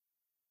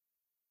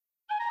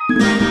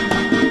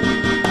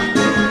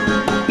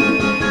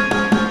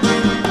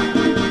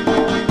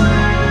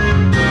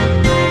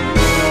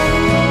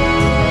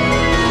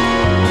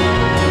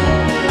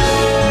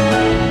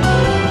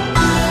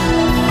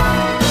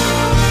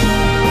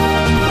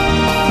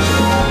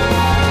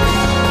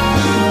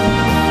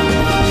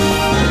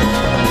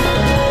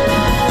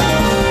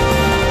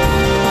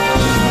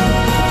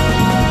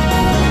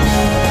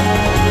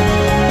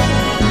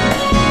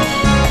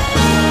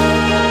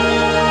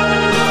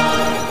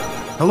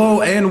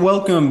Hello and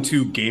welcome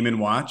to Game and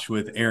Watch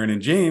with Aaron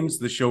and James,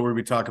 the show where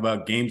we talk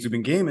about games we've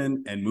been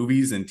gaming and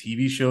movies and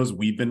TV shows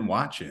we've been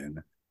watching.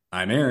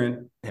 I'm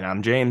Aaron. And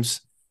I'm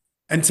James.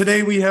 And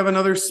today we have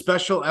another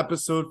special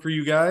episode for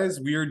you guys.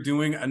 We are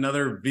doing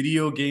another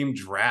video game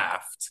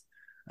draft.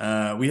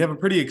 We have a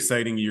pretty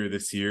exciting year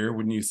this year,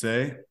 wouldn't you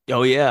say?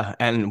 Oh yeah,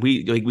 and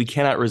we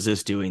cannot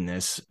resist doing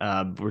this.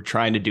 We're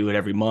trying to do it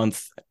every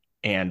month,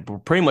 and we're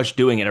pretty much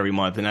doing it every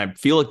month. And I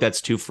feel like that's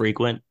too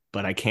frequent,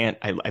 but I can't.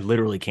 I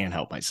literally can't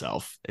help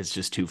myself. It's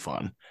just too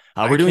fun.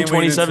 We're doing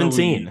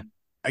 2017.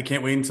 I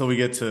can't wait until we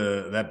get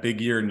to that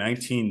big year,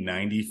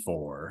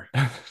 1994.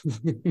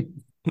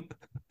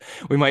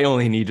 We might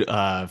only need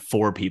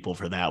 4 people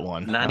for that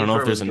one. I don't know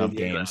if there's enough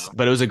games,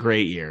 but it was a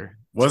great year.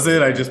 Was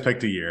it? I just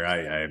picked a year.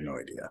 I have no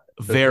idea.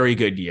 Very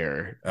good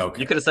year. Okay.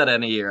 You could have said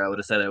any year. I would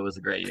have said it was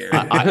a great year.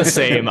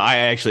 Same. I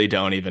actually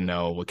don't even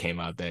know what came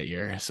out that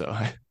year. So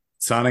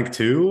Sonic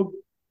 2?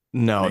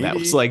 No, maybe? That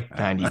was like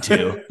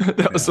 92.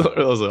 That was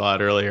a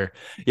lot earlier.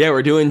 Yeah,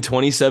 we're doing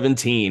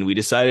 2017. We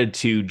decided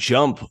to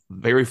jump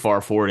very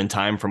far forward in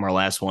time from our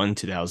last one,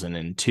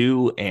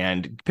 2002,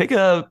 and pick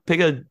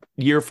a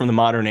year from the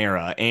modern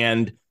era.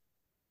 And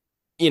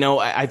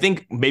I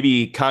think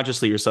maybe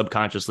consciously or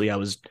subconsciously, I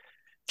was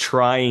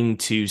trying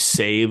to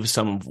save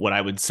some of what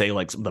I would say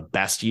like the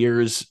best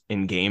years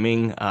in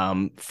gaming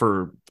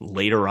for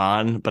later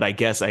on. But I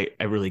guess I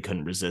really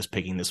couldn't resist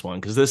picking this one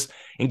because this,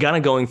 and kind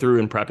of going through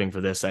and prepping for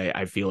this,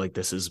 I feel like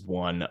this is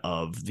one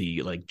of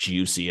the like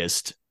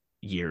juiciest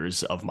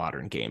years of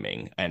modern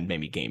gaming and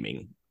maybe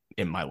gaming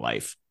in my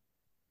life.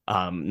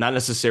 Not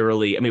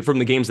necessarily, I mean, from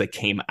the games that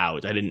came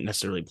out, I didn't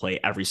necessarily play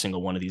every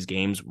single one of these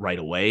games right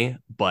away,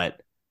 but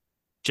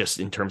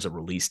just in terms of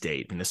release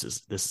date, and this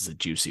is a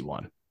juicy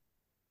one.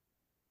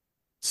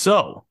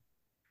 So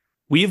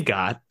we've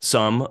got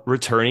some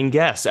returning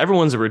guests.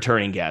 Everyone's a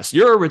returning guest.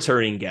 You're a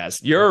returning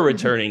guest. You're a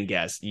returning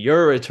guest.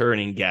 You're a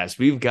returning guest.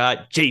 We've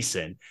got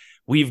Jason.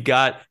 We've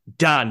got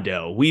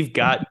Dondo. We've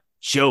got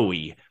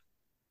Joey.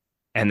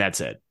 And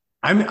that's it.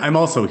 I'm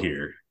also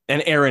here.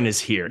 And Aaron is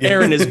here.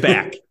 Aaron is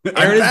back.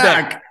 Aaron is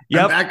back.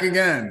 Yep. I'm back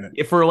again.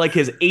 For like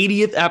his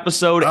 80th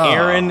episode,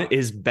 Aaron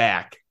is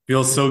back.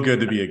 Feels so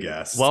good to be a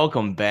guest.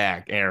 Welcome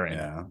back,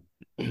 Aaron.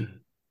 Yeah.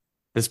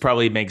 This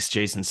probably makes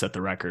Jason set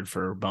the record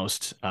for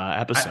most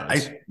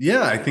episodes.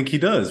 I think he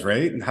does,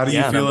 right? How do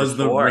you feel as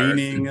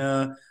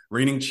the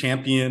reigning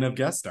champion of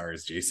guest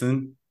stars,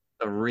 Jason?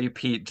 A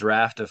repeat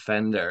draft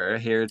offender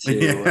here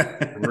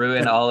to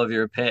ruin all of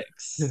your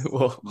picks.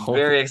 Well,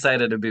 very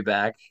excited to be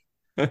back.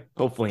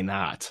 Hopefully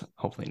not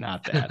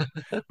that.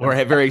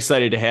 We're very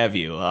excited to have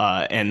you.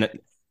 And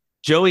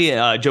Joey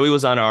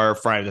was on our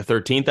Friday the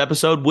 13th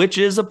episode, which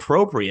is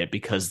appropriate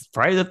because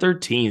Friday the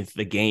 13th,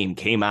 the game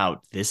came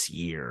out this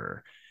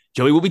year.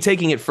 Joey will be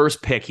taking it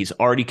first pick. He's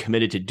already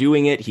committed to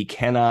doing it. He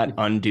cannot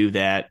undo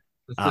that.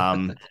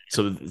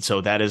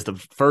 So that is the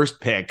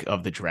first pick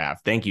of the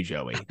draft. Thank you,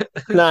 Joey.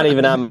 Not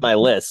even on my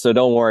list, so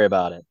don't worry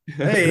about it.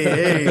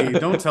 Hey,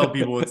 don't tell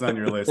people what's on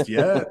your list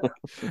yet.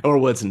 Or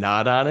what's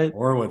not on it.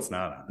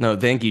 No,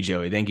 thank you,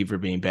 Joey. Thank you for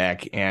being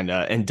back. And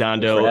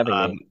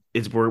Dondo,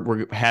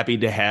 we're happy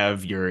to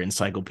have your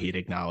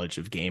encyclopedic knowledge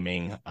of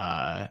gaming.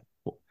 Not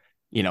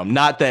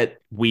that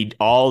we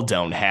all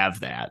don't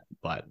have that,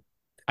 but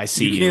I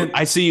see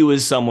you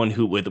as someone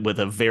who with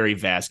a very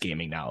vast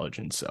gaming knowledge,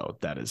 and so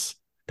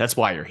that's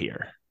why you're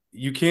here.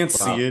 You can't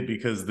see it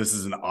because this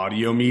is an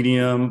audio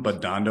medium,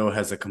 but Dondo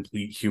has a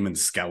complete human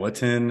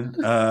skeleton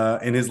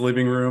in his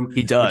living room.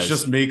 He does, which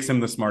just makes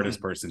him the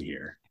smartest person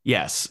here.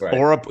 Yes, right.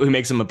 Or who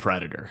makes him a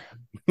predator.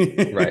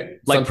 Right.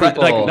 Like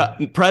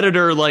like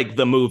Predator, like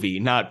the movie,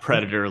 not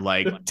Predator,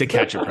 like To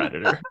Catch a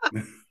Predator.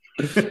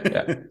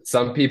 Yeah.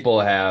 Some people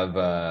have,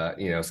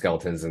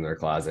 skeletons in their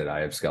closet. I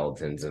have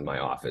skeletons in my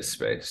office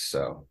space.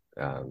 So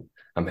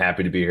I'm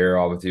happy to be here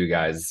all with you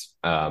guys.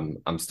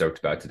 I'm stoked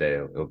about today.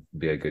 It'll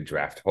be a good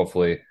draft.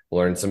 Hopefully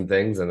learn some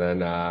things and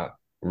then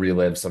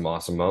relive some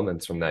awesome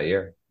moments from that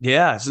year.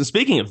 Yeah. So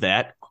speaking of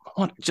that,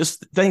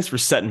 just thanks for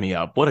setting me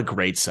up. What a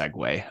great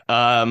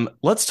segue.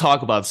 Let's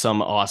talk about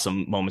some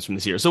awesome moments from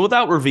this year. So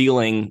without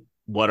revealing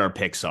what our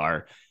picks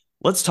are,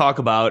 let's talk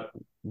about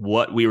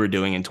what we were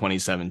doing in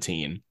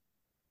 2017.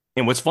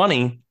 And what's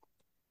funny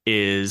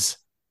is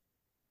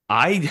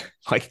I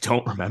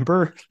don't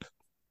remember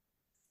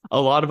a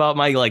lot about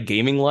my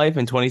gaming life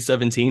in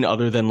 2017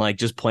 other than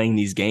just playing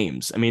these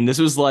games. I mean, this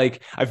was I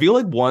feel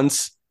like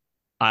once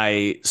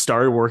I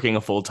started working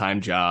a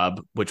full-time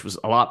job, which was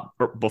a lot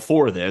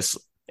before this,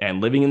 and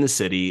living in the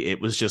city,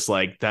 it was just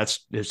it's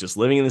just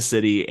living in the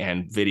city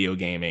and video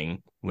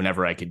gaming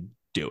whenever I could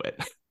do it.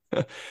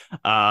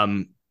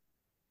 And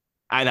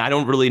I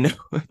don't really know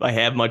if I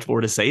have much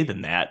more to say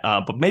than that,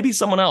 but maybe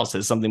someone else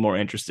has something more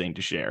interesting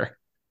to share.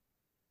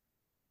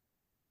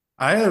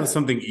 I have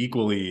something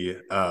equally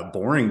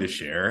boring to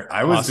share.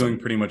 I was doing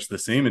pretty much the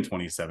same in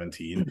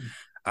 2017.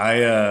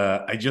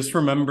 I just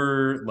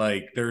remember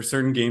there are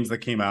certain games that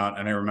came out,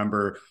 and I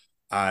remember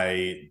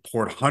I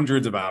poured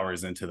hundreds of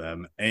hours into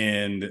them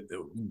and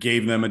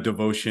gave them a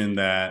devotion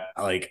that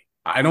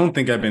I don't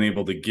think I've been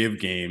able to give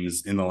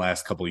games in the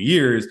last couple of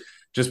years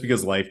just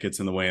because life gets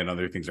in the way and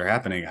other things are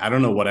happening. I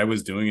don't know what I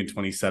was doing in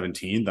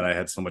 2017 that I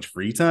had so much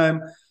free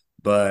time,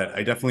 but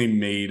I definitely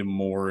made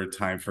more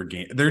time for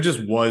game. There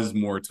just was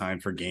more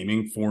time for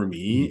gaming for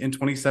me in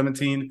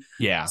 2017.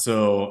 Yeah.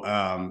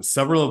 So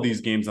several of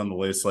these games on the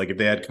list, like if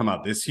they had come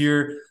out this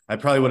year, I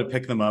probably would have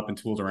picked them up and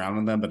tooled around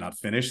with them, but not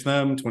finished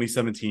them.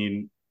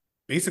 2017,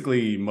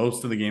 basically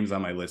most of the games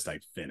on my list I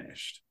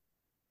finished.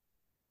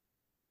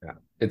 Yeah.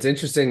 It's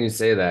interesting you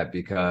say that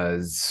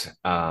because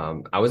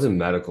I was in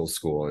medical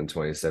school in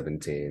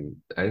 2017.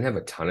 I didn't have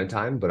a ton of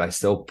time, but I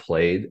still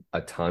played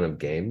a ton of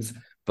games.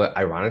 But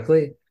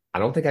ironically, I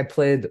don't think I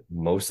played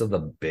most of the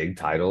big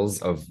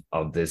titles of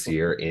this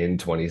year in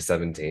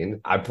 2017.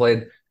 I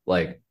played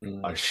like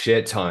a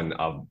shit ton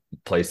of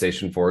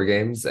PlayStation 4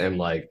 games, and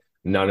like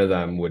none of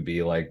them would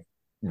be like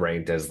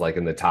ranked as like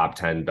in the top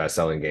 10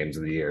 best-selling games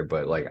of the year.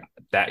 But like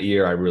that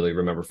year, I really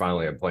remember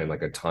finally I'm playing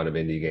like a ton of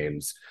indie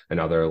games and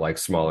other like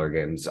smaller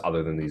games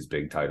other than these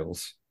big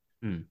titles.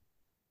 Yeah,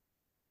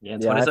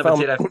 in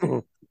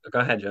 2017, go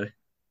ahead, Joey.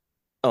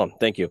 Oh,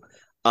 thank you.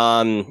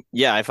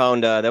 Yeah, I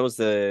found that was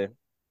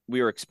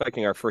we were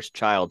expecting our first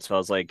child, so I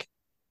was like,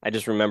 I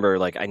just remember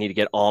like I need to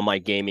get all my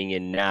gaming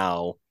in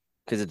now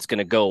because it's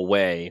gonna go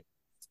away.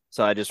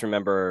 So I just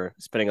remember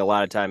spending a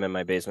lot of time in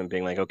my basement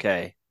being like,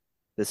 okay,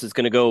 this is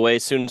gonna go away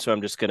soon, so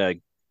I'm just gonna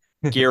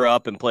gear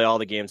up and play all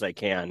the games I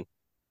can.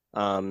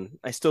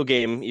 I still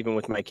game even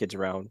with my kids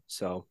around,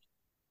 so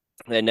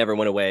it never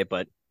went away,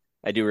 but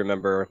I do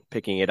remember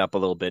picking it up a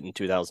little bit in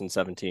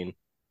 2017.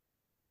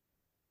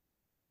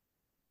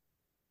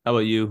 How about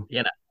you?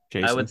 Yeah,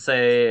 Jason? I would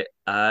say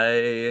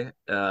I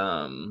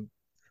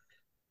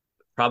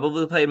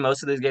probably played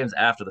most of these games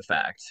after the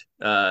fact.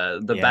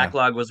 The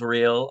backlog was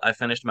real. I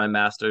finished my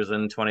master's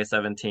in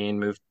 2017,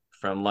 moved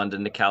from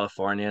London to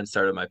California, and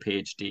started my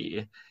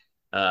PhD.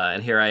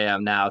 And here I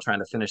am now trying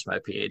to finish my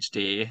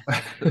PhD.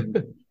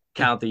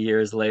 Count the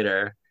years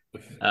later.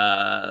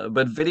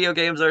 But video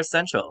games are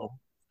essential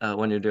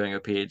when you're doing a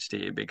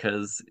PhD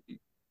because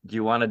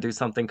you want to do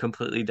something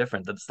completely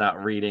different that's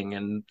not reading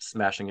and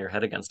smashing your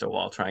head against a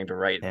wall trying to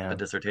write a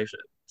dissertation.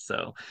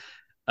 So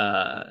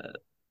uh,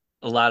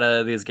 a lot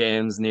of these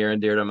games near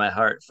and dear to my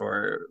heart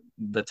for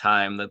the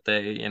time that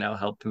they,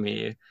 helped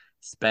me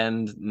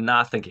spend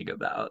not thinking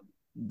about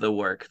the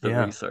work, the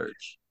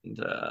research, and,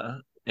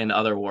 in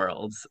other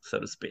worlds, so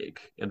to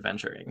speak,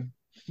 adventuring.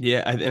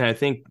 Yeah, and I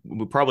think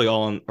we're probably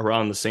all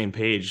around the same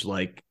page.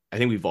 Like, I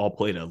think we've all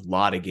played a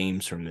lot of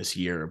games from this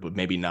year, but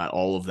maybe not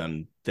all of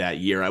them that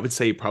year. I would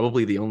say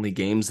probably the only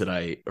games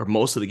or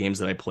most of the games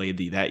that I played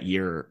that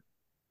year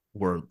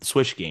were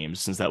Switch games,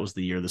 since that was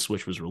the year the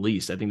Switch was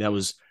released. I think that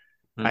was,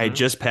 I had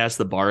just passed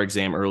the bar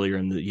exam earlier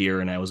in the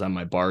year, and I was on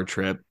my bar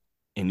trip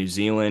in New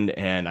Zealand,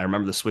 and I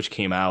remember the Switch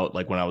came out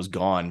like when I was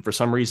gone. For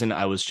some reason,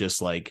 I was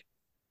just like,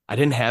 I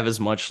didn't have as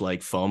much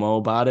like FOMO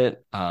about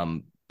it.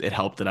 It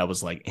helped that I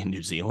was like in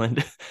New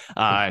Zealand,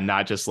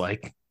 not just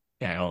like,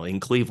 in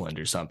Cleveland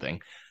or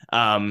something.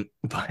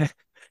 But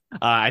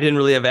I didn't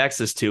really have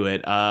access to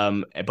it.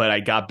 But I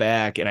got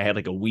back and I had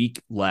like a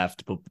week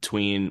left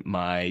between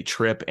my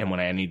trip and when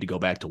I need to go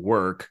back to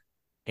work.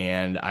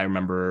 And I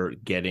remember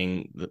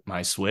getting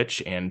my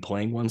Switch and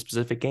playing one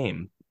specific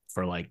game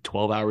for like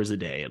 12 hours a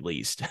day at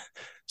least.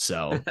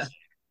 So,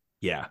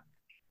 yeah.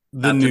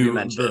 The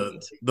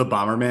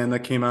Bomberman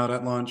that came out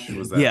at launch,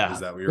 was that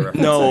what you were referencing?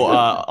 No,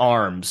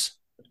 Arms.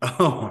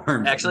 Oh,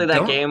 Arms. Actually,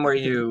 that game where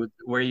you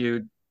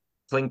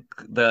clink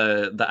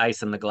the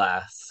ice in the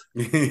glass.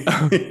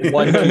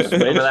 1-2 switch.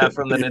 Remember that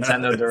from the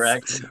Nintendo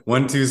Direct?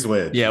 1-2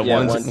 switch. Yeah,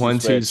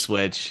 1-2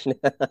 switch.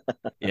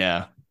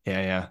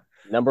 Yeah.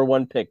 Number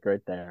one pick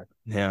right there.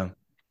 Yeah.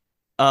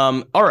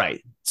 All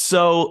right.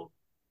 So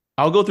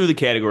I'll go through the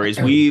categories.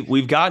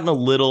 We've gotten a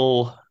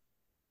little.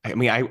 I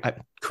mean, I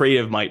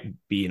creative might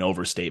be an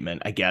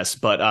overstatement, I guess,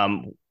 but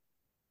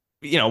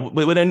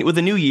with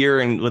a new year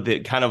and with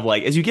it kind of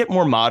like as you get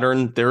more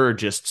modern, there are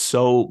just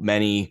so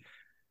many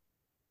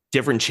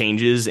different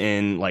changes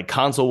in like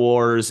console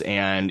wars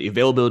and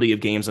availability of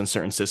games on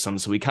certain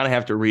systems. So we kind of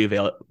have to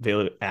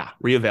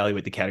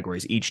reevaluate the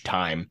categories each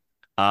time.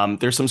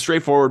 There's some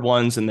straightforward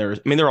ones, and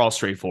they're all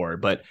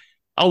straightforward, but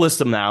I'll list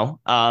them now.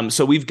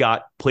 So we've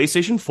got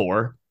PlayStation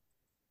 4,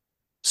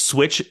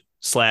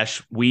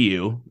 Switch/Wii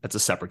U. That's a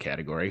separate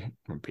category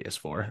from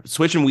PS4.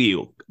 Switch and Wii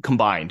U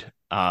combined.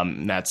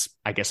 That's,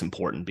 I guess,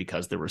 important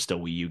because there were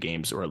still Wii U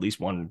games, or at least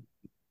one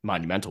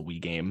monumental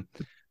Wii game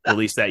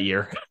released that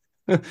year.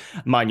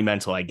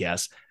 Monumental, I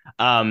guess.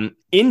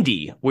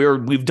 Indie,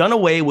 we've done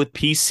away with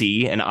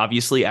PC, and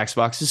obviously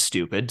Xbox is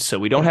stupid, so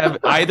we don't have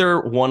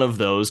either one of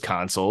those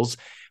consoles.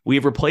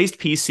 We've replaced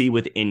PC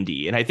with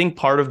indie, and I think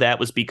part of that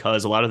was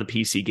because a lot of the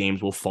PC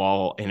games will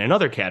fall in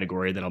another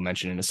category that I'll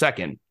mention in a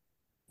second.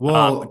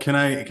 Well, can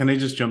I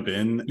just jump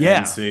in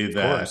and say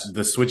that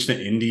the switch to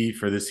indie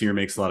for this year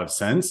makes a lot of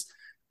sense,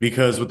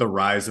 because with the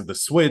rise of the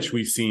Switch,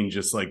 we've seen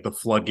just like the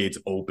floodgates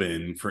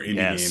open for indie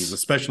games,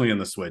 especially on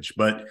the Switch.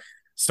 But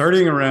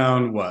starting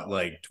around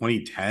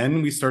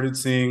 2010, we started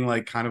seeing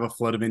like kind of a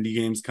flood of indie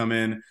games come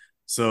in.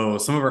 So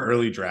some of our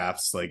early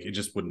drafts, like it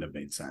just wouldn't have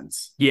made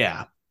sense.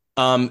 Yeah.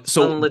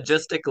 So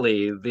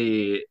logistically,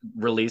 the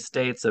release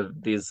dates of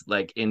these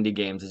like indie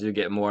games, as you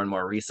get more and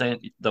more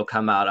recent, they'll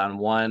come out on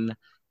one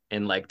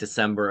in like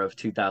December of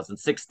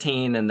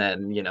 2016, and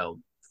then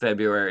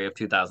February of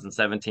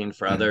 2017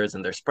 for others,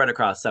 and they're spread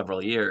across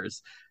several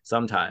years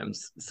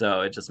sometimes.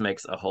 So it just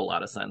makes a whole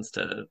lot of sense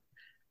to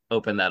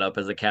open that up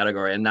as a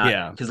category and not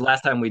yeah. because last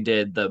time we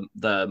did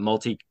the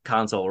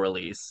multi-console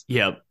release,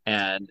 Yep.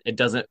 and it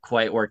doesn't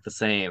quite work the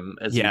same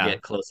as you Yeah.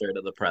 get closer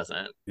to the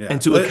present. Yeah.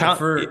 And to account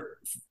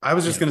I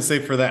was just going to say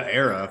for that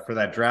era, for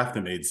that draft,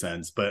 it made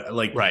sense. But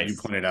like you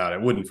pointed out,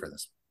 it wouldn't for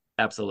this.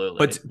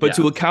 Absolutely. But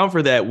to account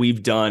for that,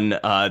 we've done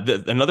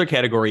another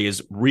category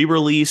is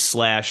re-release /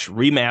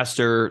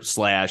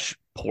 remaster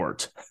 /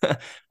 port.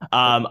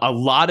 A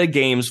lot of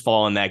games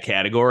fall in that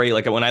category.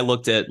 Like when I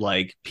looked at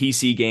like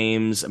PC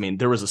games, I mean,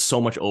 there was so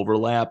much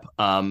overlap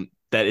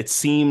that it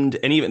seemed,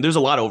 and even there's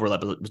a lot of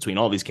overlap between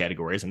all these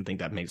categories, and I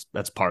think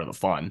that's part of the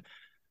fun.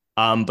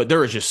 But there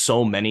was just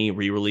so many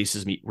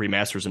re-releases,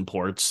 remasters, and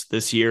ports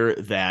this year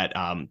that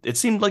it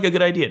seemed like a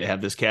good idea to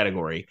have this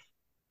category.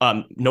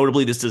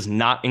 Notably, this does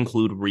not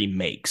include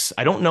remakes.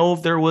 I don't know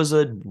if there was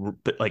a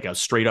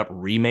straight up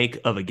remake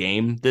of a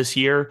game this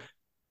year,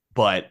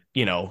 but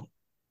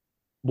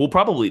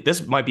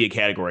this might be a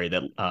category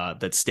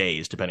that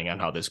stays depending on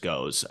how this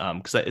goes.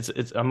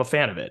 Because I'm a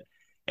fan of it.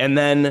 And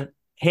then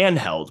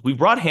handheld, we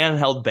brought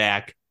handheld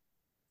back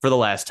for the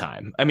last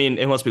time. I mean,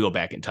 unless we go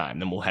back in time,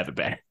 then we'll have it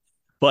back.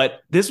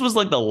 But this was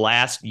like the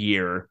last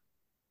year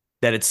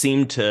that it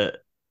seemed to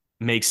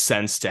make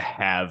sense to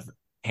have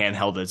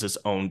handheld as its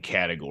own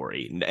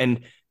category.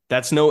 And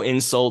that's no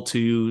insult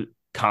to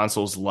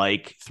consoles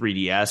like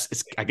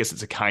 3DS. I guess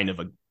it's a kind of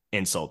an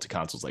insult to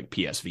consoles like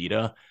PS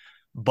Vita.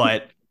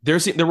 But there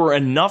were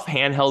enough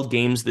handheld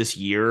games this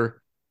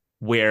year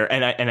where,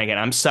 and again,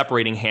 I'm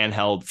separating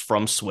handheld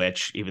from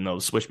Switch, even though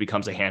the Switch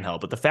becomes a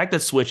handheld. But the fact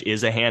that Switch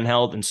is a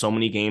handheld and so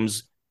many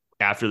games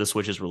after the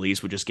Switch's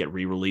release would just get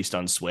re-released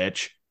on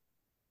Switch,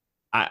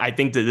 I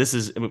think that this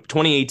is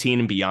 2018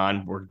 and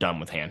beyond, we're done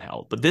with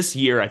handheld. But this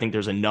year, I think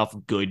there's enough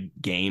good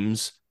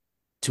games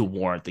to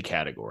warrant the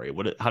category.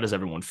 How does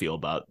everyone feel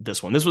about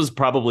this one? This was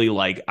probably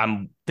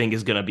think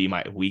is going to be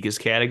my weakest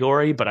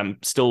category, but I'm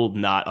still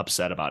not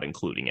upset about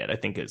including it. I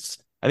think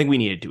we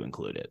needed to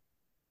include it.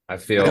 I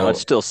feel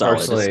it's still solid.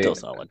 It's still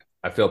solid.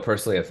 I feel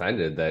personally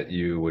offended that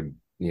you would,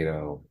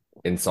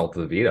 insult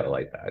the Vita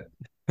like that.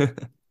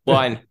 Well,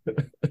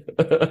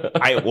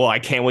 I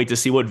can't wait to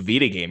see what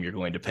Vita game you're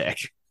going to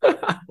pick.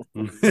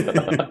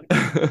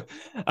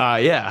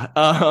 Yeah.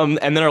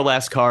 And then our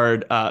last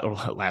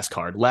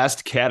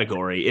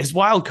category is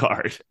wild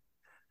card.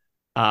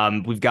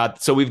 We've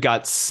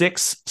got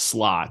 6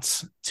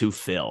 slots to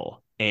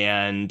fill,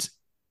 and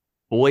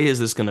boy, is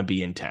this going to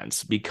be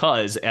intense,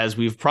 because as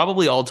we've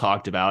probably all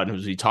talked about, and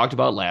as we talked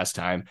about last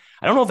time,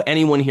 I don't know if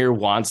anyone here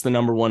wants the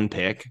number 1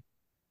 pick.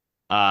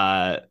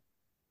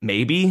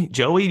 Maybe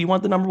Joey, do you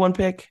want the number 1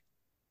 pick?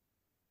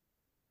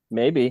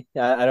 Maybe.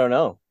 I don't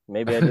know.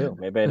 Maybe I do.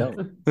 Maybe I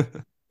don't.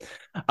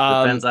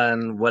 Depends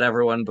on what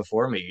everyone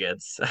before me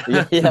gets.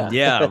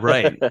 Yeah,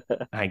 right.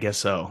 I guess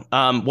so.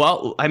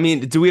 Well, I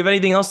mean, do we have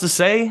anything else to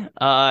say?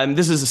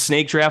 This is a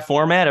snake draft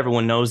format.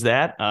 Everyone knows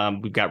that.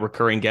 We've got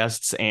recurring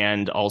guests,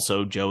 and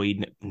also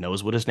Joey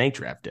knows what a snake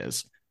draft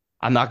is.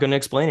 I'm not going to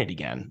explain it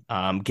again.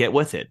 Get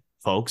with it,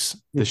 folks.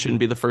 This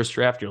shouldn't be the first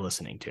draft you're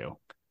listening to.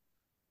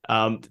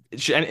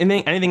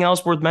 Anything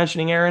else worth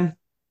mentioning, Aaron?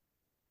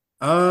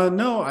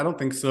 No, I don't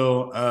think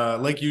so.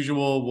 Like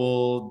usual,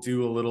 we'll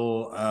do a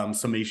little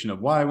summation of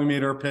why we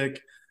made our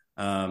pick,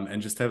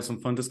 and just have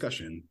some fun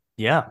discussion.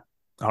 Yeah.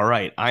 All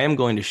right. I am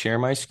going to share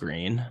my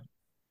screen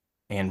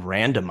and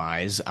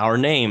randomize our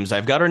names.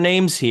 I've got our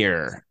names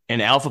here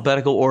in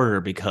alphabetical order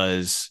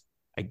because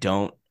I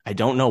don't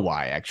know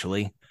why,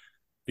 actually.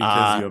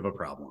 Because you have a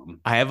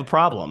problem. I have a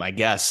problem, I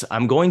guess.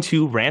 I'm going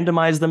to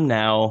randomize them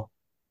now.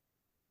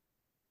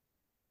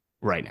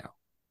 Right now.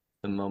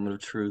 The moment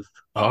of truth.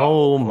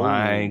 Oh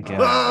my God.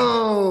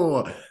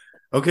 Oh,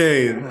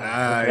 okay.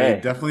 I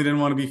definitely didn't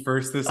want to be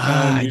first this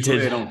time.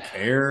 Usually I don't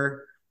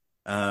care.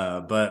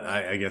 But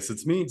I guess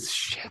it's me.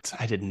 Shit.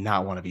 I did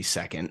not want to be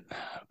second,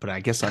 but I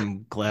guess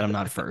I'm glad I'm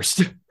not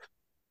first.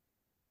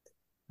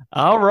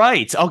 All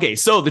right. Okay.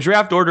 So the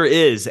draft order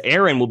is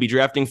Aaron will be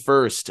drafting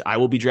first. I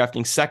will be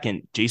drafting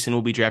second. Jason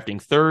will be drafting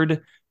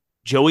third.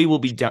 Joey will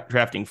be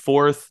drafting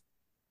fourth.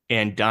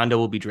 And Donda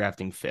will be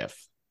drafting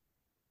fifth.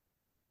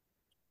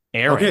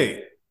 Aaron,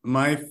 okay,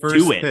 my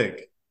first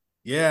pick.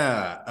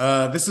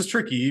 Yeah, this is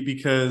tricky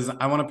because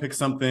I want to pick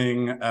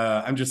something.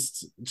 I'm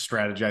just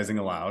strategizing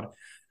aloud.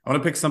 I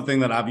want to pick something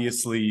that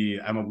obviously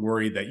I'm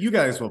worried that you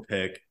guys will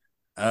pick.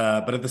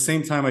 But at the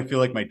same time, I feel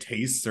like my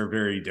tastes are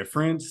very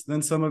different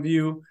than some of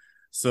you.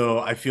 So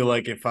I feel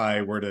like if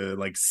I were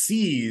to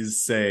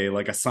seize, say,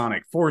 like a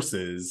Sonic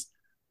Forces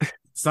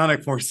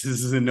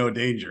is in no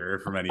danger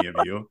from any of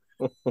you.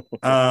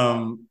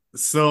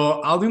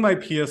 So I'll do my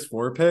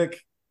PS4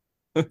 pick.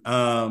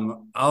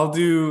 I'll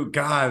do.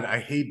 God, I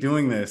hate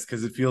doing this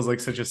because it feels like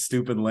such a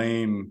stupid,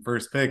 lame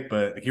first pick.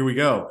 But here we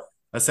go.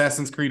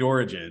 Assassin's Creed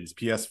Origins,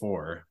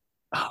 PS4.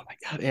 Oh my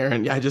God,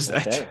 Aaron!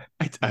 Okay.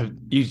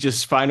 You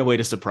just find a way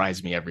to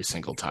surprise me every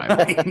single time.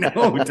 I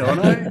know, don't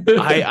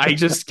I? I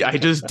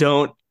just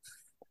don't.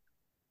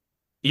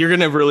 You're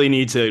gonna really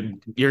need to.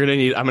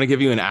 I'm gonna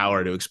give you an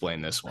hour to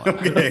explain this one.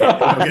 Okay.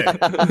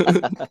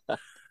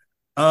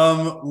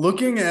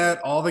 Looking at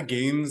all the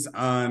games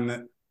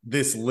on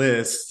this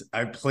list,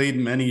 I've played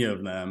many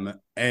of them,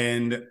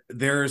 and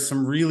there are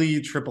some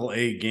really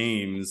AAA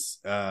games,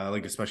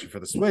 like especially for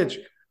the Switch,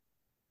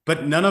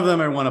 but none of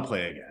them I want to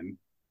play again.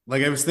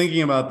 Like I was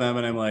thinking about them,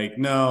 and I'm like,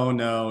 no,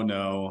 no,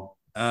 no.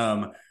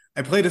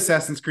 I played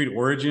Assassin's Creed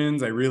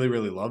Origins. I really,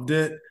 really loved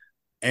it,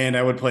 and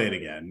I would play it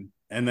again.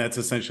 And that's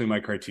essentially my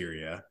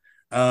criteria.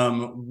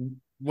 When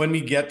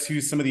we get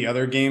to some of the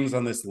other games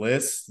on this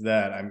list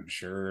that I'm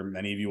sure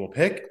many of you will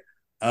pick,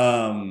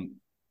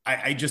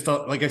 I just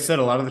like I said,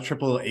 a lot of the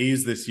triple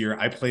A's this year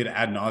I played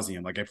ad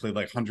nauseum. Like I played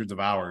like hundreds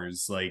of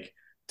hours. Like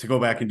to go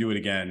back and do it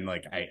again,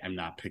 like I'm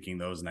not picking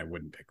those, and I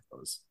wouldn't pick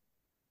those.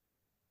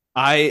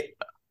 I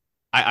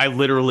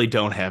literally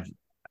don't have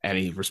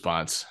any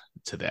response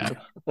to that.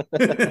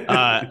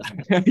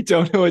 I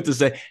don't know what to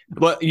say.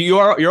 But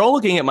you're all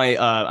looking at my.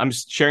 I'm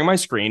sharing my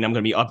screen. I'm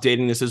going to be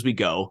updating this as we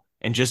go.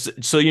 And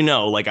just so you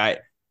know, like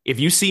if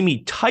you see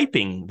me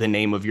typing the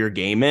name of your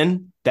game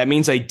in, that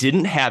means I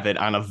didn't have it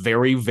on a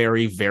very,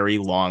 very, very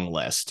long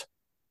list.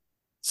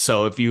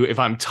 So if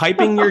I'm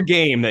typing your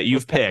game that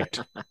you've picked,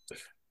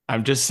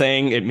 I'm just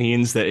saying it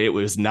means that it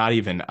was not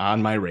even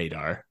on my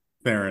radar.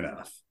 Fair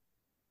enough.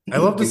 I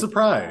love to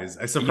surprise.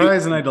 I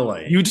surprise and I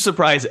delight. You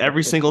surprise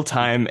every single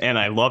time, and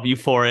I love you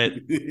for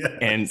it. Yes.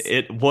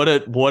 And what a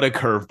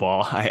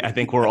curveball. I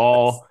think we're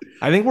all.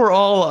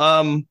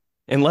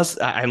 Unless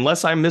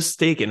I'm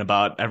mistaken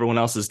about everyone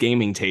else's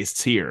gaming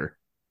tastes here.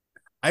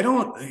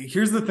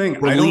 Here's the thing.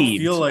 Relieved. I don't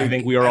feel like. I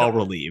think we are all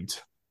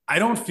relieved. I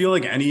don't feel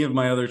like any of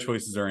my other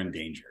choices are in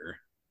danger.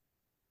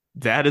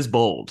 That is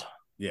bold.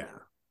 Yeah.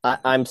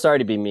 I'm sorry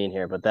to be mean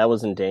here, but that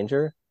was in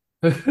danger.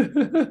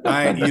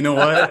 You know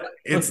what?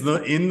 It's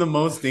in the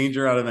most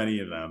danger out of any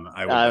of them.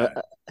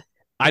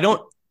 I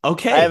don't.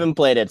 Okay, I haven't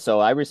played it, so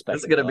I respect.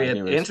 This is going to be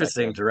an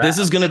interesting draft. This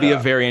is going to be a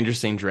very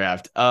interesting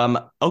draft.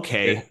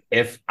 Okay.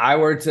 If I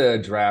were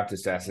to draft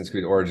Assassin's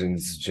Creed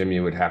Origins, Jimmy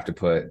would have to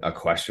put a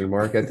question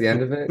mark at the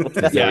end of it.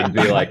 Yeah, it would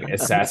be like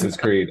Assassin's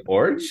Creed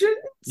Origins.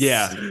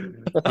 Yeah.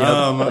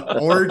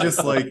 Or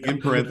just like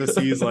in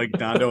parentheses, like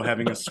Dondo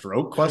having a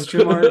stroke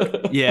question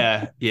mark.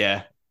 Yeah.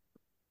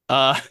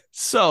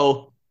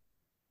 So.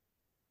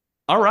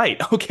 All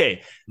right.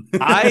 Okay.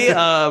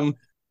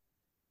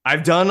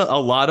 I've done a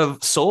lot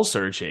of soul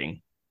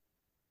searching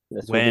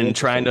when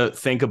trying to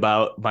think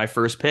about my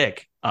first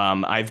pick.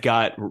 I've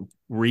got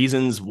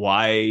reasons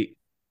why.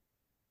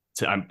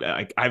 There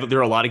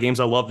are a lot of games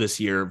I love this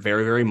year,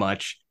 very, very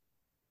much.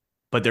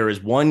 But there is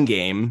one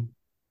game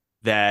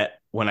that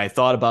when I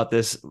thought about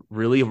this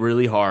really,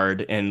 really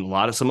hard,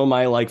 and some of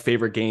my like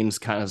favorite games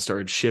kind of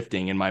started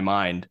shifting in my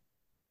mind.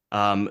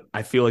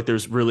 I feel like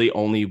there's really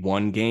only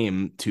one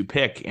game to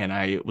pick, and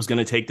I was going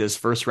to take this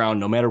first round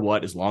no matter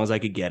what, as long as I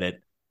could get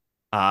it.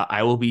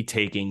 I will be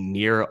taking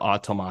Nier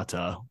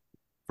Automata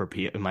for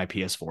my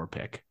PS4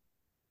 pick.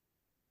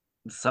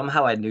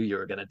 Somehow I knew you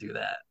were going to do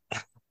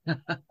that.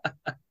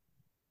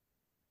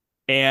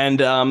 And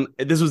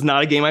this was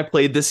not a game I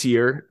played this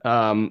year.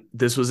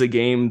 This was a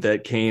game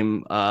that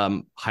came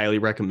highly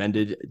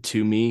recommended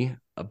to me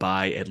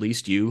by at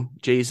least you,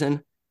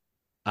 Jason.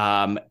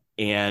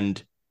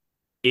 And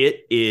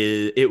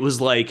it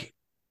was like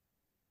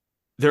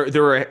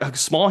there were a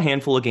small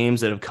handful of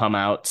games that have come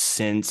out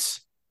since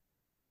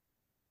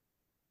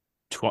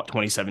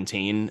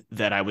 2017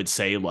 that I would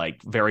say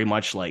like very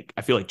much like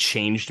I feel like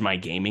changed my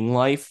gaming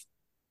life.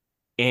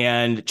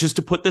 And just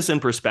to put this in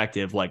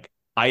perspective, like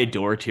I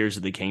adore Tears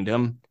of the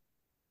Kingdom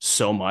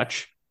so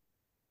much.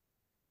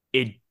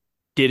 It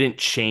didn't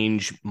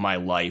change my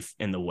life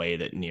in the way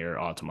that Nier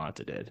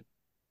Automata did.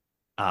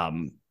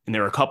 And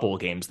there were a couple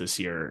of games this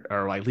year,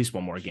 or at least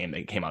one more game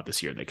that came out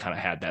this year that kind of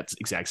had that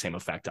exact same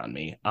effect on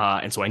me.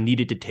 And so I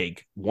needed to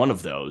take one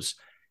of those.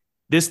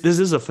 This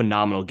is a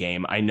phenomenal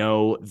game. I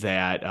know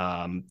that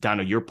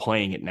Dono, you're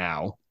playing it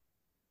now.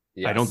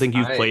 Yes, I don't think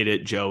you've played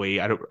it, Joey.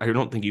 I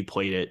don't think you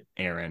played it,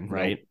 Aaron,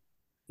 right?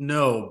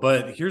 No,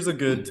 but here's a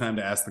good time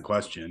to ask the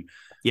question.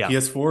 Yeah.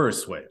 PS4 or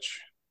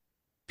Switch?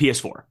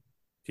 PS4.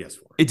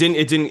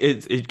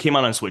 It came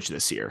out on Switch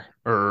this year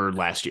or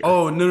last year.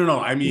 Oh, no.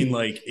 I mean,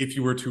 like if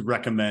you were to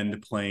recommend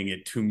playing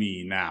it to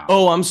me now.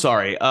 Oh, I'm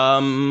sorry.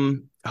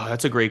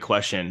 That's a great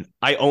question.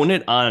 I own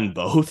it on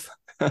both.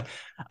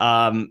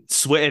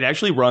 Switch, it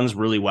actually runs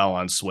really well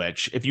on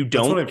Switch. If you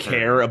don't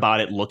care about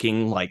it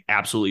looking like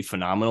absolutely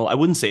phenomenal, I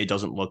wouldn't say it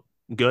doesn't look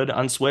good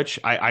on Switch.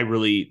 I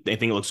think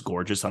it looks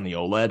gorgeous on the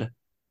OLED.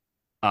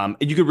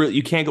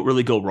 You can't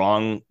really go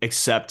wrong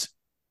except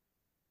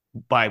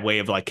by way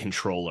of like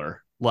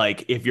controller.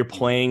 Like if you're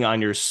playing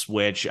on your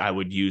Switch, I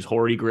would use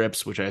Hori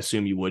grips, which I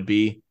assume you would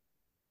be.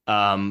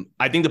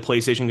 I think the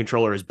PlayStation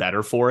controller is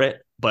better for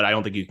it, but I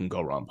don't think you can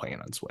go wrong playing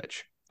on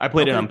Switch. I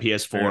played it on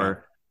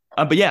PS4.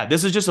 But yeah,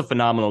 this is just a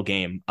phenomenal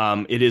game.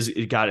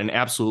 It got an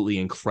absolutely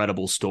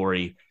incredible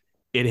story.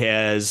 It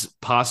has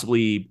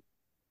possibly,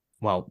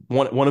 well,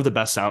 one of the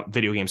best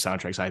video game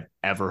soundtracks I've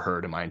ever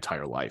heard in my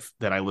entire life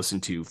that I listen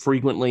to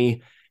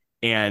frequently,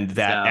 and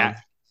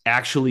that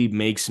actually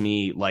makes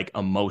me like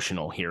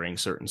emotional hearing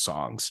certain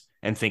songs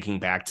and thinking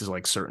back to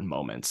like certain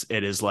moments.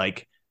 It is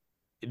like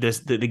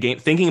the game,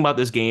 thinking about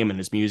this game and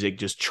this music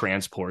just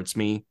transports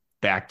me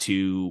back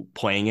to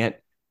playing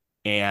it.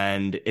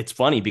 And it's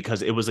funny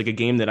because it was like a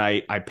game that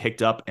I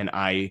picked up and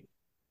I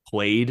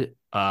played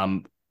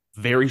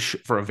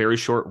for a very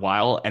short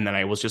while, and then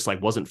I was just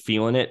like wasn't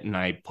feeling it, and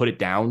I put it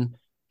down,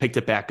 picked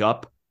it back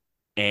up,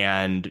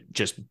 and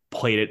just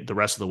played it the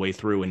rest of the way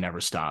through and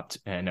never stopped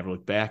and never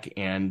looked back.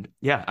 And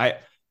yeah,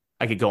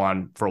 I could go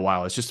on for a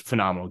while. It's just a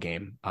phenomenal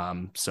game.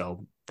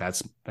 So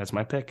that's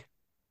my pick.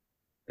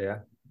 Yeah.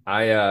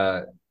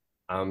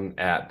 I'm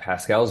at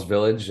Pascal's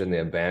Village in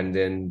the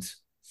abandoned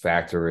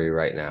factory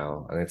right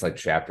now. I think it's like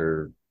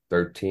chapter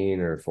 13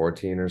 or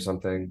 14 or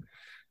something.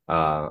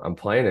 I'm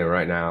playing it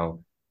right now.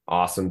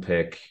 Awesome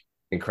pick,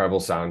 incredible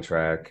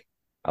soundtrack.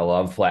 I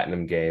love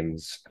Platinum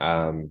Games.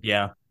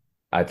 Yeah.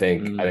 I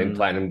think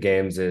Platinum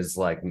Games is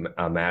like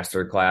a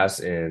master class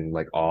in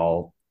like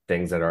all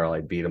things that are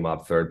like beat 'em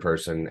up third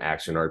person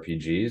action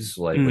RPGs,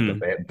 like with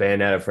the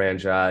Bayonetta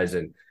franchise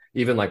and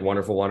even like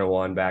Wonderful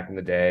 101 back in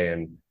the day.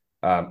 And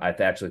I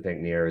actually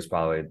think Nier is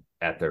probably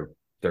at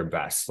their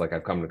best. Like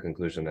I've come to the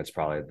conclusion that's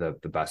probably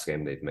the best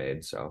game they've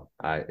made. So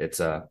it's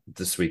a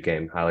sweet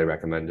game. Highly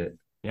recommend it.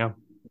 Yeah.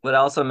 Would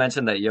also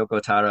mention that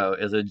Yoko Taro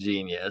is a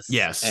genius.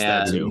 Yes, and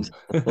that too.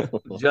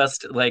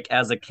 just like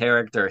as a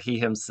character, he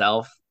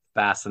himself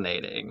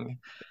fascinating.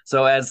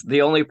 So as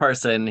the only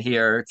person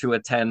here to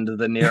attend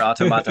the Nier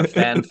Automata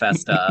Fan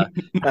Festa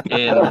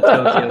in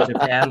Tokyo,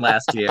 Japan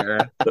last year,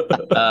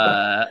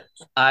 I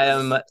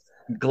am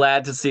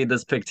glad to see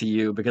this pick to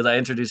you because I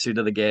introduced you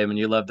to the game and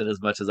you loved it as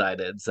much as I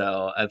did.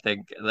 So I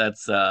think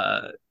that's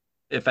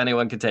if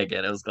anyone could take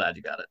it, I was glad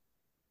you got it.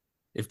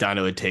 If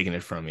Dino had taken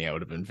it from me, I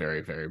would have been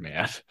very, very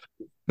mad.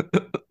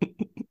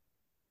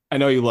 I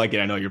know you like it.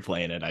 I know you're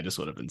playing it. I just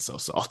would have been so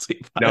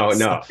salty.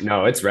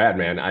 No, it's rad,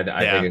 man.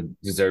 I think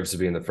it deserves to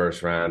be in the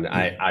first round.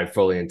 I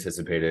fully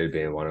anticipated it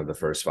being one of the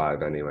first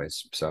 5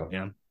 anyways. So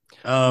yeah.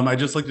 I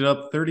just looked it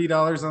up,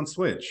 $30 on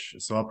Switch.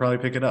 So I'll probably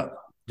pick it up.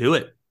 Do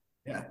it.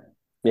 Yeah.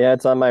 Yeah,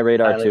 it's on my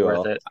radar Highly too.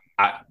 worth it.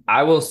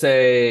 I will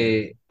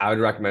say I would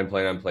recommend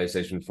playing on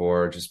PlayStation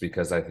 4 just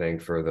because I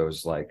think for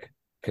those like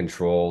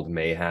controlled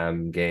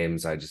mayhem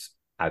games, I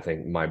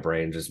think my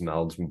brain just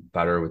melds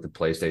better with the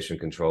PlayStation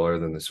controller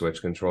than the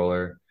Switch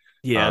controller.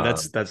 Yeah,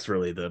 that's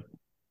really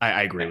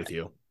I agree with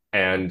you.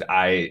 And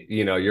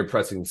you're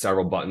pressing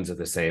several buttons at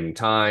the same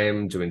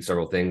time, doing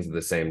several things at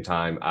the same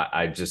time.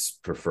 I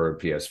just prefer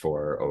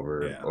PS4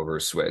 over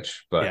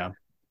Switch,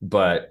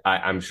 but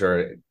I'm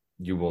sure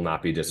you will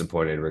not be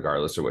disappointed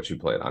regardless of what you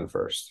play it on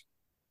first.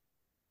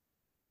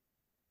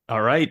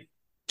 All right,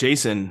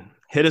 Jason,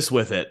 hit us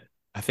with it.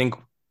 I think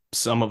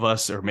some of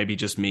us, or maybe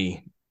just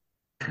me,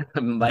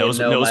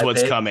 knows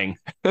what's coming.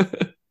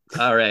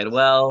 All right.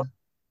 Well,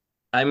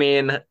 I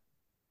mean,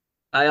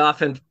 I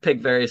often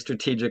pick very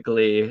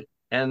strategically,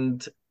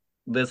 and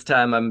this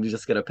time I'm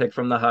just going to pick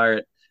from the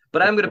heart.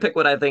 But I'm going to pick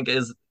what I think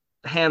is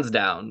hands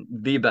down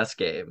the best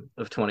game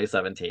of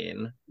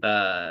 2017,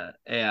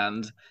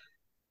 and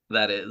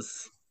that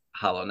is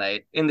Hollow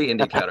Knight in the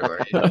indie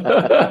category.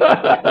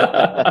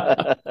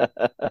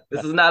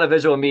 This is not a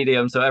visual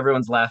medium, so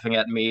everyone's laughing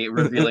at me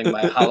revealing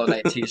my Hollow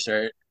Knight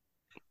t-shirt.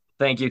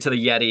 Thank you to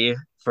the Yeti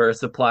for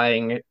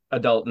supplying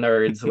adult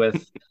nerds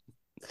with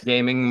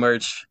gaming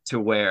merch to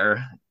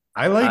wear.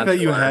 I like that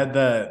you had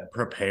that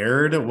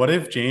prepared. What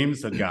if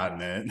James had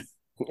gotten it?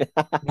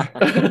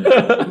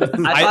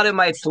 I thought it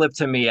might slip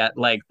to me at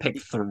like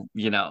pick 3,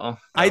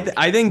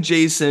 I think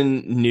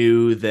Jason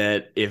knew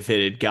that if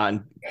it had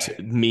gotten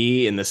to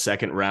me in the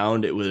second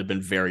round, it would have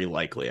been very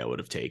likely I would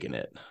have taken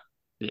it.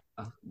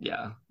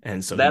 Yeah.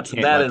 And so that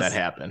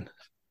happen.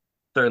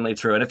 Certainly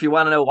true. And if you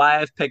want to know why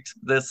I've picked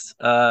this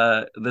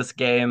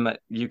game,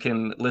 you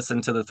can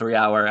listen to the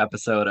 3-hour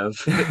episode of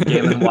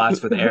Game and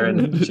Watch with Aaron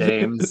and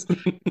James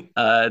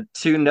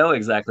to know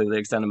exactly the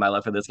extent of my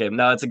love for this game.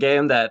 No, it's a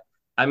game that,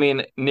 I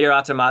mean, Nier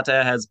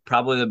Automata has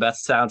probably the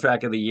best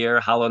soundtrack of the year.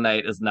 Hollow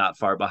Knight is not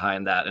far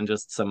behind that, and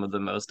just some of the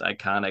most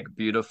iconic,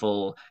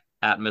 beautiful,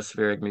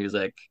 atmospheric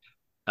music,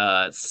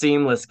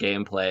 seamless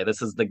gameplay.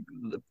 This is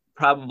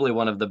probably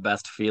one of the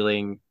best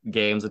feeling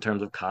games in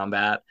terms of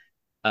combat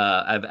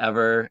I've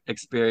ever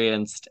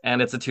experienced,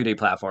 and it's a 2D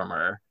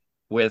platformer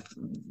with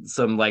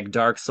some like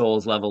Dark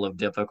Souls level of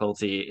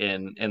difficulty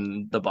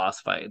in the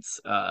boss fights.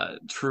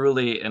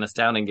 Truly an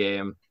astounding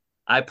game.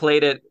 I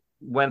played it,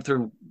 went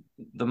through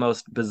the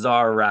most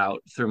bizarre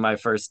route through my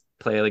first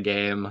play of the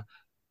game.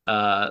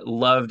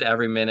 Loved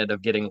every minute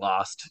of getting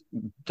lost,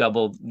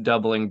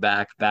 doubling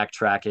back,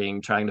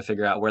 backtracking, trying to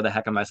figure out where the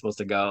heck am I supposed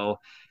to go,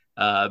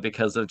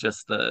 because of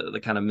just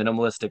the kind of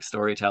minimalistic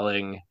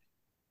storytelling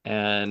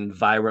and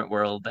vibrant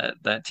world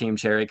that Team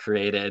Cherry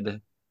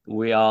created.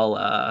 We all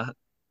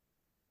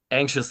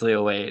anxiously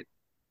await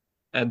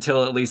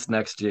until at least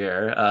next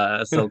year,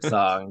 Silk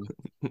Song.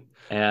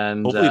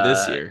 And hopefully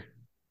this year.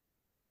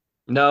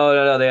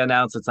 no, they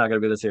announced it's not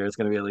going to be this year. It's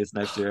going to be at least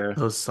next year.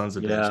 Those sons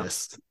of Yeah.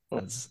 bitches.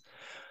 That's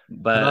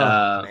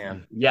But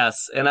man,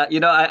 yes, and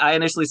I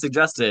initially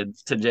suggested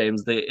to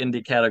James the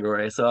indie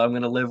category, so I'm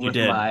going to live you with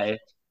did.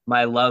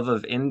 my love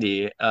of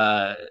indie.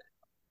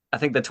 I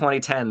think the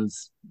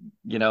 2010s,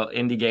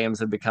 indie games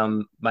have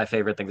become my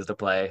favorite things to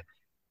play,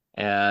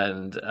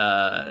 and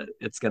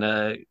it's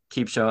gonna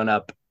keep showing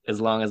up as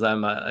long as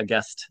I'm a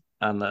guest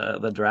on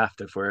the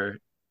draft if we're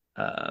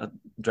uh,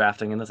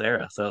 drafting in this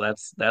era. So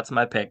that's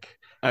my pick.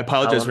 I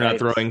apologize Hollow for not Knight.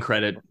 throwing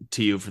credit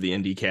to you for the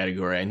indie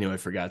category. I knew I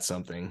forgot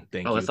something.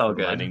 Thank Oh, you it's all for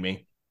good. reminding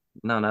me.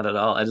 No, not at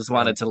all. I just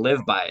wanted to live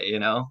by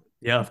it.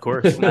 Yeah, of Pick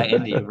course. my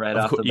indie right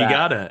Of off course, the you bat.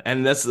 gotta.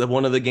 And that's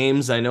one of the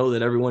games I know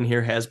that everyone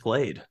here has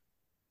played.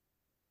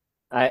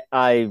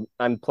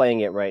 I'm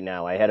playing it right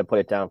now. I had to put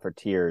it down for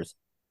tiers,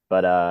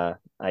 but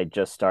I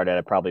just started.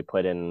 I probably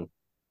put in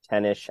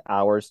 10-ish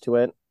hours to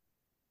it.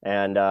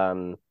 And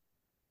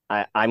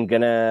I'm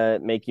gonna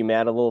make you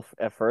mad a little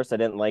at first. I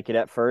didn't like it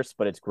at first,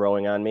 but it's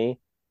growing on me.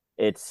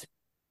 It's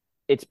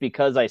it's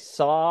because I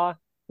saw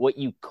what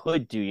you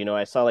could do.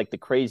 I saw like the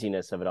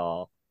craziness of it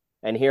all.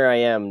 And here I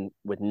am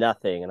with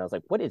nothing. And I was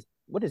like, what is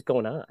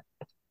going on?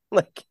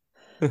 Like,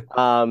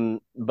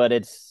 but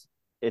it's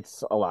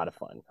a lot of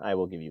fun. I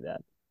will give you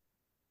that.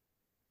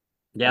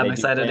 Yeah, And I'm I do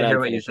excited plan to on hear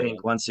what you finishing think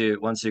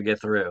it. once you get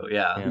through.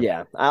 Yeah. Yeah.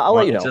 Yeah, I'll let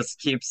Well, you It know. just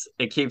keeps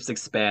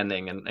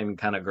expanding and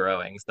kind of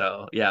growing.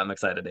 So yeah, I'm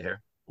excited to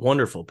hear.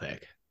 wonderful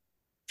pick.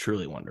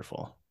 Truly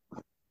wonderful.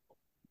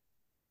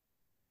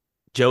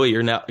 Joey,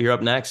 you're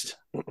up next.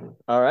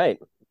 All right.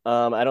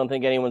 I don't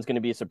think anyone's going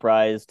to be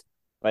surprised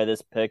by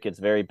this pick. It's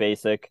very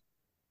basic.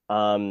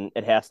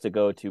 It has to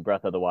go to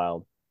Breath of the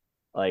Wild.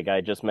 Like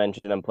I just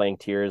mentioned, I'm playing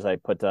Tears. I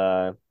put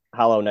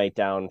Hollow Knight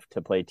down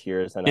to play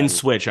Tears, and In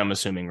Switch, I'm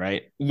assuming,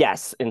 right?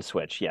 yes, in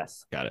Switch,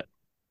 yes. Got it.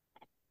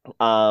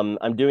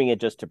 I'm doing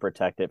it just to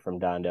protect it from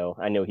Dondo.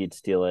 I know he'd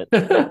steal it.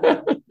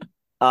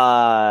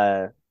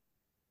 uh,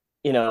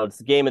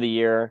 it's game of the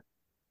year.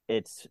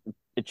 It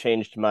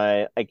changed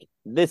my like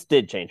this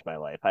did change my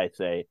life, I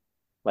say.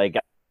 Like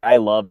I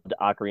loved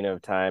Ocarina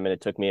of Time, and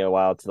it took me a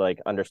while to like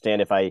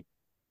understand if I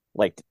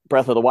liked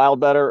Breath of the Wild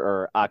better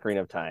or Ocarina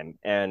of Time.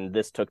 And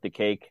this took the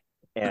cake.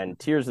 And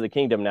Tears of the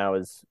Kingdom now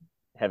is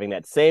having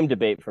that same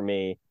debate for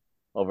me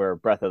over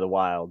Breath of the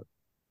Wild.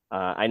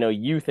 I know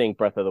you think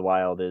Breath of the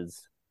Wild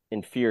is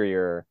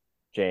inferior,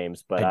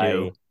 James, but I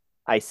do.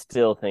 I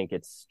still think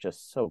it's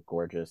just so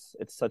gorgeous.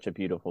 It's such a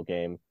beautiful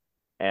game.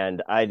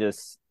 And that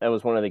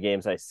was one of the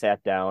games I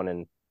sat down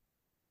and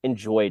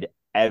enjoyed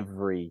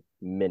every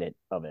minute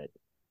of it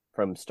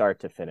from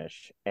start to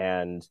finish.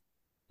 And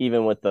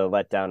even with the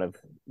letdown of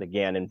the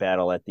Ganon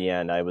battle at the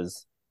end, I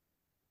was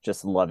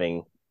just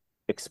loving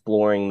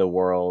exploring the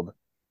world,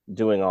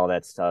 doing all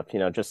that stuff.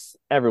 Just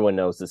everyone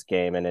knows this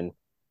game, and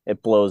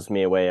it blows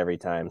me away every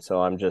time. So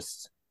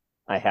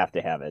I have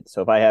to have it.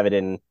 So if I have it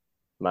in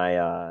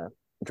my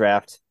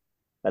draft,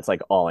 that's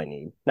like all I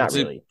need. Not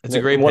really. It's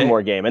a great one pick.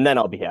 more game, and then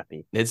I'll be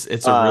happy. It's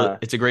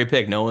a great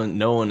pick. No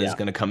one is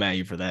going to come at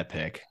you for that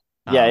pick.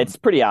 Yeah, it's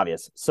pretty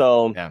obvious.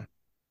 So yeah,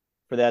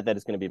 for that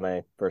is going to be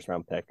my first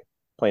round pick.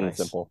 Plain and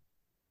simple.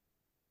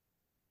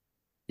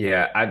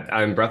 Yeah,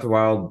 I'm Breath of the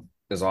Wild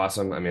is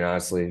awesome. I mean,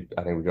 honestly,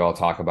 I think we could all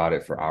talk about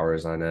it for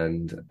hours on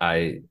end.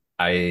 I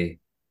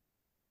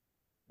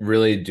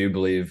really do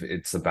believe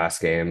it's the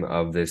best game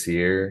of this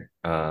year.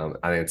 I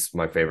think it's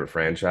my favorite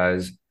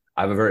franchise.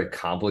 I have a very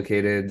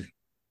complicated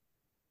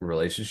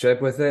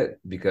relationship with it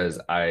because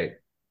I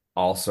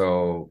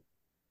also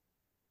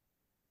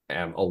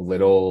am a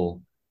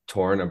little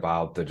torn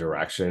about the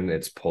direction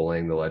it's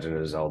pulling the Legend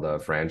of Zelda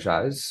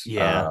franchise.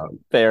 Yeah,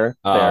 fair.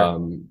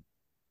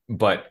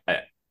 But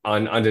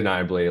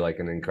undeniably like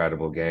an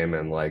incredible game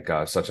and like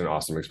such an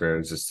awesome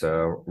experience just to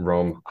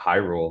roam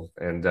Hyrule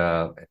and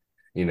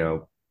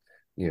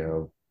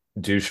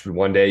do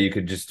one day you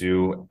could just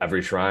do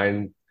every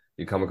shrine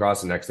you come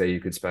across. The next day you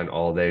could spend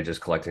all day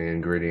just collecting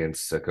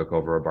ingredients to cook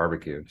over a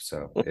barbecue.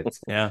 So it's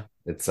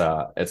it's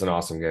an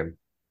awesome game.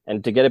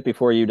 And to get it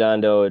before you,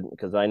 Dondo,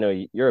 because I know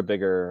you're a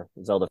bigger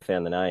Zelda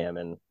fan than I am,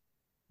 and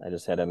I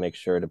just had to make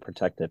sure to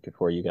protect it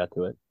before you got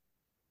to it.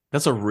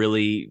 That's a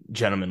really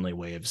gentlemanly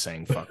way of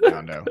saying fuck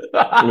Dondo.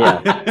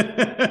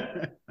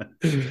 Yeah.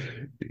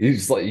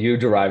 You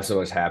derive so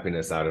much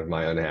happiness out of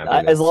my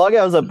unhappiness. As long as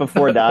I was up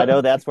before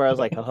Dondo, that's where I was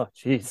like, oh,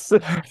 jeez.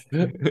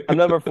 I'm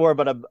number 4,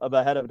 but I'm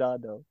ahead of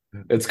Dondo.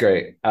 It's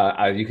great.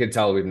 You can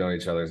tell we've known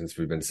each other since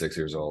we've been 6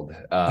 years old.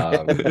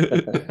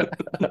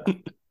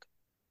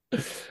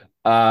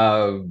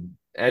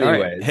 Anyways,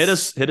 right, hit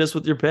us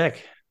with your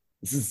pick.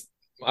 This is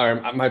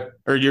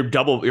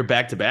your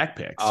back-to-back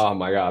picks. Oh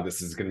my god,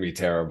 this is gonna be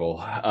terrible.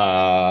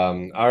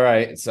 All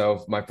right,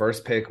 so my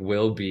first pick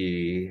will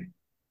be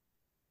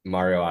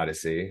Mario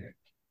Odyssey.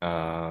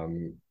 That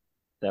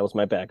was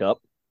my backup.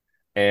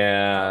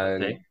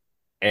 And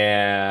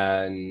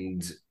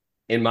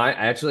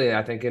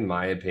I think in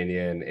my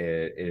opinion,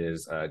 it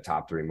is a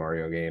top 3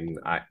 Mario game.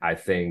 I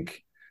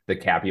think the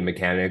cappy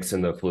mechanics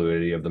and the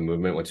fluidity of the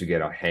movement, once you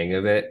get a hang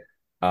of it,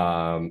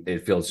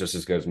 it feels just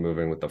as good as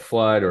moving with the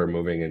FLUDD or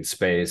moving in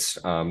space.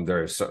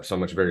 There's so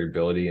much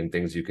variability in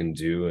things you can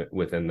do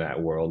within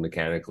that world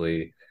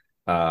mechanically,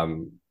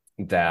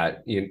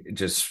 that you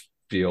just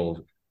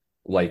feel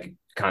like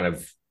kind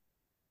of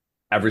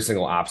every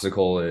single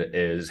obstacle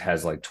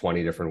has like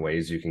 20 different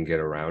ways you can get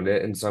around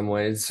it in some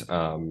ways.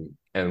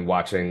 And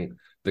watching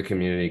the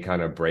community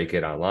kind of break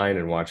it online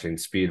and watching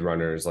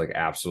speedrunners like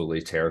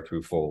absolutely tear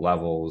through full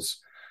levels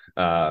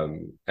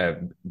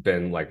have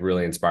been like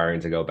really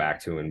inspiring to go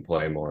back to and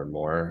play more and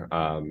more.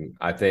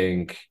 I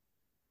think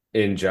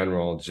in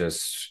general,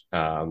 just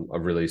a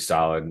really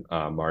solid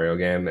Mario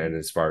game. And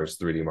as far as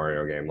 3D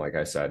Mario game, like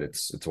I said,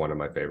 it's one of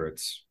my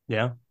favorites.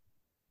 Yeah.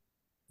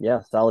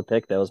 Yeah, solid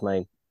pick. That was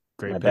my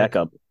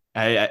backup.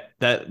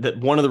 That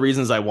one of the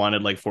reasons I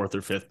wanted like 4th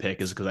or 5th pick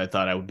is because I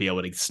thought I would be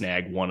able to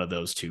snag one of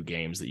those 2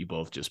 games that you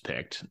both just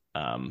picked.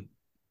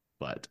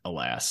 But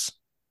alas,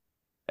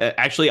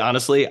 actually,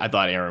 honestly, I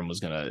thought Aaron was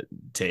gonna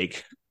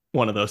take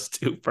one of those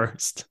 2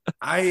 first.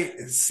 I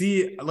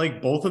see,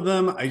 like both of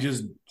them, I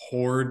just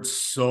poured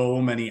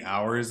so many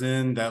hours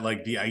in that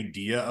like the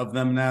idea of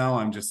them now,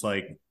 I'm just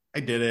like, I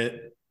did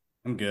it.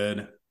 I'm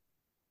good.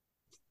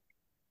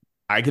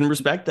 I can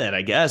respect that,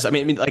 I guess. I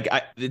mean, like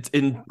it's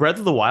in Breath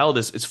of the Wild.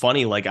 It's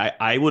funny. Like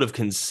I would have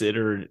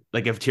considered,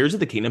 like if Tears of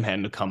the Kingdom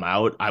hadn't come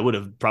out, I would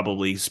have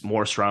probably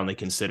more strongly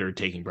considered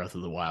taking Breath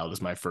of the Wild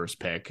as my first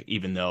pick,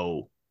 even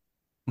though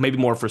maybe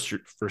more for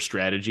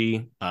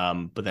strategy.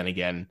 But then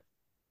again,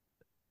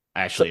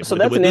 actually, so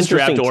with this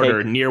draft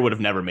order, Nier would have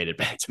never made it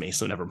back to me.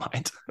 So never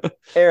mind.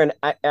 Aaron,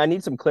 I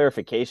need some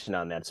clarification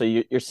on that. So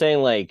you're saying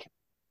like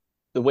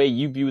the way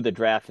you view the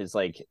draft is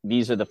like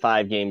these are the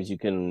 5 games you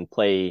can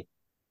play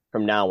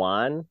from now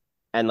on,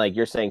 and like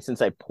you're saying,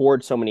 since I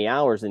poured so many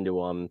hours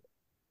into them,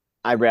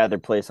 I'd rather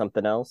play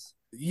something else.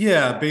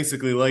 Yeah,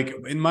 basically, like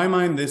in my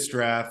mind, this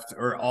draft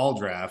or all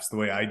drafts, the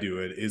way I do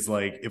it is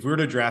like if we were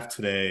to draft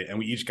today and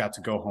we each got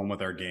to go home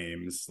with our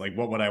games, like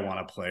what would I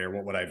want to play or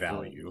what would I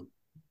value?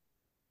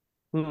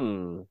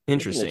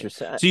 Interesting.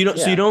 So you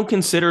don't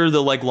consider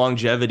the like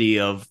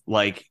longevity of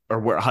like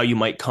or how you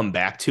might come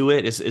back to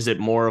it. Is it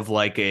more of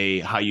like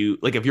how you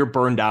like if you're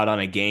burned out on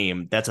a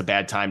game, that's a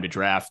bad time to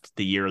draft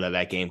the year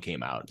that game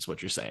came out. Is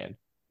what you're saying?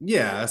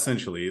 Yeah,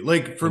 essentially.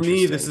 Like for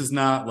me, this is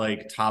not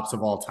like tops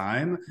of all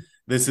time.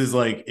 This is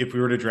like if we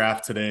were to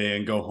draft today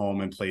and go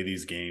home and play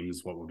these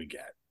games, what would we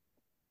get?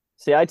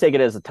 See, I take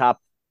it as a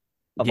top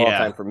of all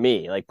time for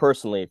me, like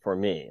personally for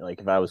me, like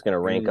if I was going to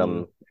rank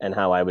them and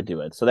how I would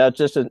do it. So that's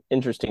just an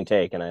interesting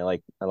take, and I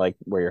like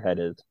where your head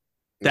is.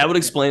 That would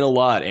explain a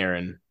lot,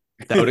 Aaron.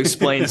 That would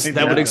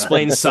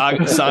explain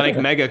Sonic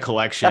Mega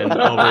Collection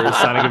over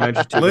Sonic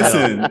Adventure 2.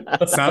 Listen,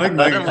 Sonic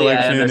Mega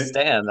Collection. I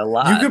understand a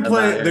lot. You could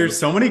play. There's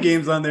so many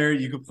games on there.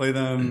 You could play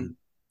them.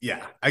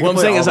 Yeah. What I'm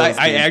saying is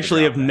I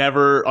actually have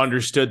never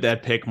understood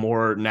that pick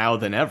more now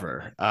than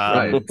ever.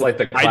 Right. It's like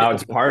the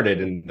clouds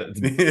parted and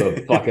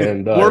the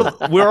fucking...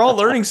 We're all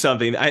learning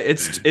something.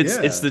 It's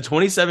the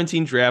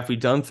 2017 draft. We've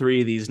done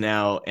 3 of these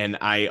now, and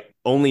I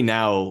only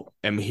now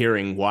am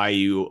hearing why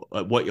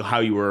how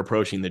you were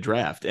approaching the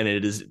draft. And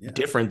it is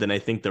different than I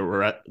think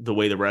the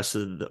way the rest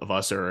of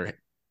us are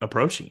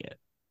approaching it.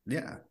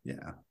 Yeah.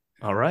 Yeah.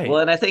 All right. Well,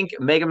 and I think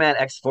Mega Man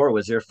X4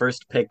 was your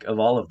first pick of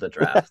all of the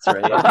drafts,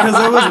 right? Because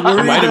I was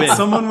worried that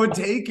someone would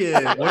take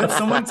it. What if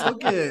someone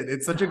took it?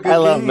 It's such a good game. I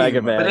love Mega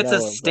Man. But it's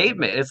a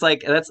statement. It's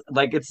like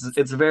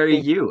it's very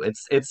you.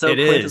 It's so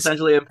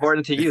quintessentially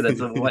important to you. That's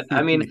what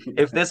I mean.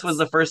 If this was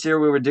the first year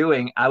we were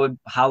doing,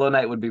 Hollow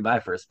Knight would be my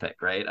first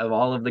pick, right? Of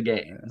all of the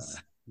games.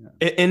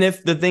 Yeah. And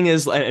if the thing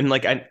is, and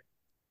like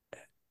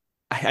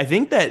I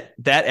think that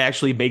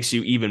actually makes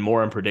you even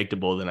more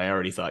unpredictable than I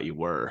already thought you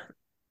were.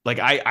 Like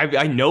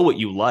I know what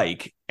you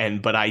like,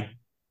 but I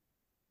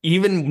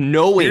even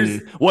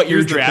knowing what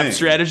your draft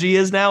strategy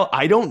is now,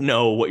 I don't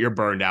know what you're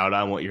burned out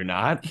on, what you're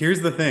not.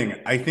 Here's the thing.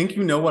 I think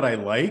you know what I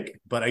like,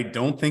 but I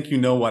don't think you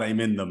know what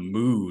I'm in the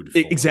mood for.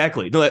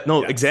 Exactly.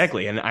 No,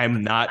 exactly. And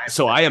I'm not,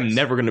 so I am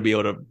never going to be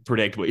able to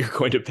predict what you're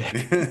going to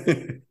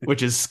pick,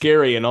 which is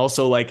scary. And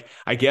also like,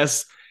 I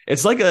guess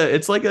it's like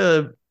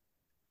a,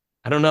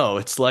 I don't know.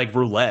 It's like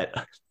roulette.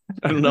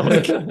 I don't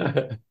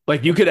know.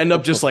 Like you could end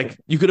up just like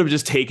you could have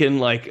just taken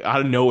like out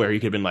of nowhere. You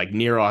could have been like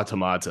Nier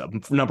Automata,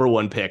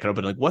 #1 pick, and I've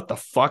been like, "What the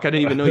fuck? I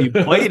didn't even know you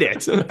played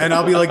it." And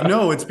I'll be like,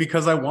 "No, it's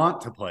because I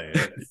want to play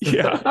it."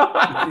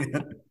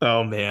 Yeah.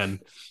 Oh man.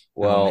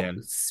 Well,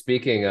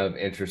 speaking of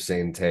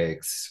interesting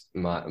takes,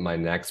 my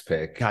next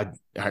pick,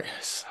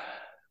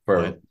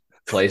 for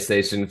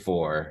PlayStation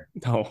 4.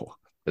 No.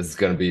 This is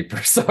going to be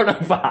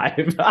Persona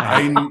 5.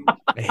 I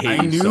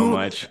hate you so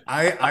much.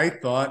 I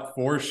thought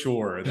for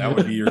sure that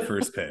would be your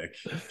first pick,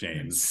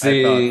 James.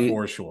 I thought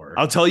for sure.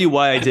 I'll tell you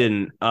why I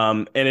didn't.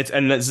 And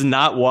this is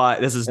not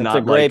why. This is not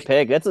a great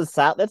pick. That's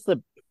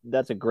the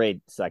that's a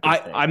great second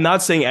pick. I'm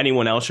not saying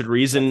anyone else should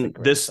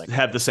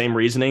have the same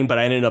reasoning, but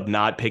I ended up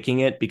not picking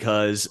it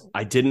because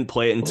I didn't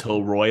play it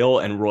until Royal,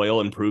 and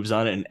Royal improves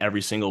on it in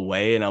every single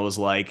way. And I was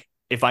like,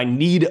 if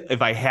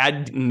I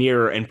had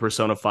Nier and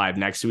Persona 5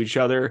 next to each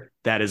other,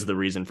 that is the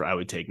reason I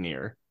would take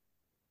Nier.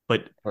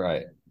 But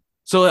right.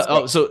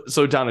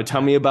 So Donna,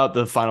 tell me about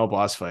the final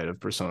boss fight of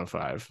Persona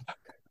 5.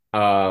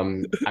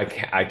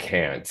 I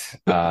can't.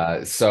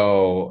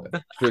 So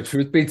the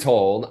truth be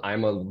told,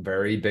 I'm a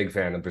very big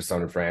fan of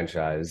Persona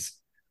franchise.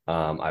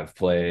 I've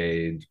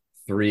played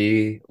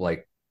 3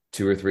 like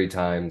 2 or 3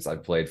 times.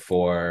 I've played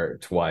 4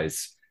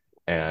 twice,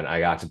 and I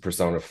got to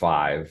Persona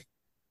 5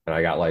 and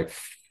I got like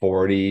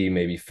 40,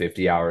 maybe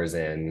 50 hours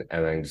in,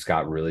 and then just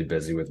got really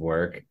busy with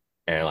work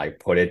and like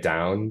put it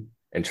down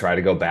and try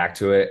to go back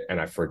to it, and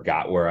I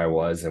forgot where I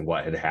was and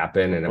what had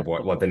happened and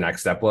what the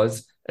next step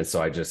was. And so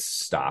I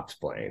just stopped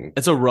playing.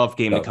 It's a rough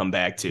game to come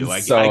back to.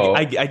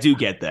 I do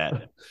get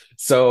that.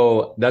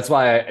 So that's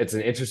why it's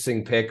an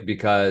interesting pick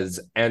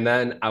and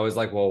then I was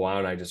like, well, why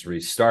don't I just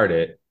restart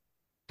it?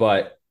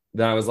 But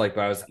then I was like,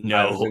 I was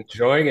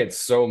enjoying it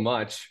so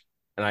much,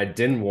 and I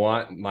didn't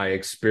want my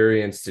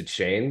experience to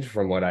change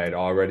from what I had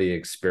already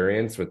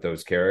experienced with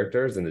those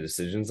characters and the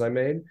decisions I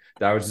made,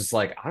 that I was just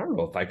like, I don't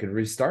know if I could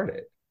restart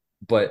it.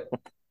 But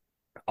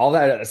all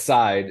that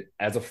aside,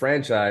 as a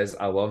franchise,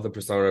 I love the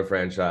Persona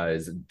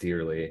franchise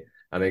dearly.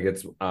 I think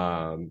it's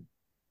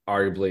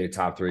arguably a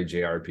top 3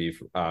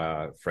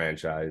 JRP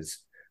franchise.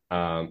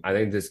 I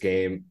think this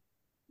game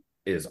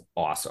is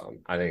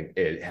awesome. I think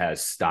it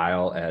has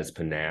style, it has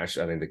panache.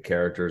 I think the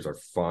characters are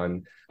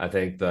fun. I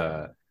think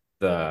the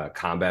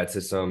combat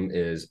system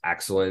is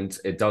excellent.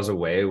 It does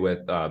away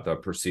with the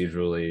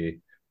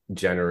procedurally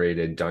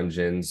generated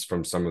dungeons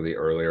from some of the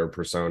earlier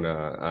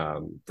Persona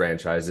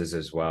franchises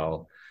as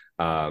well.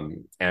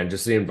 And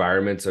just the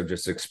environments of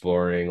just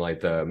exploring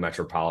like the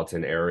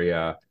metropolitan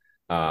area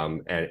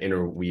and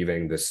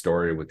interweaving the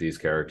story with these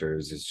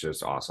characters is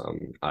just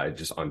awesome. I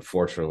just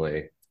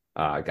unfortunately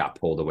got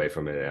pulled away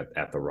from it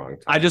at the wrong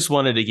time. I just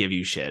wanted to give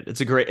you shit. It's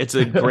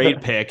a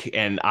great pick,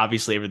 and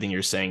obviously everything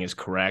you're saying is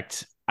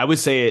correct. I would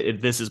say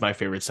this is my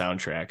favorite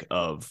soundtrack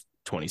of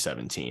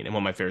 2017 and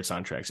one of my favorite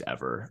soundtracks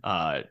ever.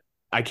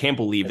 I can't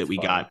believe that we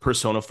got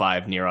Persona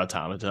 5, Nier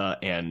Automata,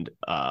 and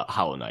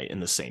Hollow Knight in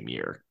the same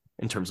year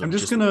in terms of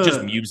just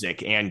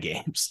music and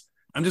games.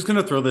 I'm just going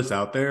to throw this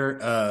out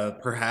there.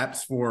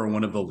 Perhaps for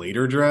one of the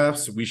later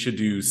drafts, we should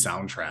do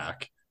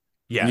soundtrack.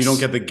 Yes. You don't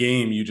get the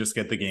game, you just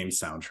get the game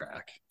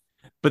soundtrack.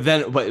 But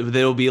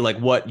they'll be like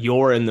what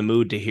you're in the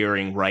mood to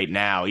hearing right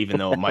now, even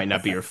though it might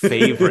not be your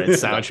favorite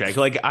soundtrack.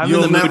 Like I'm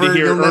in the mood to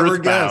hear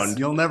Earthbound.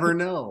 You'll never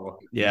know.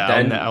 Yeah,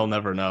 I'll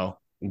never know.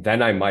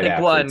 Then I might pick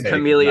have one to take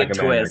Chameleon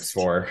Twist.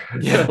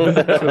 Yeah,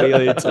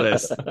 Chameleon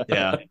Twist.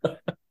 Yeah.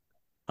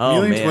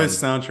 Chameleon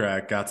Twist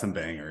soundtrack got some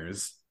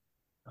bangers.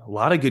 A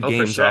lot of good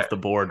games off the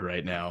board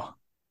right now.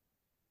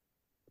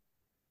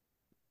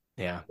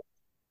 Yeah.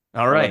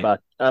 All right.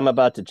 I'm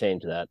about to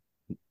change that.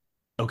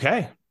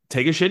 Okay.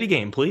 Take a shitty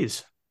game,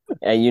 please.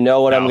 And you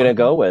know what I'm going to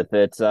go with.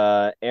 It's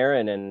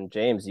Aaron and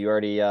James. You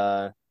already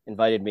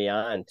invited me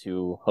on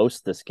to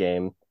host this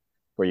game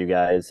for you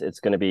guys. It's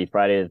going to be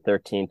Friday the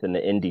 13th in the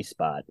indie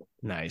spot.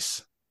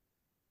 Nice.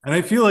 And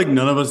I feel like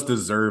none of us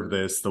deserve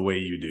this the way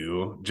you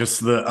do.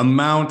 Just the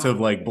amount of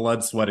like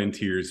blood, sweat, and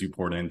tears you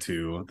poured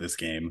into this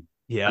game.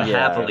 Yeah. I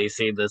happily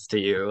cede this to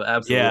you.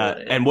 Absolutely. Yeah.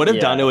 And what if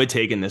Dano had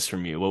taken this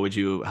from you?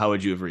 How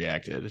would you have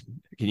reacted?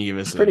 Can you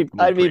give us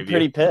I'd be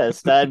pretty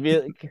pissed. I'd be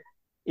like,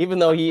 even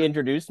though he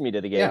introduced me to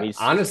the game, he's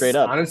straight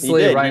up.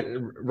 Honestly,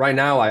 right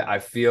now, I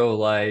feel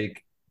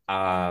like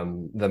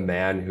the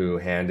man who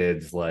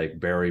handed like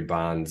Barry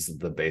Bonds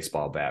the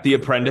baseball bat. The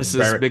apprentice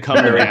has become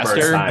the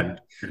master.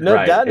 No,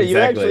 right, Donna, exactly. You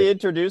actually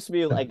introduced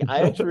me. Like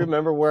I actually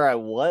remember where I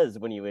was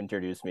when you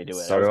introduced me to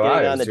it. I was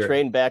getting on the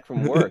train back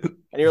from work,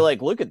 and you're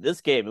like, "Look at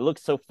this game. It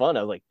looks so fun."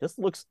 I was like, "This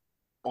looks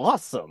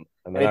awesome."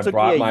 And then I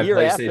brought my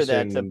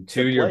PlayStation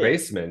to your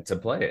basement to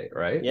play it.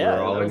 Right? Yeah,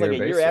 it was like a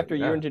year after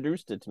you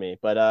introduced it to me.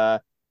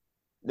 But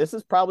this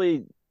is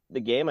probably the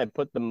game I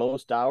put the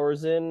most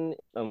hours in.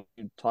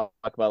 You talk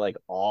about like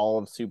all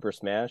of Super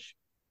Smash,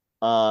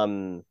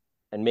 and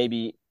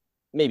maybe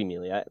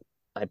Melee.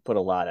 I put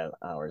a lot of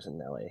hours in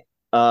Melee.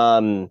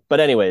 But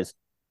anyways,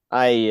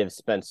 I have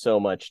spent so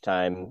much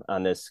time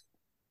on this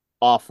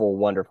awful,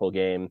 wonderful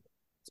game.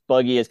 It's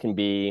buggy as can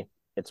be.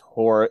 It's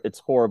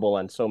horrible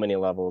on so many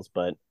levels,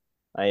 but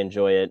I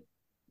enjoy it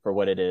for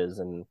what it is.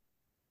 And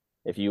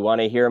if you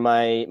want to hear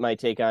my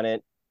take on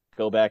it,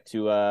 go back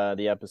to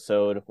the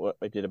episode. What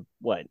I did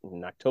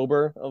in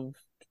October of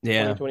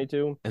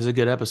 2022. It's a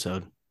good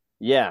episode.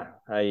 Yeah,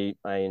 I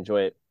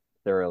enjoy it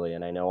thoroughly,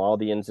 and I know all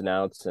the ins and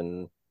outs,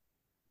 and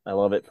I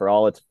love it for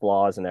all its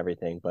flaws and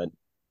everything. But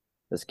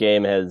this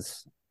game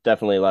has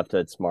definitely left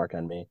its mark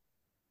on me,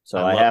 so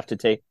I have to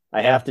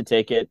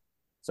take it.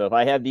 So if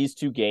I have these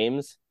 2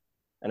 games,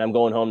 and I'm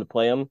going home to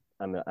play them,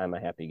 I'm a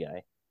happy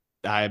guy.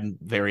 I'm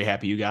very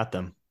happy you got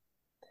them.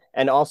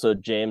 And also,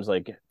 James,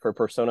 like for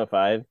Persona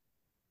 5.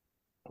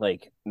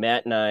 Like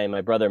Matt and I,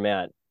 my brother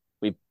Matt,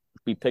 we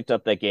we picked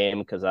up that game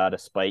because out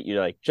of spite,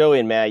 you're like, Joey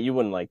and Matt, you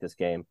wouldn't like this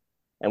game.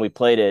 And we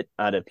played it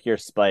out of pure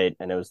spite,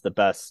 and it was the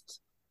best.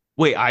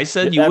 Wait, I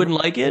said you wouldn't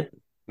like it?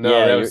 No,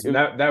 Yeah,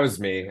 that was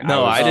me.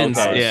 No, I didn't.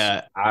 okay.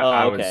 Yeah.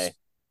 Okay.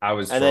 I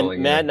was And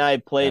trolling then Matt you. and I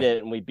played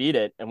it, and we beat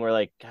it, and we're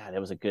like, God,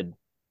 that was a good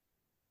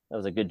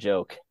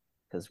joke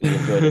because we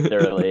enjoyed it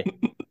thoroughly.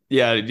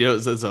 Yeah,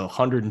 it's a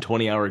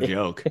 120-hour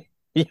joke.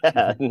 Yeah,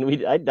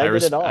 and I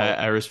did it all.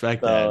 I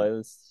respect so that. It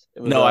was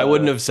No, I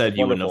wouldn't have said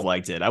you wouldn't have wonderful.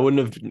 liked it. I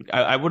wouldn't have.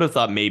 I would have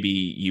thought maybe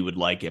you would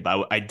like it,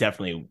 but I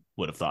definitely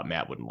would have thought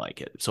Matt wouldn't like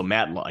it. So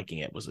Matt liking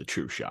it was a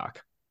true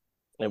shock.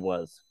 It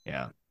was.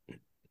 Yeah.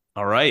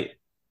 All right,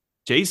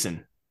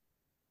 Jason.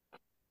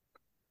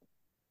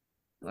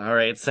 All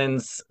right,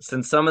 since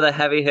some of the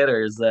heavy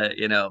hitters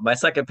that, my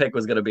second pick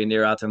was going to be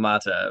Nier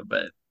Automata,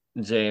 but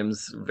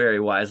James very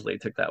wisely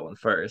took that one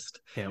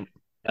first. Yeah.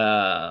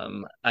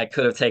 I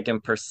could have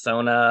taken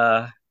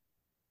Persona.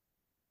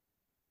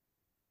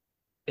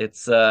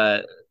 It's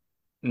now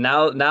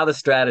the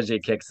strategy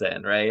kicks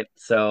in, right?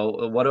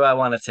 So what do I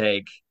want to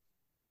take,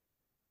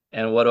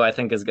 and what do I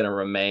think is going to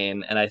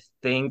remain? And I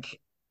think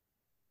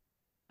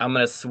I'm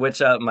going to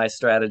switch up my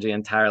strategy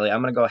entirely.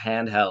 I'm going to go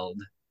handheld.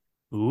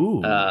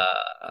 Ooh.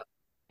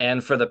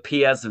 And for the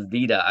PS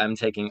Vita, I'm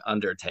taking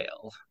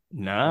Undertale.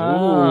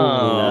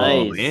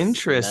 No, Nice.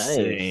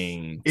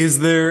 interesting. Is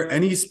there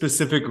any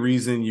specific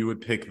reason you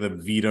would pick the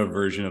Vita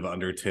version of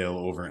Undertale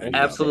over any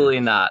Absolutely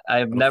other? not.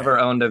 I've never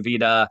owned a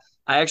Vita.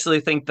 I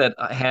actually think that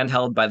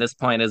handheld by this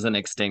point is an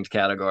extinct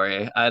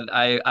category.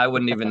 I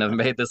wouldn't even have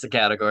made this a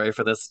category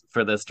for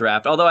this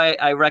draft. Although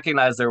I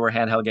recognize there were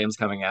handheld games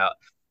coming out.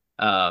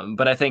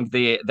 But I think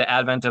the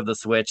advent of the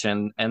Switch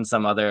and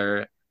some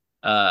other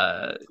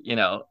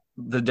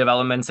the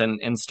developments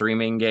in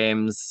streaming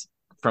games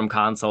from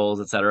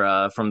consoles,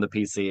 etc., from the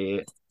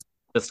PC,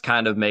 just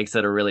kind of makes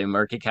it a really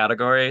murky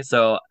category.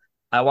 So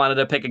I wanted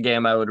to pick a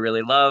game I would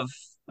really love.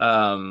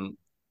 Um,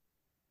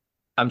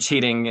 I'm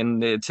cheating in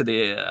the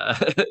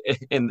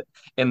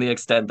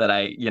extent that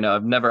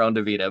I've never owned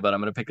a Vita, but I'm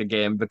going to pick a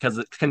game because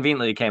it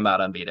conveniently came out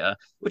on Vita,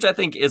 which I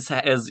think is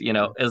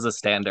a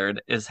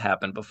standard, is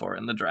happened before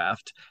in the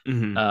draft.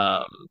 Mm-hmm.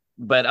 Um,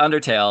 but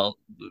Undertale,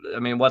 I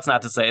mean, what's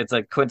not to say? It's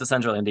a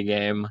quintessential indie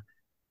game.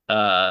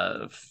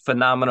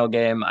 Phenomenal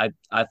game. I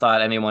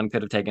thought anyone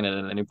could have taken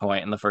it at any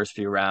point in the first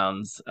few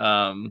rounds.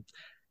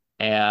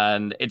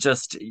 And it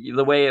just,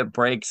 the way it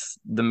breaks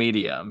the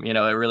medium, it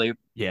really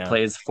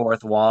plays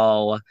fourth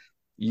wall.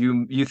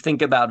 You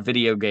think about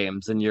video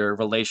games and your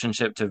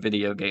relationship to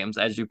video games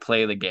as you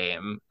play the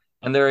game,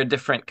 and there are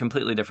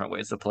completely different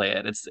ways to play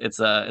it. It's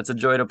a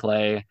joy to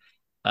play,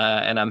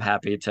 and I'm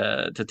happy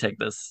to take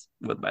this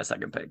with my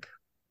second pick.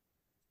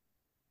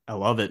 I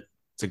love it.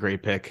 It's a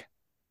great pick.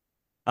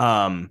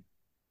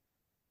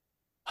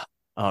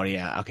 Oh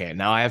yeah. Okay.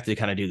 Now I have to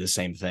kind of do the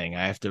same thing.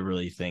 I have to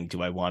really think,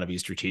 do I want to be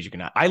strategic or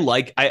not? I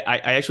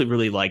actually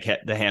really like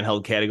the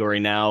handheld category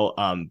now,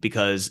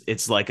 because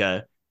it's like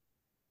I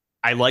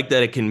like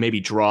that it can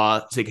maybe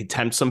so it can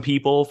tempt some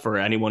people for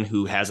anyone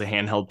who has a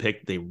handheld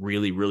pick they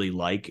really, really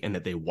like and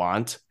that they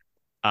want.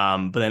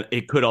 But then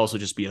it could also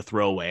just be a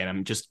throwaway, and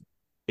I'm just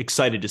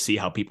excited to see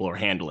how people are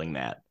handling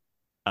that.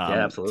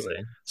 Yeah, absolutely.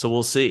 So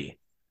we'll see.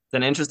 It's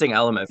an interesting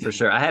element for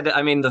sure.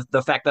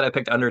 The fact that I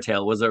picked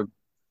Undertale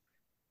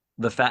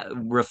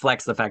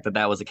reflects the fact that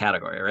that was a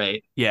category,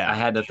 right? Yeah. I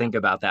had to think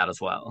about that as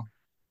well.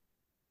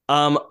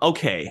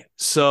 Okay.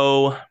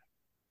 So,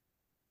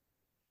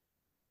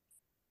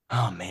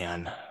 oh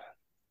man,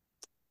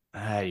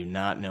 I do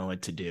not know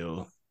what to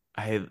do.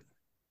 I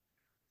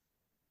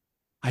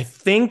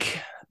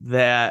think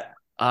that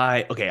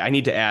I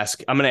need to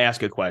ask. I'm going to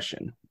ask a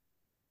question,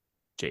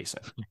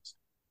 Jason.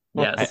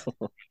 Yes.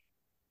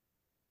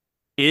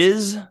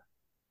 Is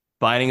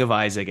Binding of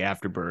Isaac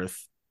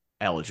Afterbirth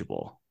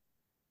eligible?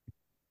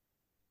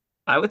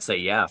 I would say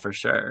yeah, for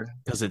sure.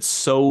 Because it's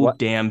so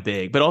damn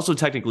big, but also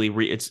technically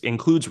it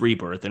includes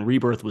Rebirth, and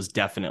Rebirth was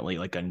definitely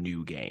like a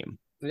new game.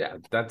 Yeah,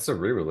 that's a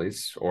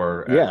re-release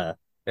or yeah.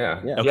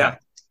 Okay. Yeah.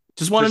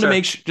 Just wanted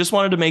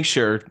to make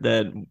sure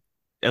that at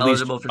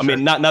eligible least. For I sure.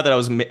 mean, not that I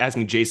was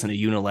asking Jason to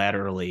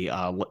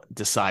unilaterally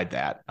decide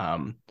that.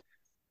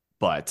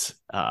 But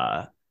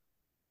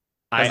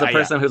as the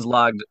person who's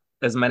logged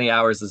as many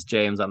hours as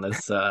James on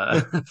this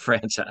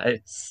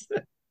franchise.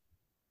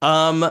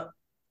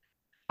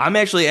 I'm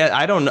actually,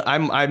 I don't know.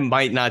 I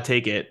might not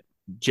take it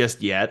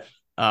just yet.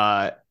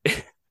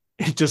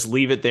 Just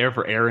leave it there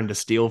for Aaron to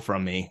steal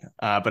from me.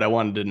 But I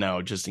wanted to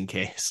know just in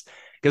case,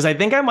 because I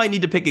think I might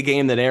need to pick a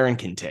game that Aaron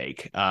can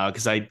take.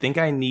 Because I think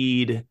I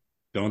need.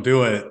 Don't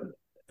do it.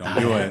 Don't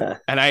do it.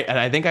 And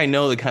I think I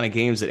know the kind of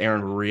games that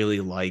Aaron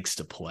really likes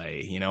to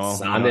play.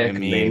 Sonic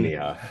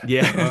Mania.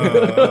 Yeah.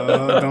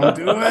 Don't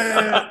do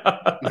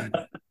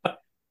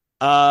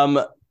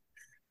it.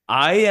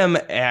 I am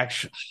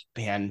actually,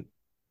 man.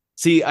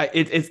 See,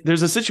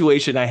 there's a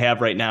situation I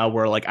have right now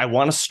where like I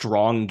want a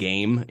strong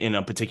game in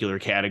a particular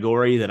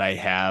category that I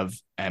have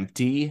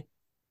empty,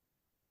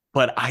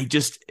 but I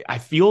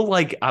feel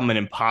like I'm an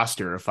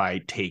imposter if I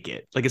take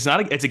it. Like it's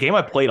a game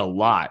I played a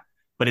lot,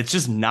 but it's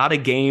just not a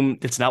game.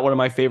 It's not one of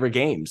my favorite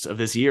games of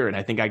this year. And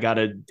I think I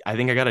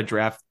gotta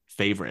draft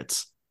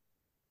favorites.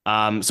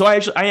 So I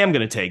am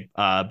going to take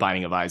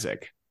Binding of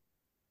Isaac.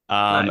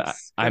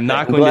 Nice. I'm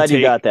not I'm going to glad you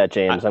take. got that,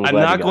 James. I'm I'm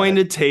glad you not got going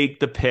it. to take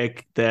the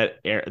pick that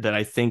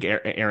I think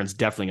Aaron's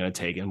definitely going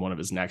to take in one of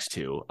his next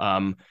two.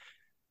 But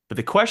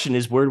the question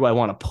is, where do I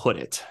want to put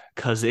it?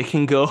 Because it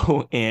can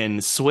go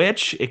in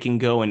Switch, it can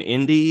go in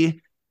indie,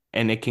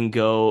 and it can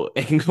go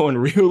in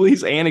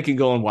re-release, and it can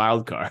go in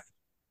wildcard.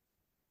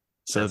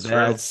 So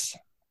that's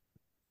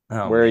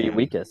oh, where are you man.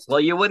 weakest? Well,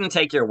 you wouldn't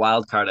take your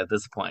wild card at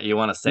this point. You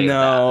want to save that.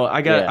 No,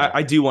 Yeah.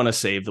 I do want to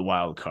save the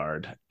wild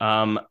card.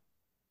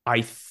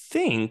 I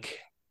think,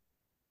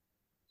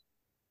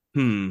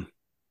 I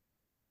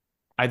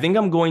think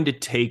I'm going to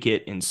take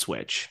it in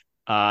Switch.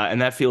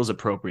 And that feels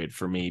appropriate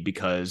for me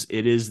because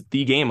it is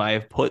the game I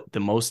have put the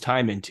most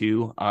time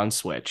into on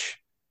Switch.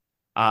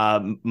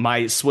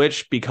 My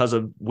Switch, because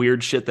of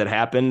weird shit that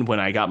happened when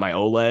I got my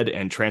OLED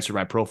and transferred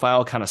my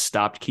profile, kind of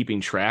stopped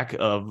keeping track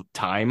of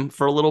time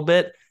for a little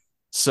bit.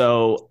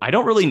 So I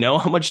don't really know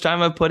how much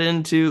time I've put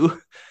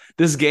into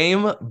this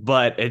game,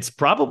 but it's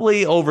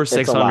probably over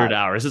 600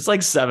 hours. It's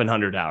like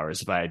 700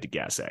 hours if I had to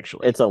guess,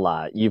 actually. It's a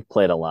lot. You've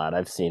played a lot.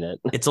 I've seen it.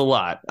 It's a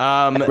lot.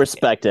 I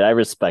respect it.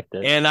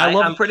 And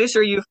I'm pretty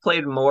sure you've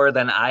played more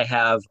than I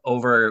have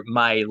over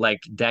my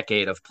like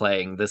decade of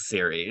playing this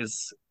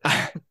series.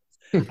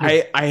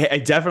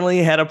 I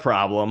definitely had a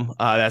problem.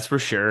 That's for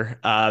sure.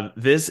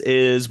 This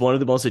is one of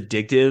the most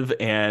addictive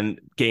and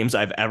games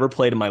I've ever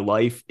played in my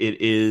life.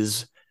 It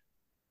is.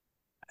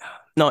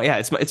 No, yeah,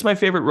 it's my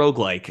favorite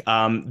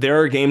roguelike.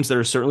 There are games that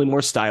are certainly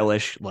more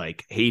stylish,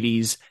 like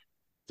Hades.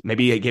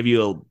 Maybe give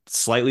you a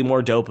slightly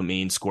more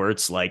dopamine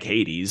squirts, like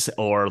Hades,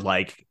 or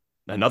like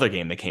another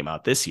game that came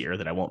out this year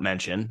that I won't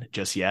mention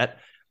just yet.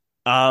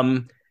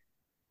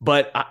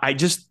 But I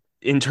just,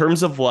 in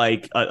terms of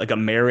like a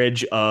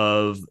marriage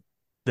of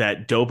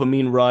that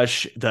dopamine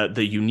rush,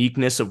 the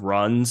uniqueness of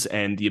runs,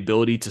 and the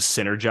ability to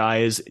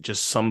synergize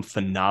just some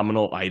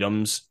phenomenal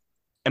items.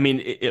 I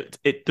mean,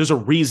 there's a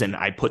reason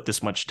I put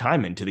this much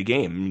time into the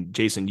game.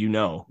 Jason,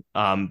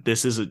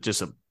 this is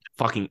just a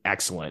fucking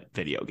excellent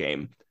video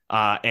game.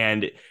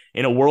 And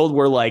in a world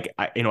where like,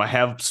 I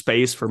have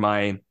space for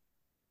my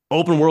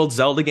open world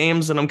Zelda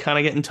games that I'm kind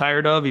of getting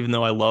tired of, even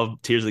though I love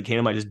Tears of the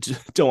Kingdom, I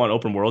just don't want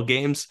open world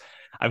games.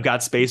 I've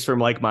got space for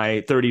like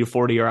my 30 to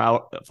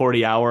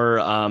 40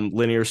 hour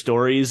linear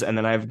stories. And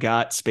then I've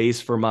got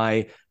space for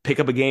my pick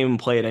up a game and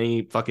play it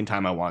any fucking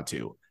time I want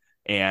to.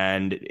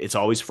 And it's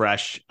always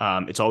fresh.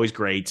 It's always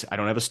great. I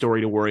don't have a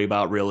story to worry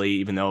about really,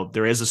 even though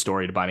there is a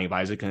story to Binding of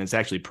Isaac, and it's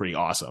actually pretty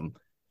awesome.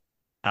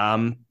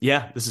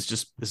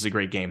 This is a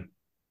great game.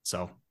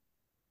 So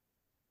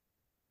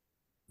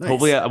nice.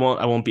 Hopefully I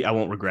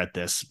won't regret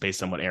this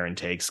based on what Aaron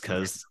takes,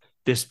 because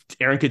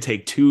Aaron could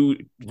take two.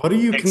 What are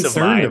you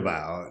concerned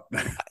about?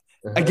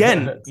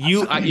 Again,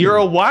 you're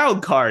a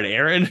wild card,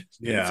 Aaron.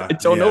 Yeah, I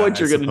don't know what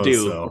you're gonna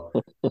do. So.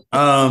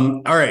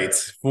 All right.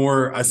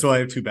 So I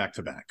have two back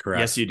to back, correct?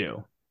 Yes, you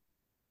do.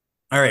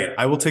 All right,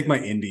 I will take my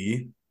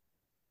indie,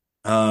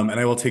 and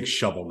I will take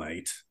Shovel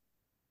Knight.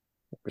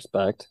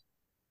 Respect.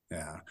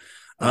 Yeah,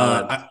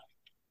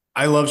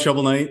 I love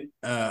Shovel Knight.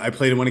 I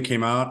played it when it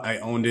came out. I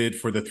owned it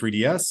for the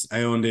 3DS.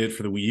 I owned it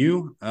for the Wii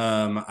U.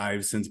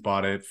 I've since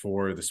bought it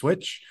for the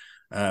Switch,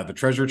 the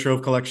Treasure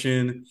Trove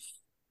collection.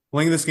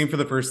 Playing this game for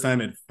the first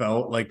time, it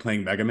felt like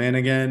playing Mega Man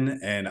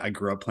again. And I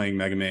grew up playing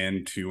Mega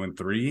Man 2 and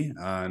 3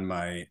 on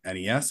my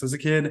NES as a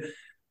kid.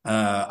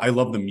 I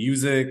love the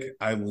music.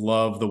 I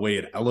love the way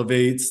it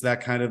elevates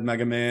that kind of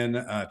Mega Man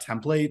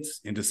template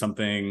into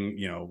something,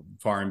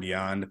 far and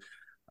beyond.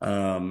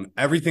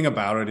 Everything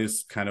about it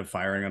is kind of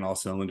firing on all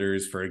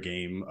cylinders for a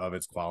game of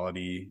its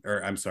quality,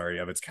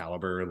 of its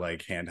caliber,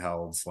 like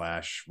handheld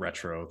 /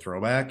 retro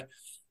throwback.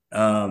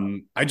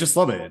 I just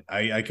love it.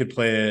 I could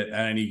play it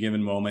at any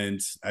given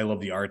moment. I love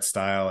the art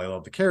style. I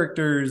love the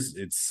characters.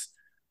 It's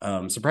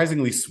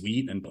surprisingly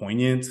sweet and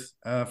poignant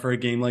for a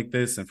game like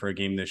this and for a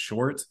game this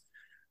short.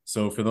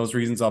 So for those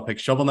reasons, I'll pick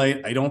Shovel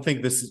Knight. I don't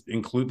think this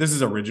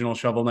is original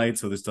Shovel Knight,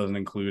 so this doesn't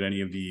include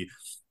any of the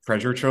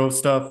Treasure Trove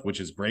stuff,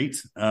 which is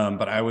great.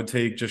 But I would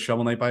take just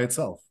Shovel Knight by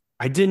itself.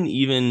 I didn't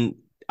even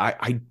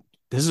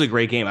this is a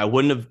great game. I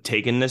wouldn't have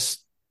taken this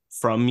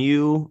from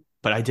you,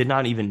 but I did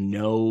not even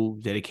know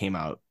that it came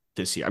out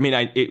this year. I mean,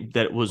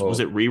 was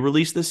it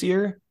re-released this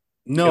year?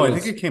 No, I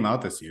think it came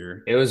out this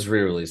year. It was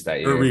re-released that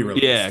year.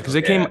 Yeah, because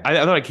it came.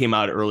 I thought it came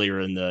out earlier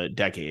in the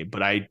decade,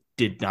 but I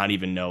did not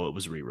even know it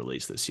was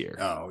re-released this year.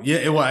 Oh,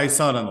 yeah. Well, I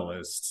saw it on the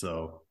list,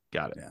 so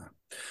got it. Yeah.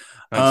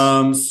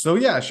 Nice. So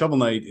yeah, Shovel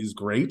Knight is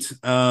great.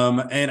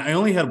 And I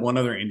only had one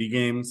other indie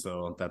game,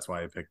 so that's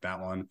why I picked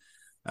that one.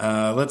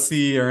 Let's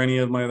see, are any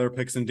of my other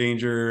picks in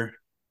danger?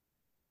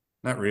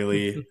 Not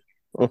really.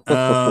 That's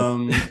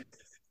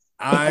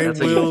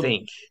what you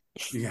think.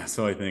 Yeah,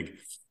 so I think.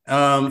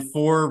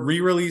 For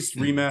re-released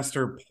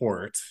remaster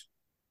port,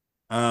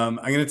 I'm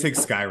gonna take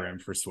Skyrim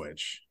for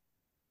Switch.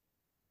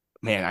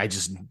 Man, I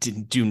just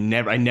do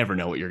never. I never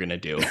know what you're gonna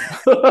do.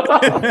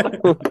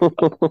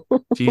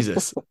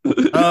 Jesus.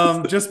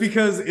 Just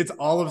because it's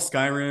all of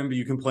Skyrim, but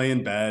you can play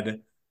in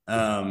bed.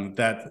 Come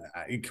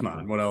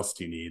on, what else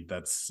do you need?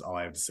 That's all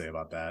I have to say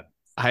about that.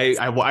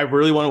 I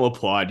really want to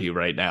applaud you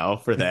right now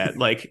for that.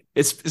 Like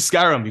it's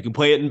Skyrim, you can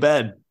play it in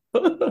bed.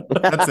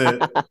 That's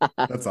it.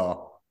 That's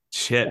all.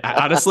 Shit.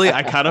 Honestly,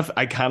 I kind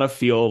of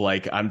feel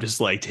like I'm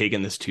just like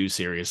taking this too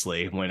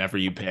seriously whenever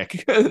you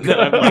pick. That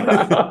I'm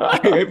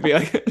like, I feel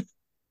like,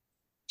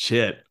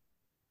 shit.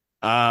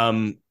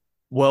 Well,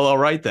 all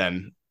right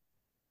then.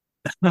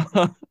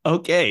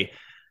 Okay.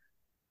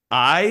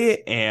 I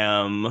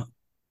am.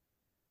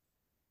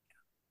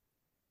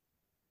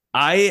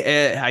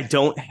 I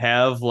don't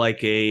have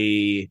like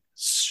a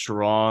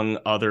strong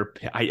other.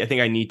 I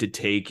think I need to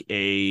take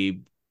a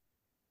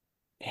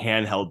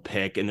handheld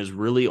pick, and there's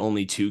really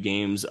only two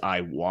games I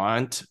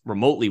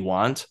remotely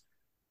want,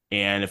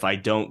 and if I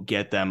don't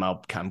get them,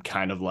 I'm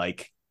kind of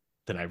like,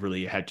 then I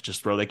really had to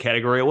just throw that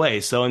category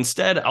away. So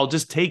instead, I'll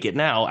just take it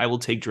now. I will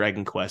take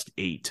Dragon Quest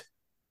VIII.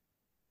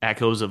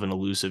 Echoes of an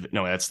Elusive.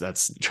 No,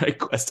 that's Dragon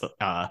Quest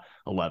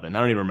 11. I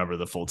don't even remember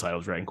the full title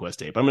of Dragon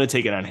Quest 8, but I'm going to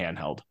take it on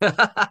handheld.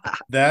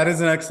 That is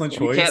an excellent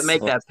choice. You can't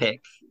make that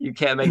pick. You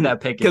can't make that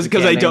pick because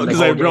I don't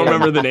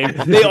remember the name.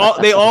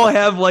 They all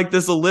have like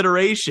this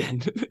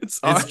alliteration.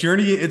 It's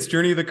Journey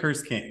of the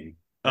Cursed King.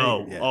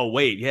 Right? Oh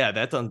wait, yeah,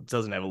 that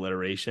doesn't have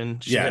alliteration.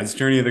 Shit. Yeah, it's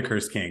Journey of the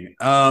Cursed King.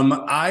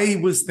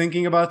 I was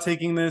thinking about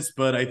taking this,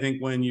 but I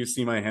think when you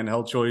see my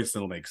handheld choice,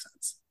 it'll make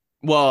sense.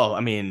 Well, I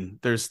mean,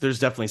 there's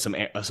definitely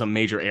some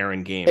major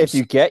Aaron games. If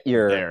you get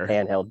your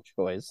handheld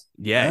choice.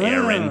 Yeah,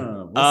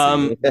 Aaron.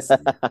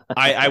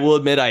 I will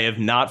admit I have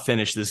not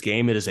finished this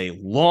game. It is a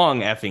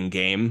long effing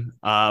game.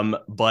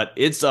 But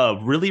it's a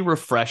really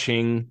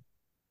refreshing.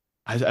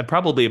 I'm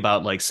probably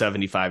about like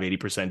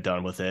 75-80%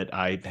 done with it.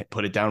 I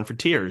put it down for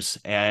tears,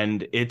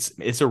 and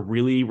it's a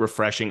really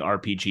refreshing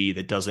RPG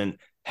that doesn't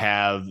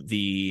have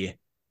the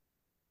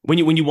when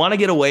you want to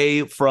get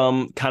away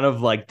from kind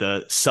of like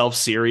the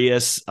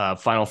self-serious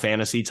Final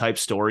Fantasy type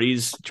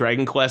stories,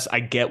 Dragon Quest,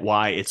 I get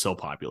why it's so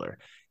popular.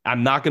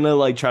 I'm not going to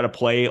like try to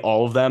play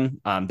all of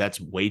them.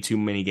 That's way too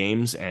many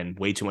games and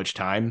way too much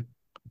time.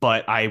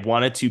 But I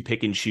wanted to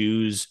pick and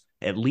choose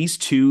at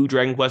least 2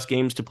 Dragon Quest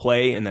games to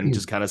play, and then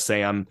just kind of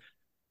say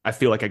I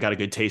feel like I got a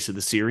good taste of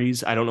the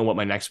series. I don't know what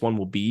my next one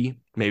will be.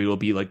 Maybe it'll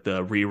be like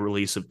the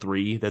re-release of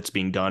 3 that's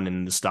being done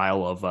in the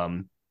style of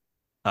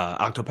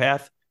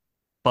Octopath.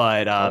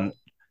 But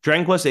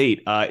Dragon Quest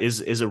VIII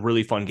is a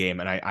really fun game,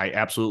 and I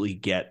absolutely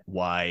get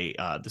why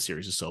the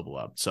series is so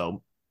beloved.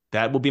 So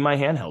that will be my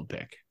handheld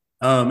pick.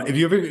 If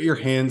you ever get your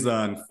hands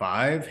on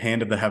 5,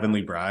 Hand of the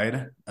Heavenly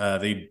Bride,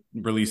 they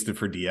released it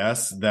for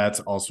DS. That's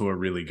also a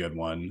really good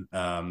one.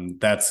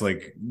 That's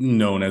like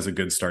known as a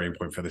good starting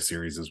point for the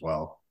series as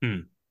well.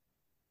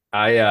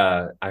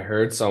 I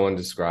heard someone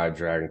describe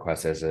Dragon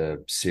Quest as a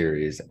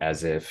series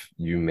as if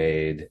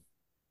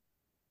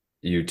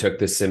you took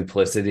the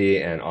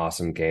simplicity and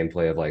awesome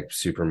gameplay of like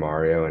Super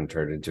Mario and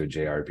turned it into a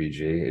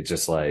JRPG. It's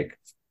just like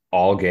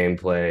all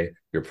gameplay.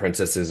 Your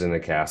princess is in a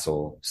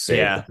castle.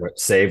 Save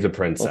the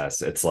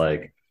princess. It's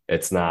like,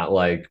 it's not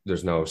like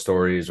there's no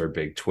stories or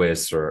big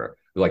twists, or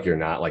like you're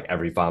not like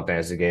every Final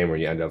Fantasy game where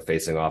you end up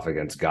facing off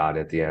against God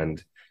at the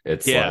end.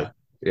 It's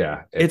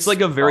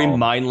like a very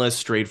mindless,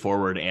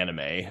 straightforward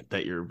anime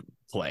that you're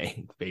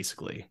playing,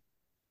 basically.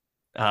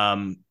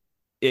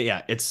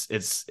 It's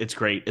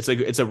great.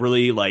 It's a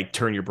really like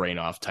turn your brain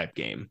off type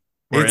game.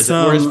 Whereas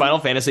Final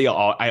Fantasy,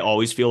 I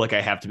always feel like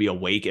I have to be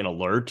awake and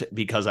alert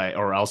because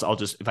else I'll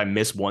just, if I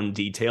miss one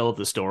detail of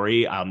the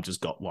story, I'm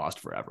just lost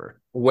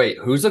forever. Wait,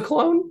 who's a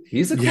clone?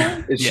 He's a clone?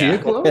 Yeah. Is she a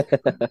clone?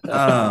 Exactly.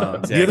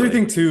 The other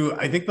thing too,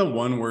 I think the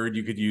one word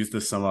you could use to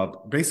sum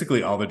up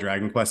basically all the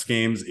Dragon Quest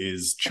games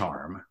is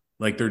charm.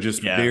 Like they're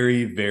just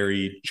very,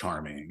 very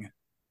charming.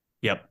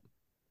 Yep.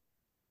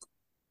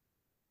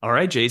 All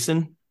right,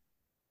 Jason.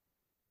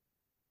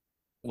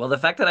 Well, the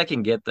fact that I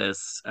can get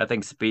this, I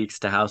think, speaks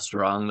to how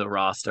strong the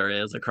roster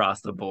is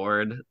across the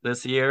board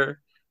this year.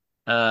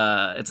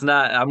 It's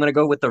not. I'm gonna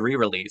go with the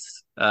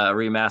re-release,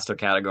 remaster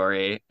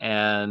category,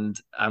 and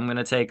I'm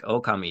gonna take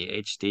Okami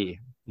HD.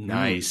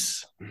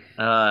 Nice.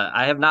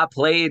 I have not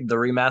played the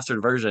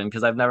remastered version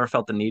because I've never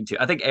felt the need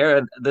to. I think,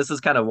 Aaron, this is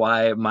kind of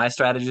why my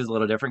strategy is a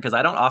little different because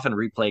I don't often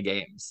replay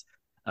games,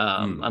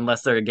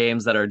 unless they're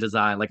games that are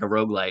designed like a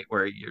roguelite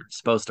where you're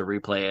supposed to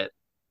replay it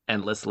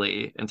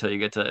endlessly until you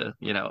get to,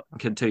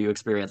 until you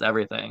experience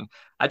everything.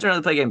 I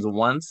generally play games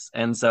once,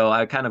 and so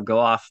I kind of go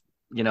off,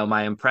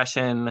 my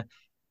impression,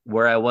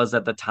 where I was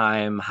at the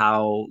time,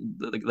 how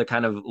the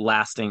kind of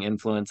lasting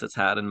influence it's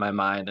had in my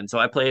mind. And so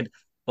I played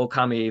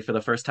Okami for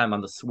the first time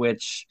on the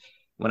Switch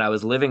when I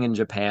was living in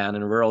Japan,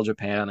 in rural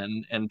Japan,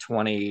 in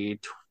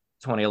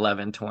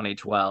 2011,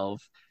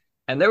 2012.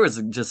 And there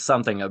was just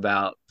something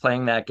about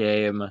playing that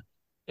game,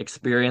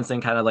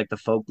 experiencing kind of like the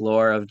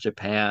folklore of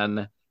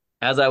Japan,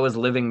 as I was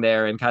living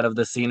there, and kind of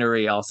the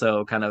scenery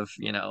also kind of,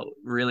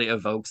 really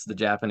evokes the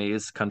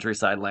Japanese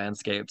countryside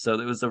landscape. So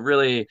it was a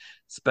really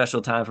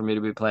special time for me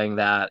to be playing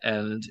that.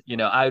 And,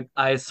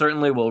 I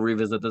certainly will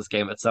revisit this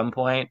game at some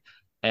point,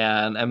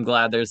 and I'm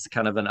glad there's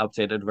kind of an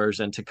updated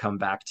version to come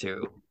back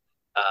to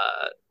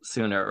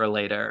sooner or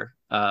later,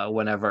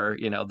 whenever,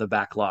 the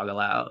backlog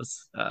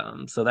allows.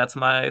 So that's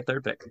my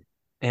third pick.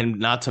 And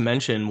not to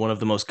mention one of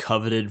the most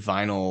coveted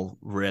vinyl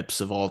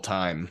rips of all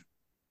time.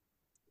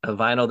 A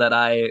vinyl that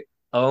I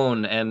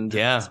own and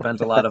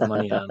spent a lot of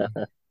money on.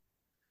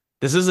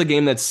 This is a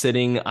game that's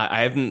sitting.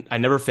 I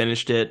never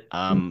finished it.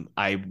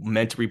 I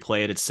meant to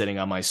replay it. It's sitting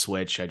on my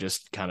Switch. I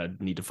just kind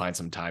of need to find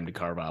some time to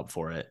carve out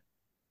for it.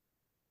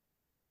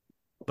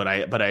 But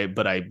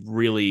I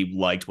really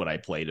liked what I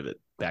played of it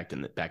back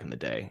in the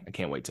day. I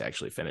can't wait to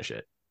actually finish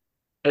it.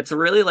 It's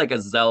really like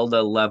a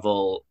Zelda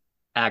level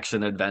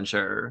action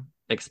adventure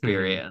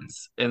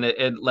experience. And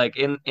it like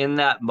in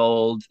that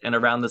mold and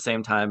around the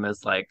same time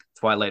as like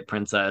Twilight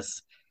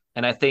Princess,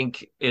 and I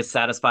think is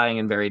satisfying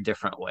in very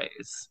different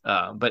ways.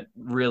 But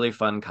really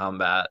fun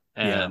combat.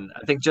 And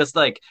I think just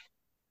like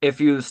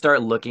if you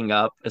start looking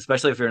up,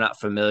 especially if you're not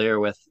familiar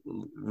with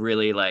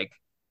really like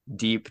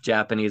deep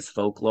Japanese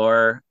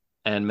folklore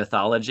and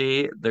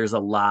mythology, there's a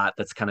lot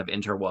that's kind of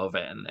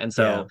interwoven. And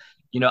so,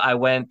 I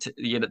went,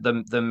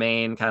 the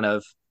main kind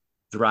of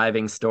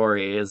driving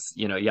story is,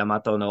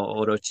 Yamato no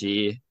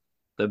Orochi,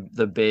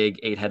 the big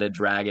eight-headed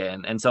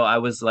dragon. And so I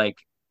was like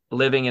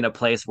living in a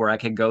place where I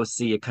could go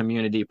see a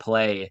community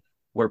play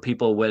where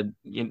people would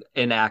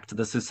enact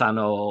the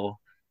Susanoo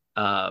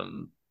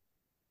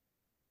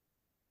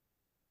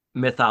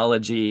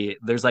mythology.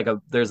 There's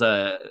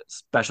a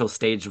special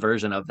stage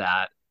version of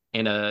that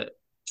in a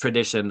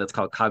tradition that's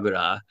called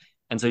Kagura.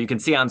 And so you can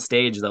see on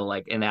stage they'll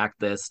like enact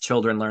this.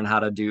 Children learn how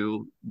to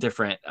do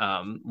different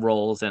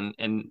roles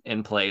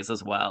in plays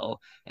as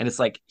well. And it's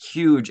like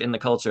huge in the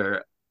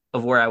culture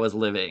of where I was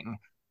living,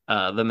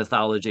 the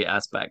mythology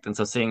aspect. And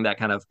so seeing that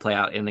kind of play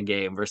out in the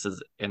game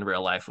versus in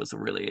real life was a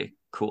really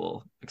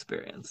cool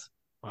experience.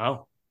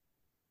 Wow.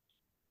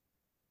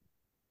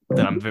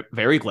 Then I'm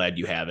very glad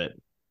you have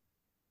it.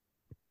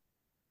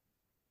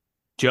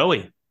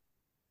 Joey.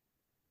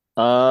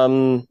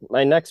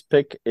 My next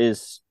pick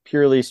is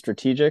purely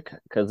strategic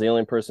because the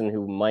only person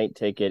who might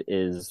take it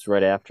is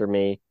right after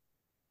me.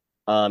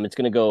 It's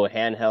gonna go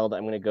handheld.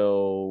 I'm gonna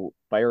go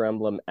Fire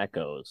Emblem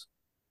Echoes.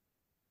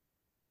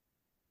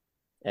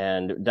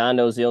 And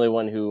Dondo's the only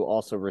one who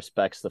also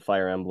respects the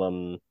Fire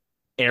Emblem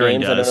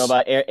Aaron games. Does. I don't know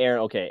about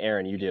Aaron. Okay,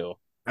 Aaron, you do.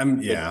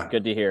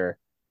 Good to hear.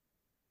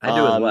 I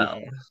do as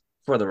well.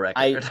 For the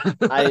record,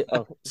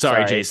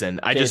 sorry, Jason.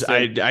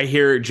 I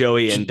hear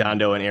Joey and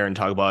Dondo and Aaron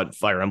talk about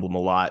Fire Emblem a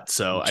lot,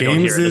 so I don't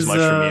hear it as much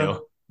from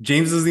you.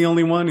 James is the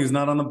only one who's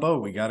not on the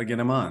boat. We got to get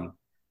him on.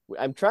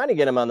 I'm trying to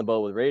get him on the boat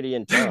with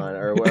Radiant Dawn.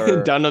 Or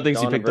Dondo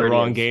thinks you picked the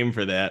wrong game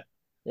for that.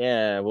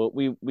 Yeah, well,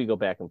 we go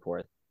back and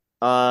forth.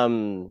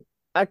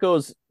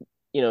 Echoes,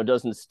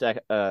 doesn't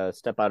step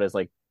out as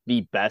like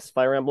the best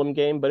Fire Emblem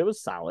game, but it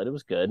was solid. It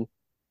was good.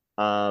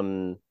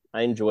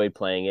 I enjoyed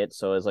playing it,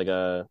 so as like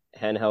a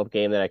handheld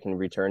game that I can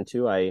return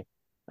to. I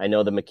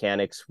know the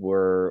mechanics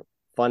were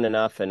fun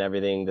enough and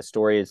everything. The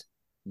story is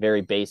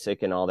very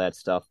basic and all that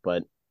stuff,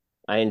 but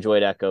I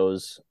enjoyed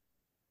Echoes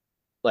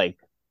like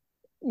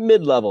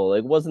mid-level.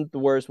 It wasn't the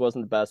worst,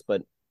 wasn't the best,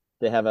 but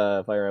they have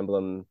a Fire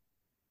Emblem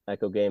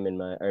Echo game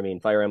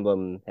Fire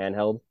Emblem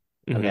handheld.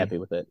 I'm happy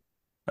with it.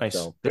 Nice.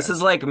 So, this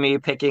is like me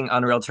picking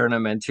Unreal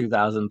Tournament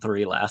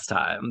 2003 last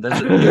time.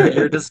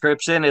 Your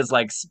description is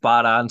like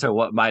spot on to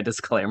what my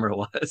disclaimer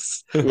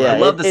was. Yeah, I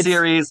love the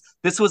series.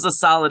 This was a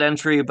solid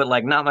entry, but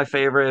like not my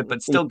favorite,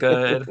 but still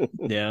good.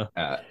 Yeah.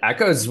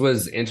 Echoes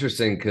was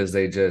interesting because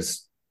they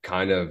just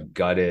kind of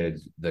gutted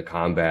the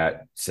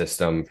combat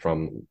system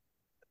from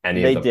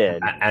any of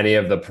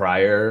the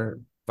prior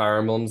Fire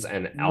Emblems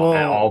and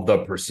all the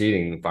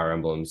preceding Fire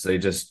Emblems. They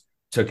just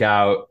took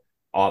out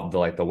all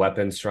the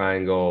weapons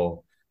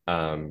triangle.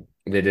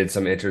 They did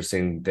some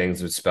interesting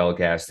things with spell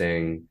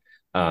casting.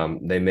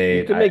 They made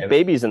you can make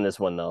babies in this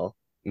one though.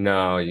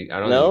 No, I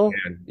don't know.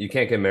 You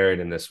can't get married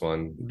in this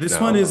one. This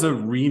one is a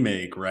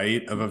remake,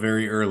 right, of a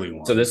very early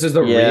one. So this is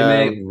the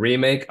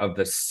remake of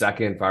the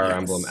second Fire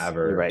Emblem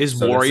ever. Right.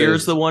 Is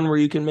Warriors the one where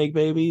you can make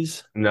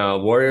babies? No,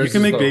 Warriors. You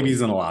can make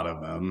babies in a lot of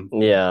them.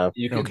 Yeah.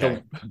 You can.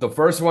 Okay. The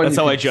first one. That's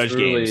how I judge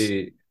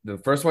games. The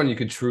first one you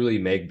could truly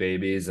make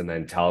babies and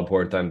then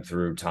teleport them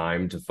through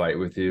time to fight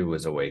with you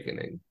was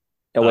Awakening.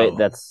 Oh wait,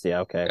 that's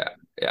okay.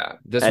 Yeah.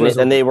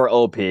 And they were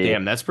OP.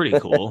 Damn, that's pretty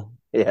cool.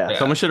 Yeah.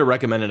 Someone should have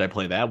recommended I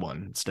play that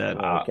one instead.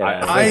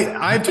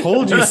 I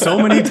told you so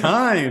many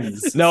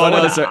times. No,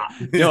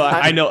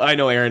 I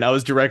know, Aaron. I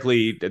was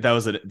directly that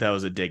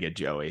was a dig at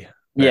Joey.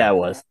 Yeah, it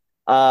was.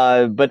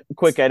 But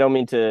quick, I don't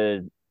mean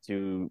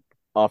to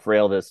off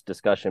rail this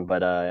discussion,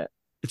 but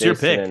it's Jason your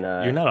pick. And,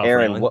 you're not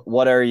Aaron.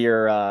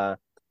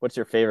 What's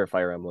your favorite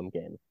Fire Emblem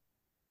game?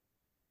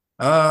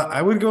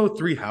 I would go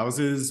Three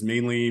Houses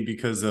mainly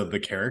because of the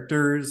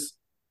characters.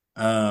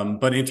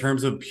 But in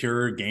terms of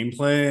pure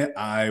gameplay,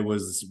 I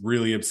was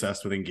really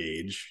obsessed with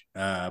Engage.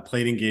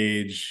 Played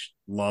Engage,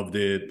 loved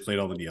it, played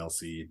all the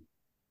DLC.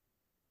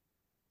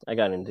 I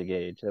got into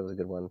Gage. That was a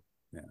good one.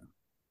 Yeah.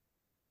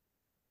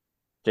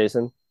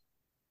 Jason?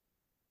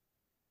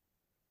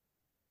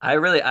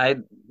 I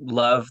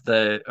love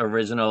the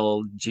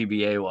original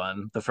GBA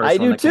one, the I first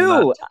one do that came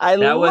out. too. I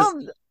That was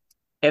love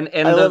I and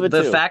love it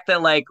the too. fact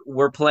that like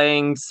we're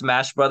playing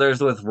Smash Brothers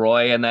with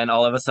Roy, and then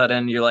all of a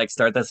sudden you like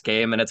start this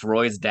game and it's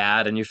Roy's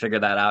dad, and you figure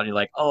that out, and you're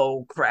like,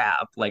 oh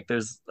crap! Like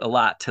there's a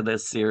lot to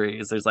this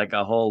series. There's like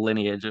a whole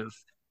lineage of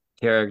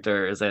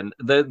characters, and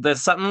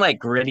there's something like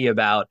gritty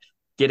about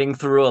getting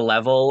through a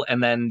level,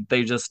 and then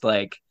they just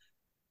like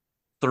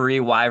three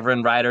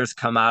wyvern riders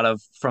come out of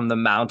from the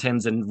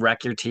mountains and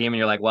wreck your team, and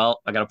you're like,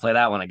 well, I gotta play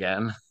that one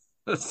again.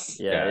 Yeah,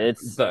 Yeah,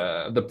 it's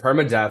the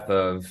permadeath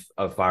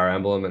of Fire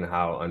Emblem and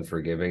how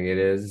unforgiving it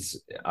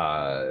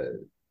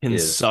Can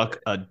is suck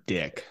a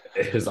dick.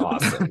 is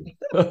awesome.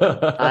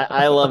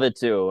 I love it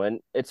too. And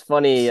it's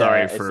funny,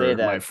 Sorry I for say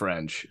that my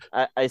French.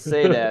 I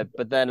say that,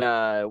 but then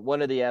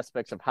one of the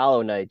aspects of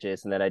Hollow Knight,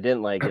 Jason, that I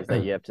didn't like is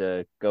that you have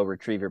to go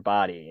retrieve your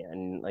body,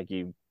 and I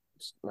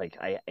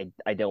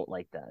don't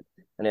like that.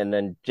 And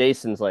then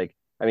James is like,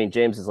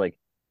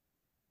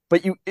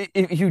 but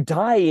if you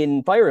die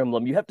in Fire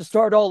Emblem, you have to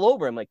start all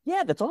over. I'm like,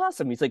 yeah, that's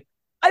awesome. He's like,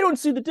 I don't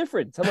see the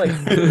difference. I'm like,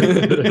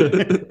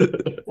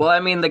 Well, I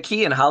mean, the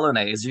key in Hollow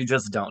Knight is you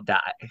just don't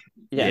die.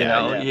 yeah, You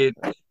know, yeah. you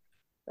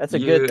That's a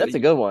you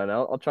good one.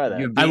 I'll try that.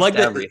 you I like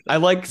beast that. everything. I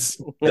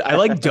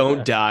like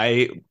don't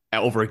die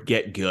over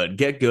get good.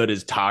 Get good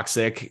is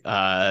toxic,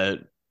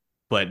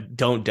 but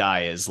don't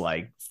die is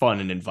like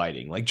fun and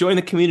inviting. Like join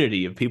the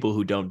community of people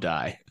who don't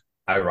die.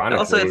 Ironically,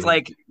 Also, it's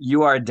like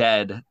you are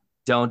dead,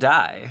 don't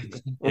die.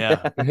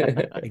 Yeah,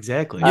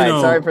 exactly. All right,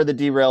 know- sorry for the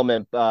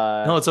derailment.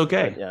 No, it's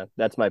okay. Yeah,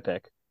 that's my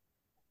pick.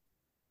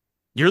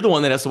 You're the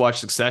one that has to watch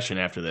Succession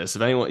after this.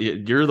 If anyone,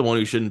 you're the one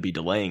who shouldn't be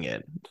delaying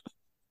it.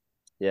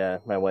 Yeah,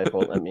 my wife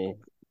won't let me.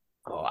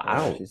 oh,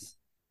 wow.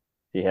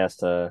 She has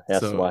to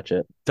watch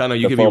it. Dano,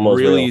 you The can be FOMO's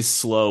really real.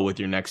 slow with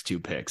your next two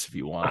picks if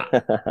you want.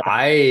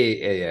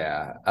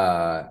 I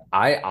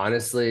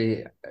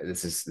honestly,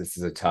 this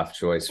is a tough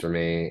choice for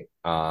me.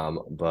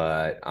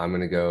 But I'm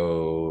gonna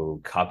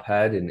go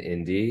Cuphead and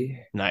Indie.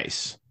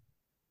 Nice.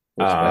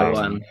 Good Um,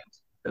 one.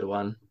 Good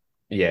one.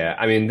 yeah,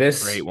 I mean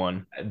Great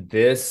one.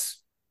 this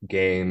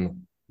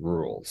game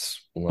rules.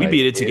 We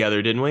beat it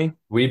together, didn't we?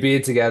 We beat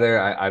it together.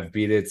 I've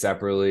beat it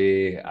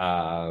separately.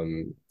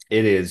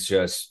 It is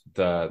just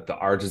the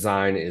art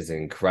design is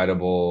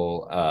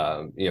incredible.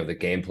 The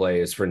gameplay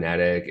is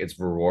frenetic. It's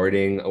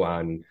rewarding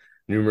on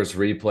numerous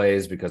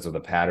replays because of the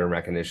pattern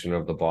recognition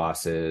of the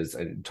bosses.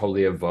 It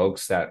totally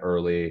evokes that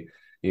early,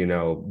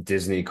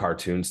 Disney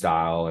cartoon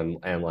style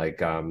and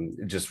like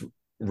just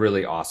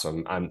really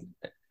awesome.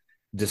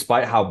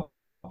 Despite how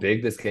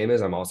big this game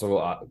is, I'm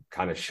also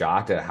kind of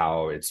shocked at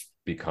how it's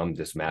become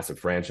this massive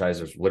franchise.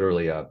 There's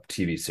literally a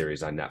TV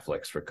series on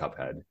Netflix for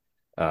Cuphead.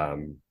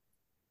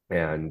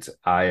 And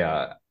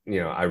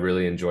I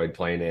really enjoyed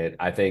playing it.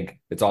 I think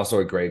it's also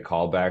a great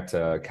callback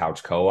to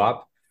couch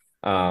co-op,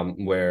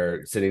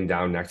 where sitting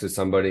down next to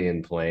somebody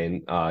and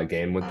playing a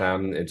game with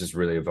them, it just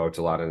really evoked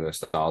a lot of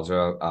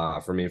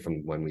nostalgia for me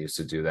from when we used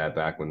to do that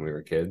back when we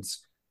were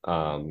kids.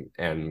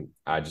 And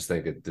I just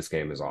think this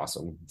game is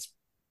awesome.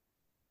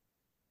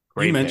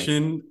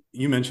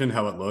 You mentioned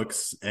how it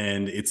looks,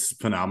 and it's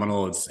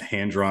phenomenal. It's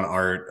hand-drawn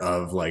art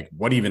of like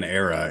what even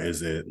era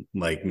is it?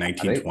 Like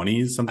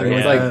 1920s, something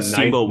like that.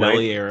 Steamboat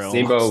Willie era.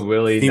 Steamboat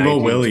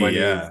Willie,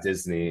 yeah.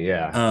 Disney,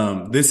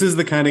 yeah. This is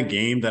the kind of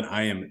game that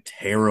I am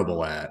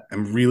terrible at.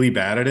 I'm really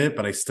bad at it,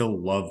 but I still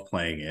love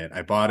playing it.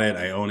 I bought it,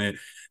 I own it,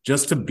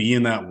 just to be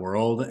in that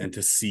world and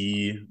to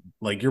see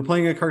like you're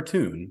playing a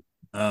cartoon.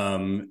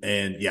 And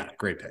yeah,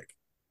 great pick.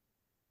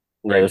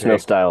 Yeah, there's no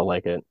style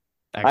like it.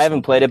 Excellent. I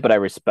haven't played it, but I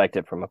respect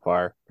it from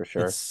afar for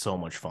sure. It's so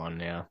much fun,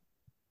 yeah.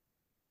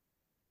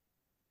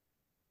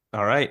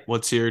 All right,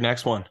 what's your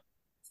next one?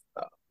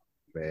 Oh,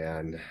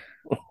 man.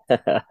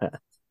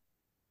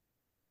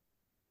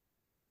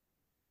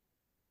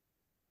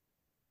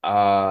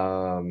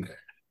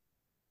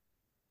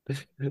 Do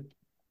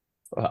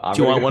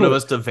you want one of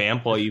us to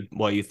vamp while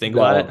you think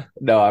about it?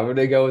 No, I'm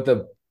gonna go with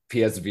the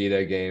PS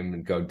Vita game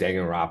and go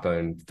Danganronpa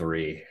in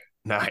 3.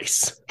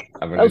 Nice.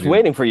 I was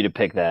waiting for you to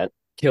pick that.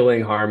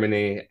 Killing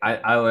Harmony.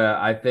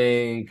 I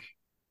think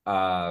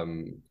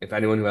if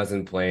anyone who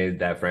hasn't played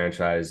that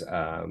franchise,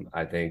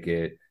 I think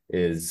it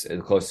is the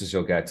closest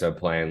you'll get to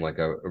playing like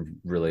a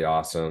really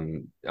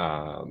awesome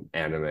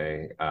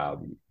anime.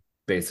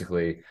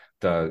 Basically,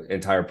 the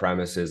entire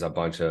premise is a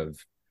bunch of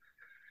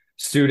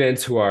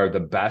students who are the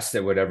best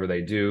at whatever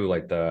they do,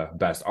 like the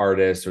best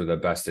artist or the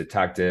best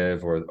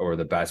detective or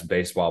the best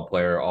baseball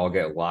player, all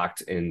get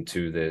locked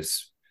into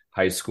this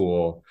high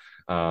school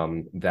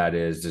that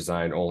is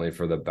designed only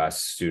for the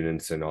best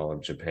students in all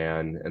of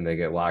Japan, and they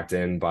get locked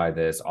in by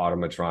this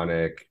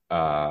automatronic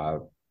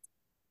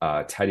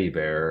teddy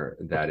bear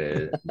that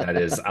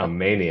is a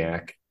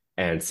maniac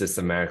and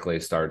systematically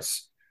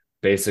starts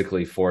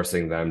basically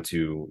forcing them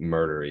to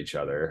murder each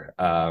other.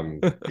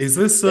 Is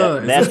this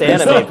that's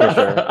anime for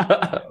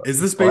sure. Is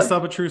this based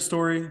off a true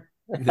story?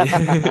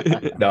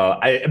 No,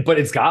 but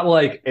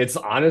it's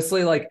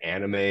honestly like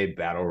anime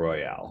battle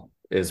royale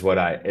is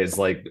what is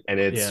like, and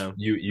it's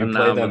you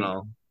play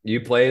them,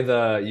 you play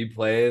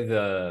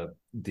the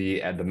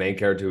main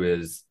character who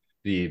is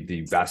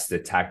the best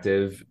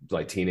detective,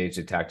 like teenage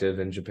detective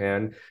in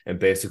Japan, and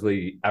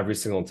basically every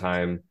single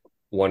time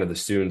one of the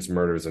students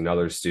murders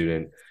another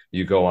student,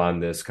 you go on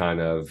this kind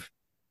of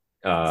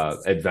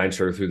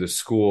adventure through the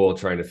school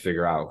trying to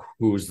figure out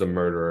who's the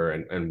murderer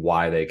and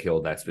why they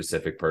killed that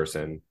specific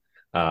person.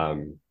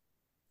 And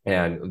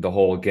the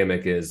whole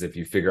gimmick is if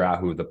you figure out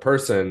who the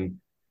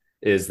person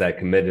is that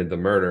committed the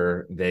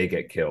murder, they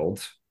get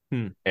killed.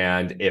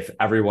 And if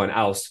everyone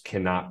else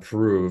cannot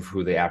prove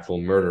who the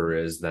actual murderer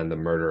is, then the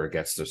murderer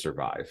gets to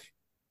survive.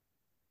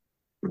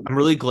 I'm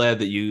really glad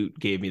that you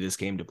gave me this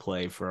game to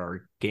play for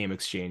our game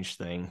exchange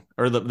thing,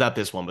 or not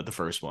this one, but the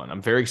first one.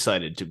 I'm very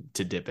excited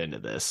to dip into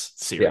this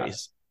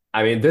series. Yeah.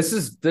 I mean,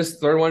 this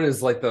third one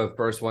is like the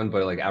first one,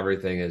 but like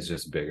everything is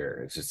just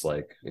bigger. It's just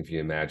like, if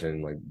you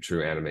imagine like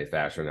true anime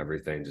fashion,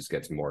 everything just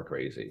gets more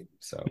crazy.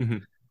 So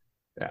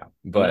yeah,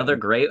 but another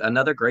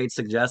great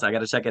suggestion. I got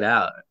to check it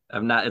out.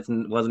 It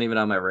wasn't even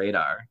on my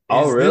radar.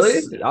 Oh,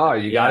 really?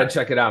 You got to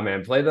check it out,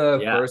 man. Play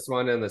the first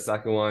one and the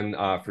second one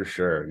for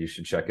sure. You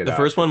should check it out. The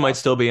first one might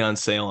still be on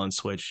sale on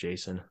Switch,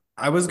 Jason.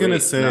 I was going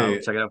to say,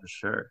 check it out for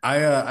sure.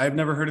 I've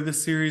never heard of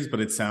this series, but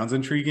it sounds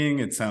intriguing.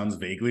 It sounds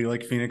vaguely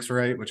like Phoenix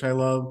Wright, which I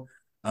love.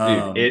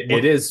 Dude,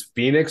 it is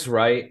Phoenix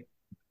Wright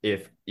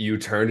if you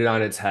turned it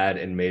on its head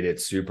and made it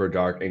super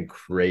dark and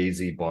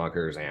crazy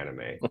bonkers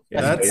anime.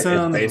 That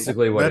sounds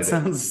basically what that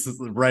sounds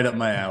right up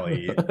my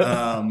alley.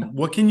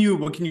 What can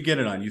you get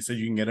it on? You said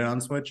you can get it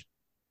on Switch?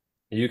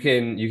 You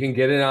can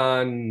get it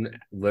on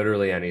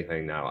literally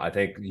anything now. I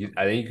think you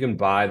can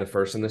buy the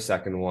first and the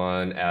second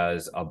one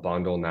as a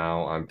bundle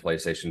now on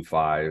PlayStation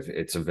 5.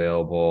 It's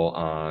available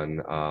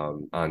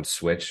on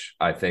Switch,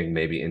 I think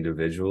maybe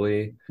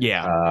individually.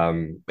 Yeah.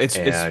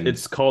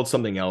 It's called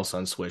something else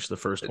on Switch. The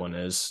first one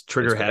is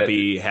Trigger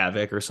Happy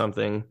Havoc or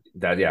something.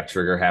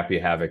 Trigger Happy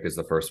Havoc is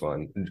the first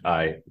one.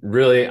 I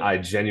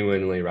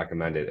genuinely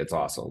recommend it. It's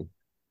awesome.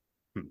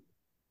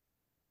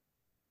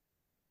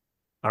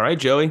 All right,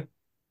 Joey.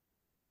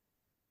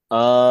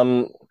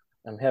 I'm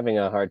having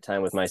a hard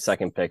time with my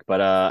second pick,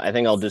 but I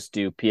think I'll just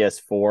do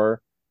PS4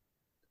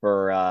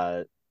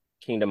 for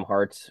Kingdom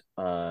Hearts,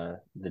 the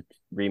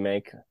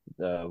remake,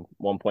 the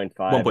 1.5,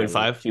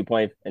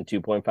 1.5, and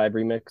 2.5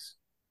 remix.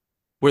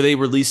 Were they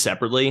released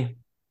separately?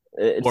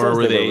 It says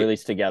they were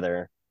released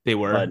together. They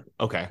were?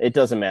 Okay. It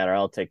doesn't matter.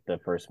 I'll take the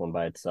first one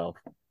by itself.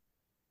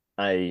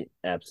 I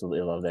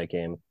absolutely love that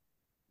game.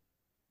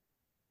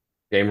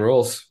 Game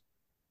rules.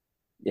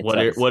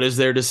 What is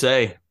there to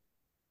say?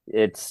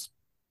 It's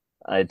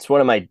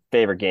one of my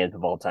favorite games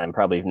of all time,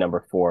 probably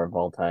number 4 of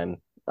all time.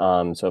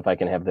 So if I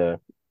can have the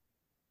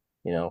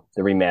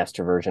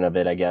remaster version of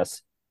it, I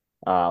guess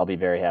I'll be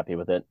very happy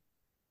with it.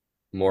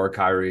 More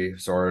Kairi,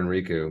 Sora, and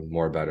Riku,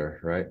 more better,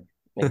 right?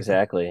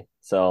 Exactly.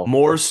 So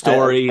more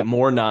story,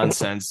 more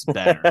nonsense,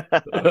 better.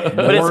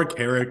 More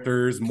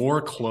characters,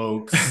 more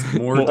cloaks,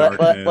 more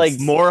darkness, like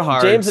more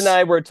hearts. James and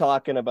I were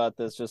talking about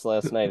this just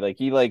last night. Like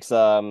he likes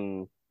I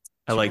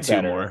like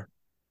 2 more.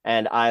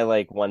 And I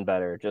like 1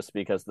 better just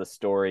because the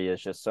story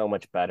is just so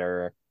much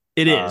better.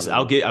 It is.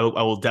 I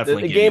will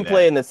definitely the give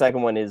gameplay in the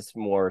second one is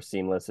more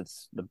seamless.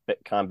 It's the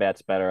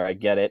combat's better. I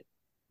get it,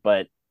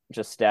 but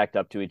just stacked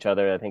up to each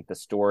other. I think the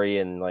story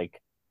and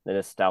like the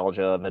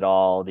nostalgia of it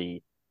all,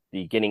 the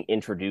getting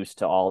introduced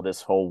to all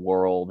this whole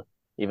world,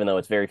 even though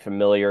it's very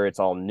familiar, it's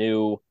all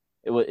new.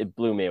 It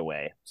blew me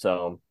away.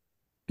 So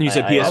you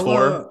said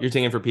PS4. You're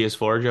taking for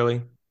PS4,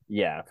 Joey?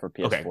 Yeah, for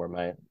PS4. Okay.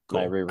 My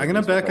I'm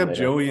gonna back up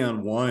Joey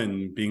on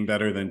 1 being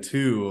better than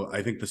 2.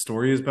 I think the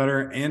story is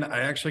better, and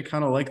I actually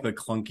kind of like the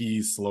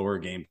clunky, slower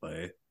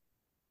gameplay.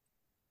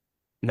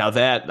 Now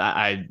that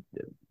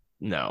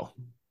no,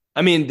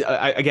 I mean,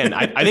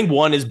 I think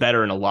 1 is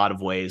better in a lot of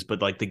ways,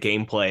 but like the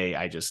gameplay,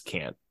 I just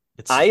can't.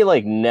 I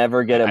like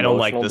never get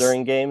emotional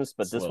during games,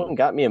 but this one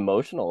got me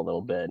emotional a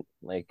little bit.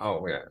 Like,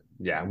 oh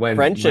yeah, when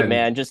friendship,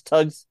 man, just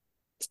tugs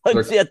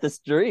you at the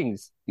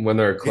strings. When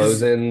they're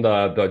closing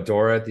the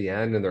door at the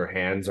end and their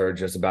hands are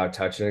just about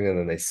touching, and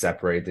then they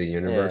separate the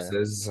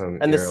universes. Yeah.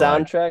 And the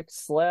soundtrack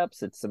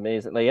slaps. It's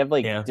amazing. Like you have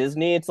like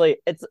Disney. It's like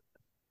it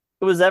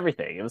was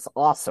everything. It was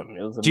awesome.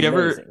 It was amazing.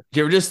 Do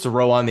you ever just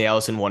throw on the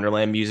Alice in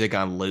Wonderland music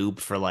on loop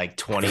for like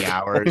 20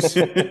 hours?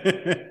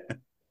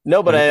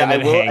 No, but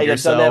I've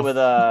done that with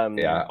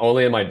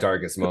only in my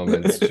darkest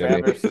moments.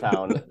 Traverse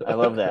Town. I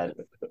love that.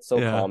 It's so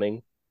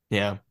calming.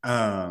 Yeah.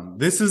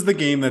 This is the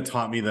game that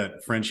taught me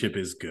that friendship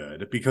is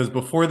good, because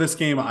before this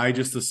game, I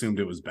just assumed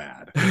it was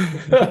bad.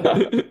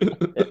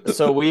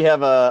 So we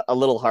have a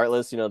little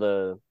Heartless,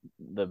 the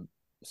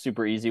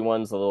super easy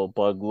ones, the little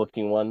bug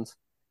looking ones.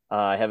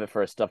 I have it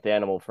for a stuffed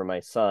animal for my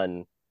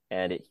son,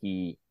 and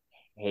he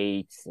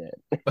hates it.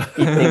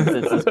 He thinks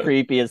it's the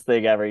creepiest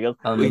thing ever. He goes,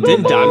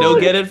 didn't Dondo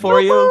get it for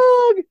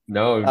you?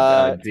 No,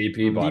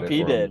 DP bought it DP for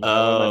him. did. One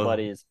of my Oh,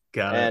 buddies.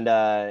 got it.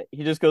 And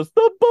he just goes,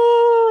 the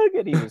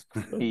bug,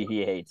 and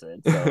he hates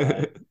it.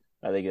 So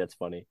I think that's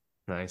funny.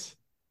 Nice.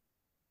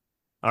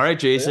 All right,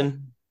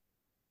 Jason.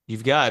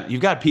 You've got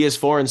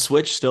PS4 and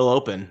Switch still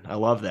open. I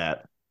love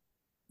that.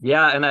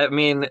 Yeah, and I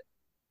mean,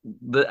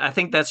 I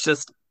think that's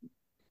just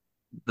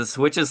the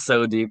Switch is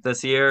so deep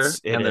this year,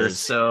 It and there's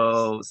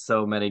is.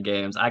 so many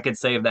games. I could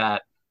save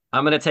that.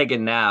 I'm gonna take it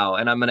now,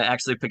 and I'm gonna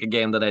actually pick a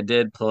game that I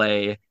did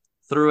play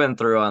through and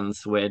through on the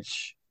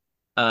Switch.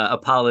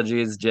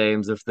 Apologies,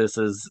 James, if this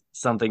is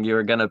something you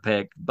were gonna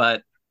pick,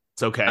 but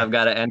It's okay. I've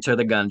got to enter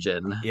the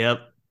Gungeon. Yep.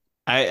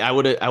 I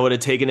would have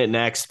taken it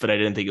next, but I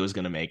didn't think it was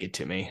going to make it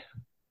to me.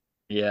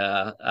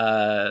 Yeah.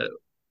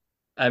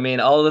 I mean,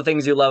 all the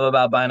things you love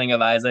about Binding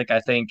of Isaac, I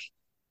think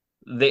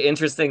the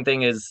interesting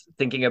thing is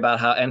thinking about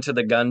how Enter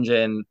the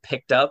Gungeon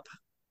picked up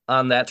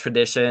on that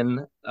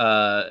tradition.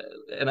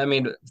 And I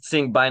mean,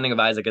 seeing Binding of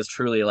Isaac is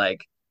truly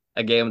like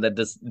a game that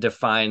just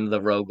defined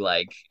the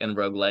roguelike and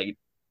roguelike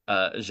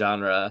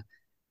genre.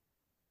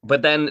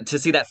 But then to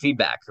see that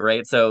feedback,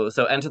 right? So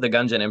Enter the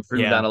Gungeon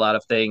improved on Yeah. a lot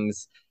of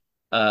things,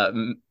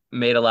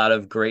 made a lot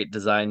of great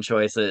design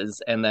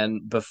choices, and then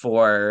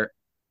before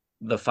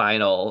the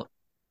final,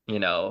 you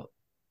know,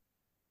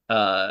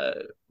 uh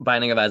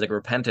Binding of Isaac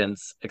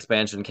Repentance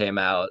expansion came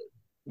out,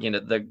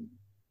 the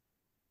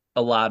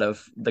a lot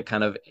of the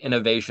kind of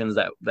innovations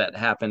that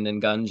happened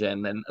in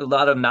Gungeon, and a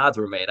lot of nods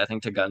were made, I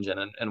think, to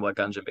Gungeon and what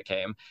Gungeon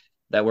became,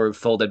 that were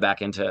folded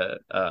back into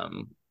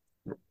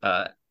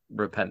uh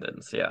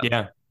Repentance. Yeah.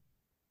 Yeah.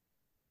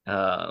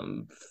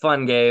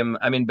 Fun game.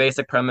 I mean,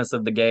 basic premise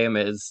of the game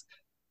is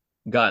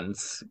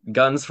guns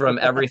from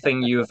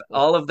everything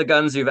all of the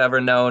guns you've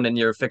ever known in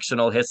your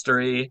fictional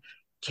history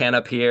can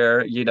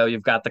appear.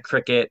 You've got the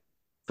cricket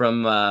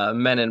from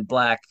Men in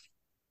Black.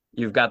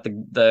 You've got the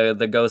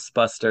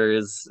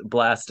Ghostbusters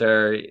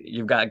blaster.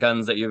 You've got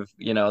guns that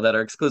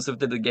are exclusive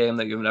to the game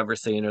that you've never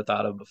seen or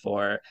thought of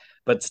before,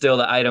 but still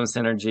the item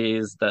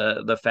synergies,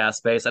 the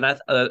fast pace, and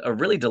a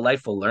really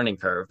delightful learning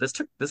curve.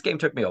 This game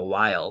took me a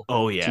while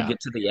Oh to yeah.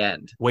 get to the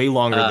end. Way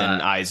longer Uh,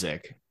 than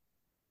Isaac.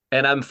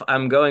 and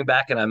I'm going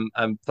back and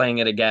I'm playing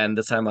it again,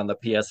 this time on the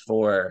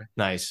PS4,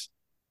 Nice.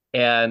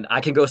 and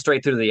I can go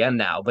straight through the end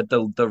now. But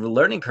the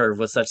learning curve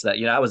was such that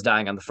I was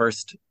dying on the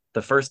first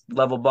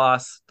level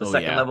boss, the Oh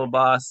second yeah. level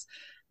boss,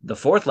 the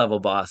fourth level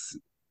boss,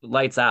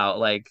 lights out.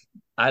 Like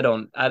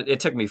it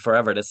took me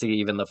forever to see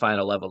even the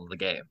final level of the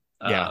game.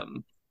 Yeah.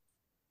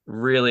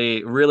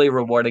 Really, really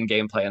rewarding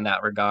gameplay in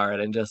that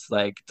regard, and just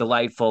like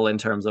delightful in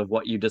terms of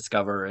what you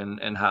discover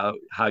and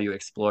how you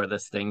explore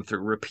this thing through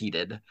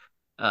repeated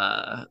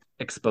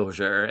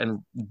exposure and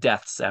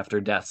deaths after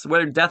deaths,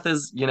 where death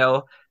is,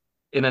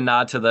 in a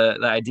nod to the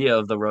idea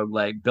of the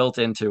roguelike built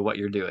into what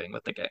you're doing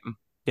with the game.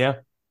 Yeah.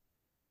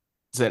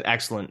 It's an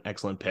excellent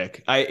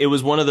pick. It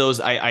was one of those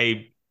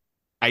I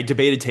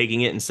debated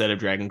taking it instead of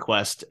Dragon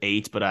Quest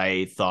VIII, but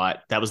I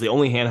thought that was the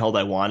only handheld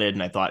I wanted,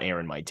 and I thought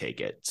Aaron might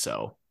take it.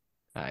 So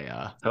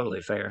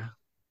Totally fair.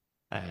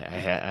 I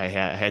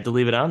had to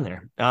leave it on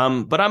there.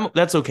 But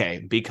that's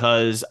okay,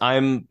 because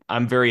I'm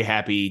very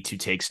happy to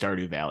take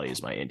Stardew Valley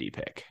as my indie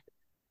pick.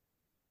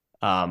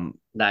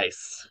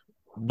 Nice.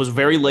 Was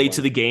very late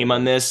to the game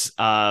on this.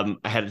 I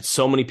had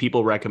so many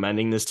people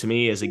recommending this to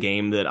me as a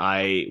game that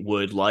I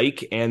would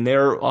like, and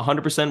they're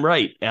 100%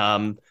 right.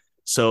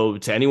 So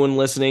to anyone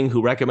listening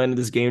who recommended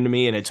this game to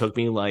me and it took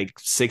me like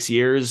 6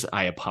 years,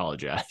 I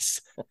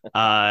apologize.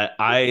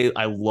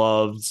 I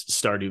loved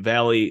Stardew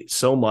Valley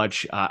so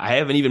much. I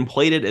haven't even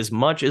played it as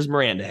much as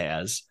Miranda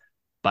has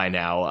by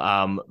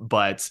now.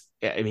 But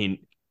I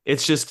mean,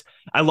 it's just,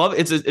 I love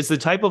it. It's the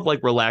type of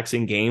like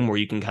relaxing game where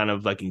you can kind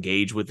of like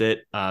engage with it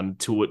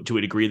to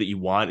a degree that you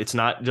want. It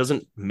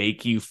doesn't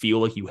make you feel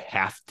like you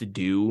have to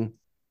do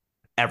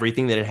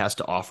everything that it has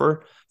to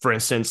offer. For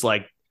instance,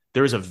 like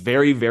there is a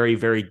very, very,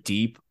 very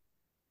deep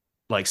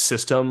like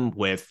system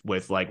with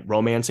like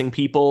romancing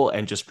people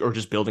and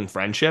just building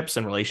friendships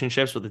and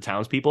relationships with the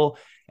townspeople.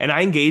 And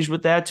I engaged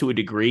with that to a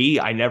degree.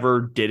 I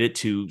never did it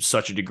to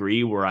such a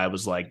degree where I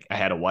was like, I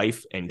had a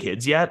wife and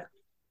kids yet.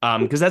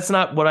 Because that's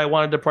not what I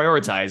wanted to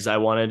prioritize. I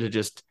wanted to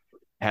just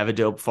have a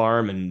dope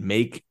farm and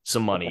make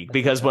some money.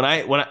 Because when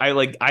I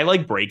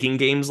like breaking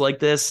games like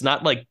this,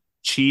 not like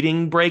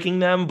cheating breaking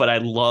them, but I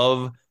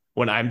love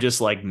when I'm just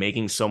like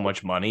making so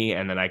much money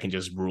and then I can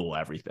just rule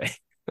everything.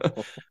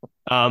 But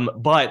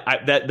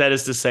that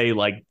is to say,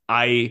 like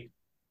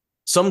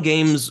some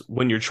games,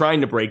 when you're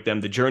trying to break them,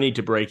 the journey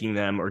to breaking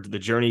them or the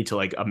journey to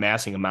like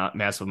amassing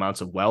massive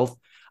amounts of wealth,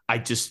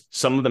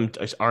 some of them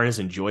aren't as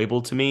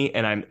enjoyable to me,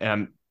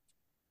 and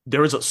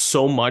there is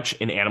so much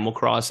in Animal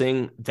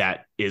Crossing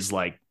that is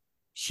like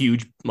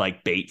huge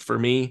like bait for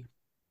me,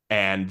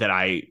 and that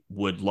I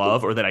would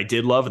love, or that I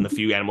did love in the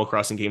few Animal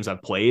Crossing games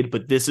I've played.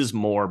 But this is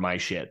more my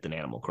shit than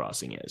Animal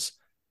Crossing is,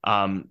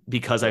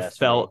 because I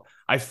felt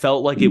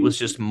like it was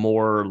just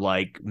more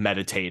like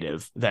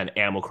meditative than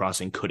Animal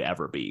Crossing could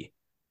ever be.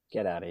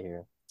 Get out of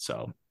here.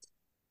 So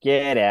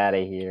get out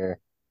of here.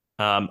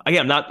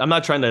 Again, I'm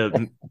not trying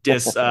to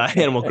diss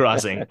Animal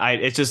Crossing.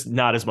 It's just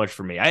not as much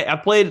for me.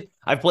 I've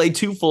played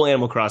 2 full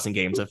Animal Crossing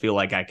games. I feel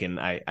like I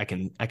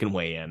can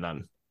weigh in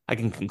on. I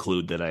can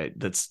conclude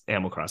that's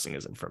Animal Crossing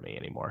isn't for me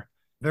anymore.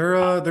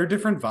 They're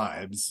different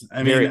vibes.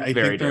 I mean, I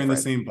think they're in the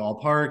same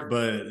ballpark,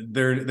 but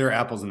they're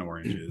apples and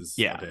oranges.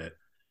 Yeah. A bit.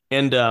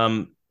 And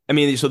I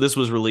mean, so this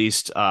was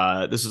released.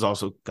 This is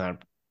also kind of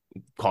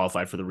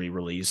qualified for the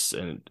re-release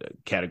and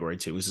category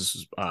too. This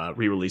was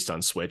re-released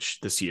on Switch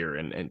this year,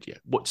 and yeah,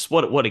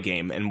 what a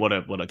game, and what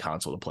a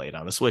console to play it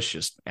on. The Switch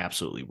just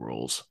absolutely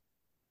rules.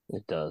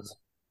 It does.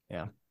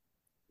 Yeah.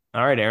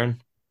 All right,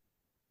 Aaron.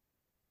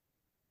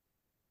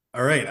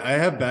 All right, I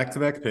have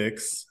back-to-back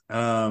picks.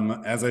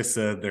 As I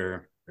said,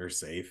 they're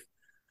safe.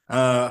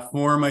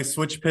 For my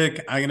Switch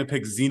pick, I'm gonna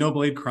pick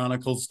Xenoblade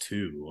Chronicles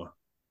 2.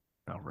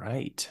 All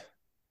right.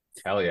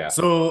 Hell yeah.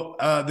 So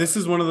this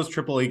is one of those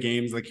AAA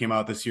games that came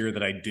out this year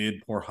that I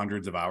did pour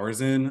hundreds of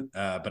hours in,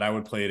 but I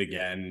would play it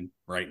again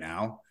right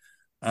now.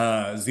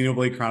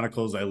 Xenoblade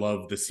Chronicles, I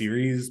love the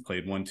series,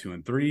 played 1, 2,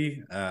 and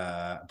 3,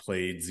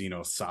 played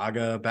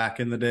Xenosaga back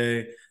in the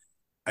day.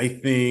 I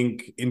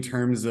think in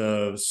terms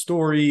of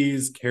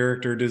stories,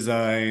 character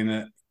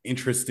design,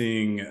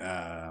 interesting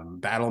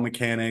battle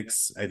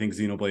mechanics, I think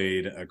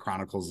Xenoblade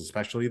Chronicles,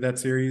 especially that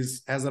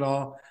series, has it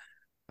all.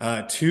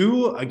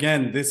 2,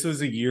 again, this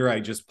was a year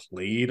I just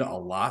played a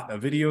lot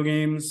of video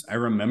games. I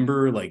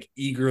remember like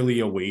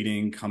eagerly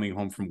awaiting coming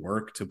home from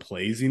work to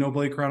play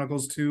Xenoblade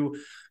Chronicles 2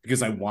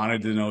 because I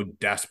wanted to know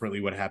desperately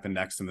what happened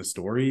next in the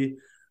story.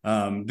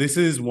 This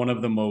is one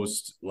of the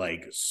most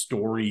like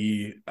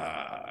story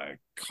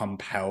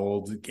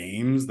compelled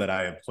games that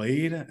I have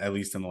played, at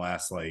least in the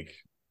last like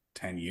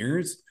 10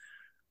 years.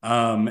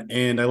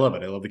 And I love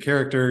it. I love the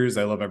characters.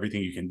 I love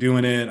everything you can do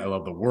in it. I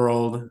love the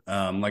world.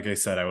 Like I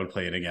said, I would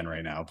play it again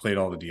right now. Played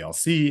all the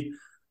DLC.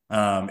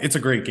 It's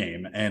a great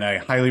game, and I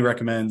highly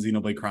recommend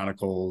Xenoblade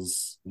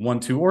Chronicles 1,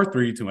 2, or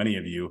 3 to any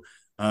of you.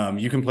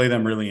 You can play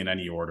them really in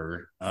any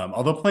order.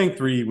 Although playing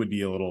 3 would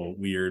be a little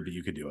weird, but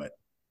you could do it.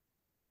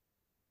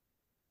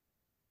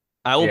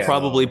 I will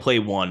probably play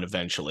 1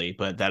 eventually,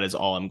 but that is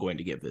all I'm going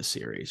to give this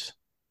series.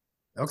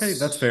 Okay,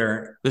 that's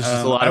fair. There's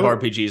just a lot of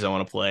RPGs I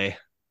want to play.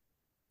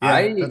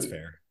 Yeah, that's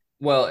fair.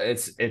 Well,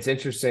 it's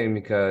interesting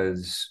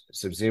because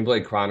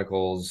Xenoblade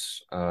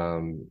Chronicles,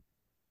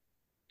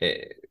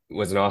 it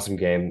was an awesome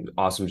game,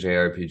 awesome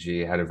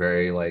JRPG, had a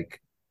very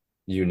like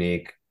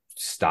unique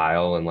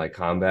style and like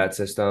combat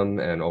system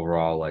and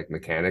overall like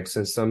mechanic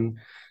system.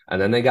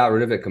 And then they got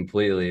rid of it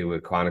completely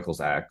with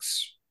Chronicles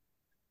X.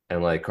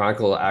 And like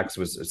Chronicle X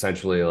was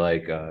essentially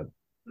like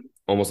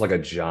almost like a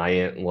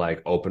giant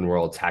like open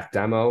world tech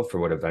demo for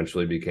what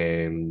eventually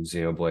became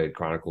Xenoblade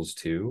Chronicles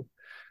 2.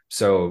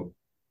 So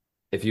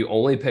if you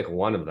only pick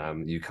one of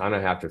them, you kind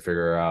of have to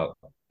figure out,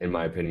 in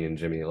my opinion,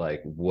 Jimmy,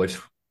 like which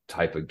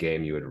type of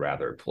game you would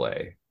rather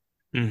play.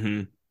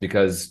 Mm-hmm.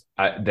 Because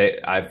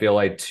I feel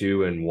like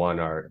 2 and 1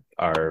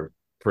 are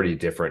pretty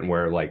different,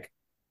 where like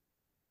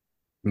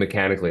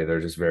mechanically they're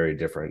just very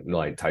different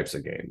like types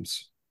of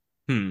games.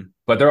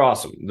 But they're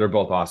awesome. They're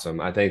both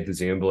awesome. I think the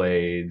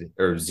Xenoblade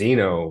or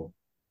Xeno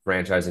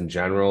franchise in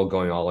general,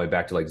 going all the way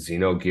back to like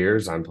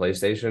Xenogears on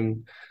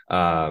PlayStation,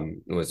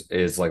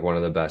 is like one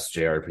of the best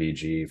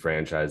JRPG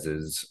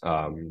franchises,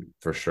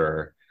 for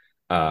sure.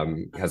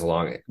 Has a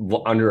long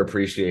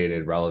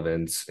underappreciated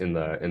relevance in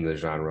the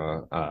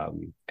genre.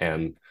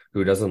 And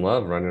who doesn't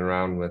love running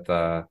around with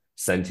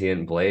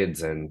sentient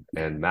blades and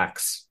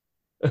mechs?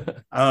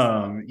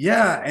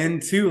 Yeah, and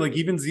too, like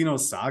even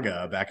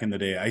Xenosaga back in the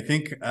day, I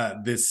think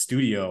this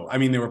studio, I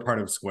mean, they were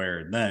part of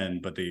Square then,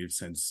 but they've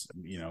since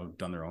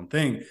done their own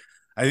thing.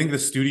 I think the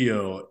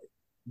studio,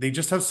 they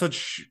just have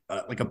such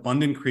like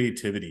abundant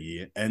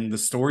creativity, and the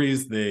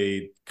stories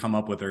they come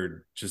up with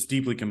are just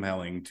deeply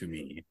compelling to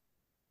me.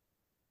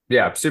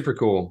 Yeah, super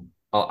cool.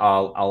 A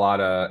lot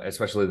of,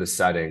 especially the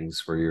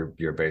settings where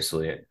you're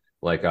basically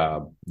like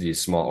these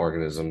small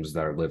organisms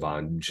that live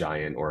on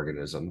giant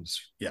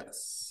organisms.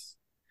 Yes.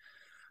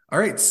 All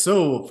right,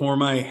 so for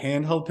my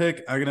handheld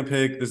pick, I'm going to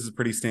pick, this is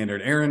pretty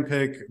standard Aaron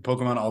pick,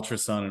 Pokemon Ultra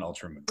Sun and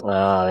Ultra Moon.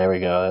 Ah, there we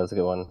go. That was a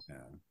good one.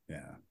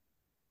 Yeah.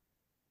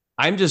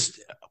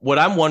 What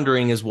I'm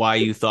wondering is why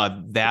you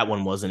thought that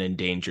one wasn't in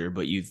danger,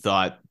 but you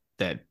thought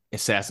that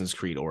Assassin's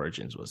Creed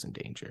Origins was in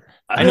danger.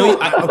 I know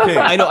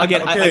Aaron,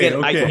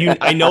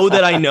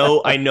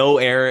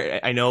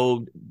 I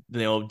know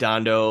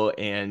Dondo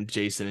and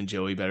Jason and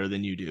Joey better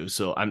than you do.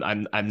 So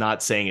I'm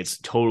not saying it's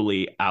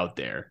totally out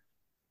there.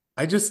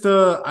 I just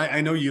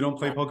I know you don't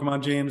play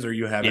Pokemon, James, or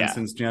you haven't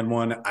since Gen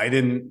 1. I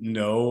didn't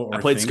know or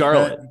I played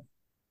Scarlet.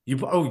 You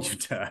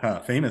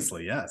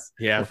famously, yes.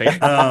 Yeah,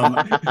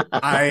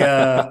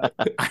 I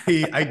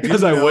didn't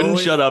because I wouldn't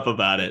shut up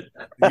about it.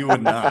 You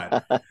would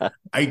not.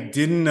 I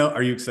didn't know.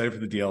 Are you excited for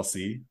the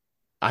DLC?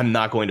 I'm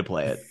not going to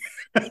play it.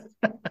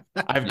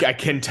 I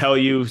can tell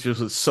you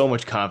just with so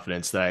much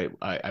confidence that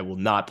I will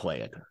not play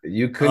it.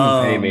 You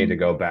couldn't pay me to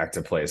go back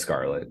to play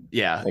Scarlet.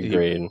 Yeah,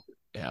 agreed.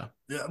 Yeah.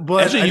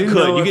 But actually, you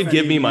could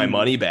give me my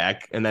money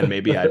back, and then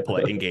maybe I'd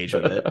engage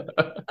with it.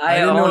 I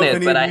didn't know own if it,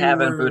 any but of I you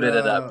haven't were. booted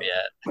it up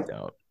yet.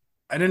 No.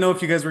 I didn't know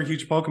if you guys were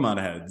huge Pokemon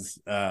heads,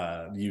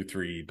 you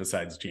three,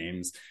 besides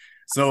James.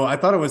 So I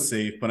thought it was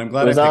safe, but I'm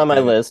glad It was I on picked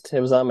my it. list. It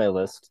was on my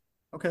list.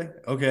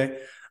 Okay.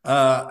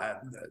 Uh,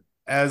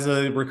 as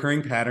a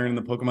recurring pattern in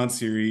the Pokemon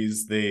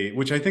series,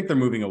 which I think they're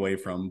moving away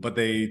from, but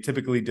they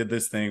typically did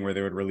this thing where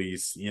they would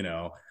release,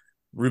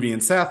 Ruby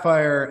and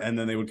Sapphire, and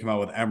then they would come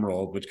out with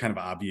Emerald, which kind of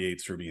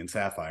obviates Ruby and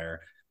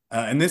Sapphire.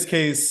 In this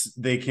case,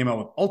 they came out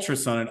with Ultra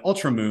Sun and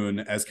Ultra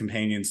Moon as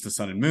companions to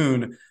Sun and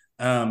Moon.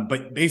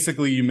 But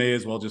basically, you may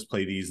as well just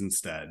play these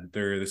instead.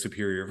 They're the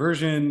superior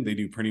version. They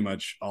do pretty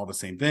much all the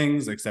same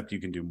things, except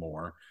you can do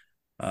more.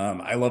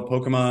 I love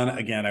Pokemon.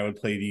 Again, I would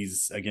play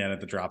these again at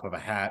the drop of a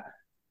hat.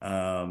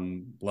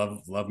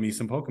 Love me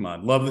some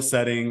Pokemon. Love the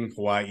setting,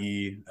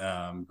 Hawaii.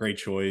 Great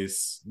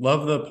choice.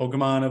 Love the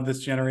Pokemon of this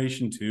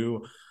generation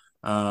too.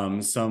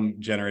 Some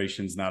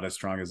generations not as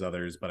strong as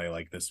others, but I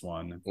like this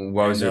one.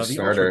 What was your the Ultra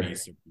starter?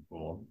 Beasts are pretty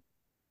cool.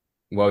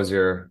 What was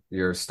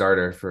your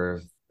starter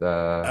for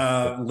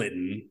the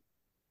Litten.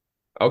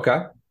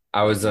 Okay.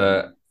 I was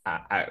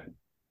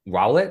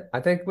Rowlet, I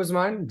think was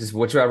mine. Just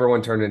whichever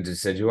one turned into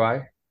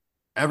Decidueye.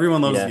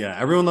 Everyone loves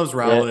everyone loves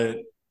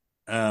Rowlet.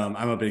 Yeah.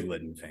 I'm a big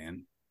Litten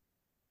fan.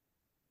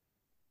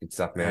 Good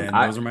stuff, man. And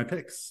those are my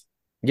picks.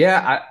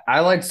 Yeah, I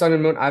like Sun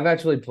and Moon. I've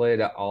actually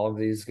played all of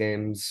these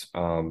games.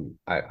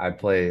 I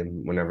play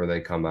whenever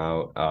they come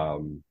out.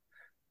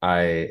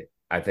 I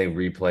think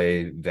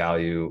replay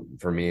value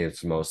for me,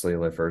 it's mostly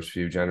the first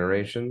few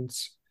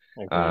generations.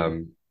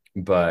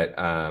 But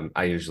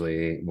I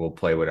usually will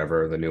play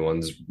whatever the new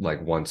ones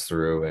like once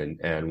through,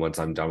 and once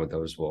I'm done with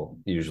those, we'll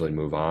usually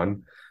move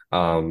on.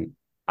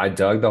 I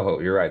dug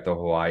you're right, the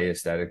Hawaii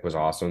aesthetic was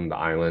awesome. The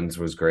islands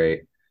was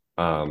great.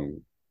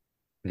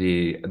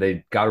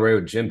 They got away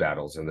with gym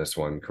battles in this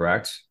one,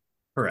 correct?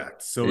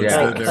 Correct. So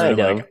Yeah, they're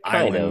like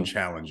island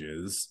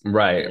challenges.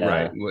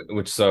 Right.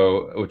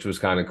 Which was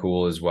kind of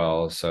cool as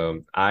well.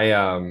 So I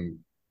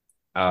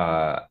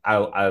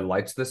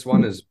liked this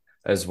one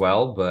as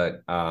well,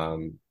 but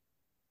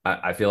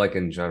I feel like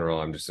in general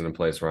I'm just in a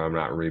place where I'm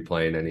not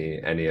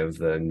replaying any of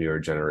the newer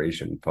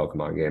generation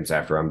Pokemon games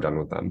after I'm done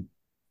with them.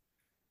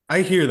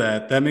 I hear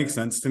that. That makes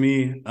sense to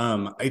me.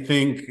 I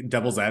think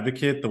devil's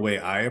advocate, the way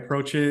I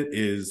approach it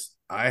is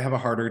I have a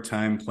harder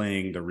time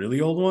playing the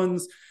really old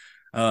ones.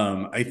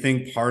 I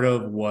think part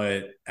of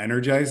what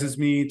energizes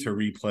me to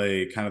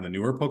replay kind of the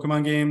newer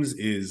Pokemon games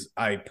is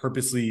I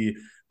purposely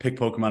pick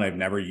Pokemon I've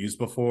never used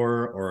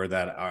before or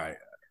that I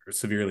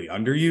severely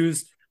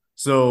underused.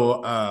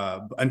 So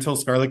until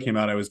Scarlet came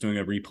out, I was doing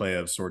a replay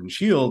of Sword and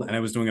Shield, and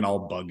I was doing an all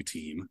bug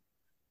team.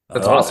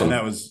 That's awesome.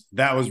 And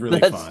that was really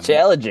That's fun.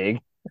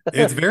 challenging.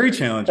 It's very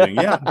challenging,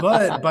 yeah.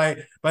 But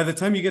by the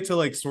time you get to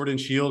like Sword and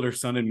Shield or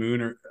Sun and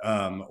Moon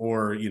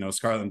or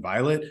Scarlet and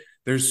Violet,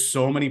 there's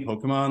so many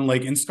Pokemon.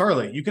 Like in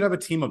Scarlet, you could have a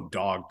team of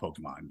dog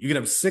Pokemon. You could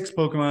have 6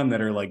 Pokemon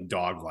that are like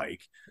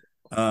dog-like.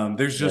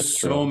 There's just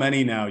so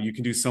many now. You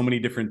can do so many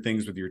different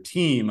things with your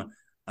team.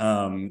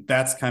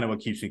 That's kind of what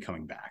keeps me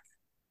coming back.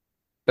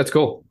 That's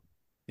cool.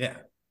 Yeah.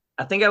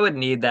 I think I would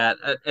need that.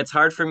 It's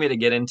hard for me to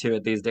get into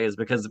it these days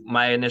because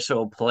my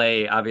initial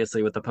play,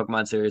 obviously, with the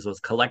Pokemon series was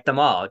collect them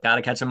all. Got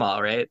to catch them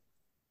all, right?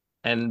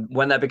 And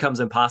when that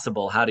becomes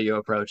impossible, how do you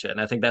approach it? And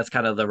I think that's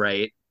kind of the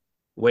right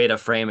way to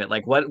frame it.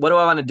 Like, what do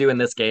I want to do in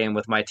this game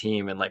with my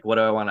team, and like, what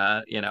do I want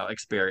to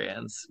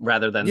experience,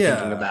 rather than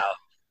thinking about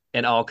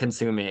an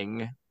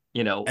all-consuming,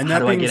 And how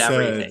do I get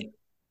everything?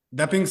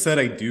 That being said,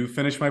 I do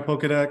finish my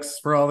Pokedex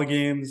for all the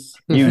games.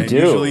 You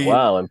do?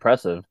 Wow,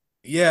 impressive.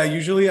 Yeah,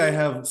 usually I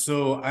have.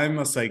 So I'm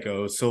a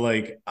psycho. So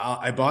like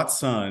I bought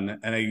Sun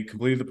and I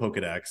completed the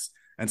Pokedex,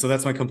 and so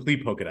that's my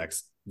complete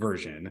Pokedex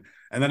version.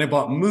 And then I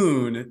bought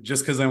Moon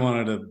just because I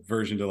wanted a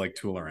version to like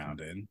tool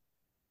around in.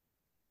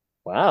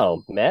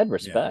 Wow, mad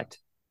respect.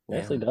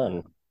 Nicely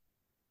done.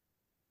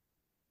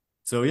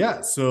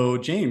 So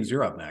James,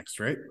 you're up next,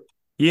 right?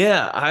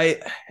 Yeah, I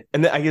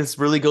guess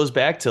really goes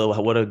back to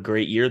what a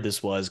great year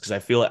this was, because I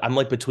feel like I'm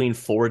like between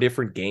 4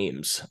 different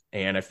games,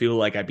 and I feel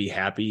like I'd be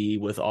happy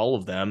with all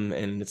of them,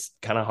 and it's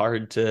kind of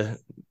hard to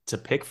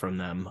pick from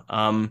them.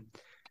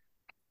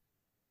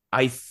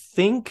 I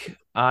think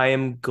I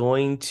am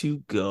going to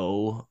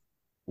go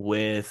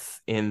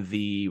with, in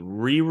the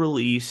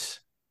re-release,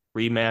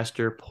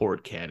 remaster,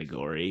 port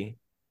category,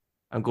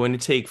 I'm going to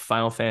take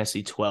Final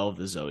Fantasy 12: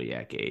 The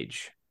Zodiac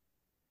Age.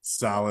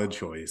 Solid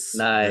choice.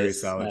 Nice. Very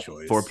solid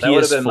choice. For PS4. That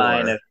would have been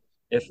mine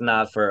if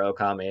not for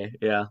Okami.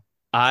 Yeah.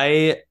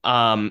 I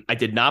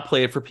did not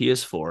play it for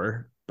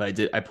PS4, but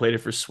I played it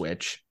for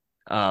Switch.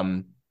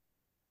 It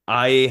was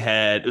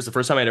the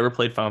first time I'd ever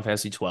played Final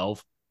Fantasy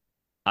 12.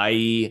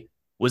 I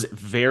was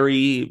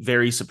very,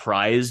 very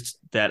surprised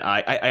that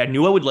I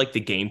knew I would like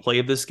the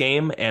gameplay of this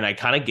game, and I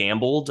kind of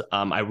gambled.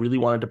 I really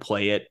wanted to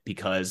play it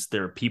because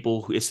there are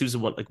people who, it seems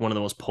like one of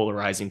the most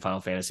polarizing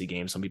Final Fantasy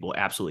games. Some people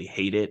absolutely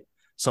hate it.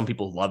 Some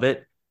people love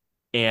it.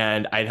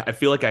 And I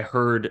feel like I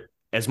heard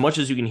as much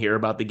as you can hear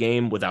about the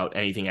game without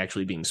anything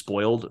actually being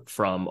spoiled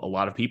from a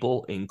lot of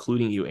people,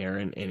 including you,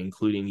 Aaron, and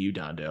including you,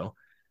 Dondo.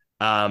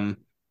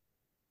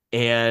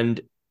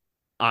 And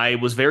I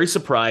was very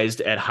surprised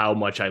at how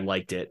much I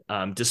liked it,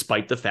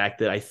 despite the fact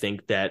that I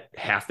think that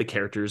half the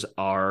characters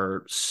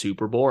are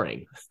super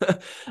boring.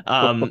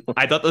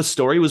 I thought the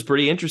story was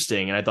pretty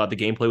interesting, and I thought the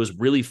gameplay was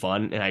really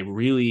fun, and I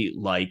really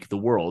like the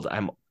world.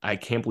 I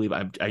can't believe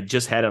I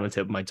just had it on the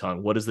tip of my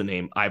tongue. What is the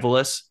name?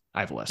 Ivalus?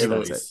 Ivalus.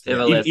 That's it.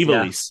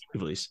 Ivalice.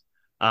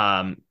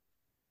 Ivalice.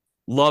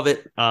 Love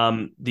it.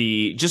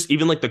 The just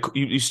even like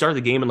you start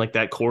the game in like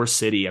that core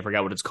city. I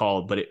forgot what it's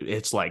called, but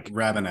it's like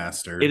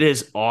Ravenaster. It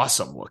is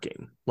awesome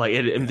looking. Like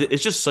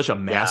it's just such a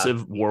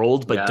massive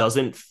world, but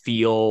doesn't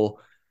feel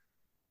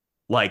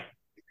like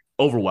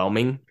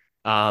overwhelming.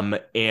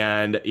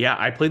 And yeah,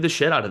 I played the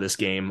shit out of this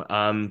game.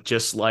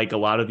 Just like a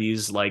lot of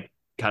these like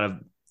kind of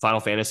Final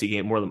Fantasy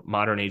game, more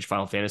modern age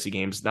Final Fantasy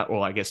games.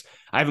 I guess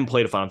I haven't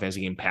played a Final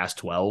Fantasy game past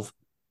 12.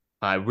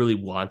 I really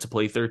want to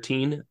play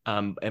 13.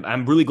 And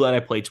I'm really glad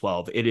I played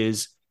 12.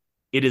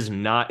 It's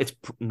not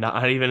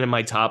even in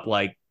my top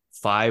like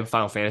 5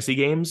 Final Fantasy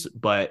games,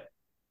 but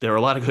there are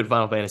a lot of good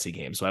Final Fantasy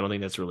games, so I don't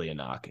think that's really a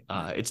knock.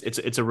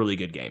 It's a really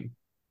good game.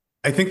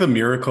 I think the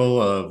miracle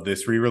of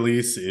this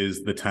re-release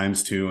is the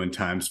 ×2 and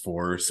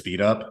 ×4 speed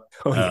up.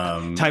 Oh, yeah.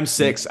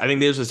 ×6. I think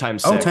this was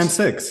 ×6. Oh,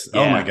 ×6.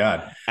 Yeah. Oh my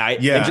God.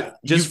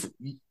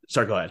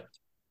 Sorry, go ahead.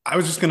 I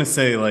was just going to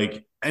say,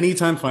 like,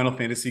 anytime Final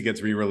Fantasy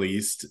gets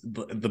re-released,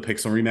 the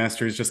Pixel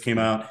remasters just came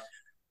out.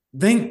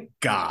 Thank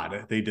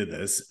God they did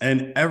this.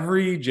 And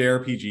every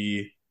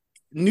JRPG,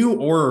 new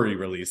or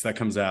re-release that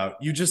comes out,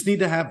 you just need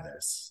to have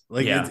this.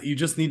 Like, you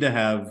just need to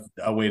have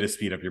a way to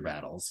speed up your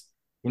battles.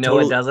 You know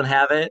what doesn't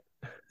have it?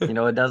 You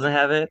know what doesn't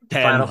have it?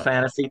 10. Final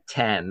Fantasy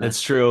 10.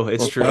 It's true.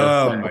 It's true.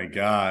 Oh my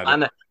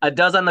God. It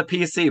does on the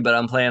PC, but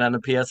I'm playing on the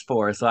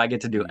PS4, so I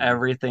get to do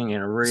everything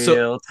in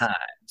real time.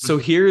 So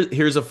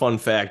here's a fun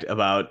fact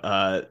about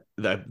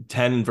the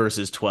 10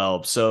 versus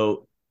 12.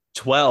 So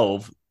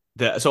 12,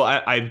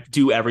 I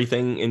do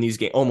everything in these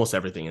games, almost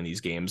everything in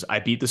these games. I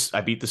beat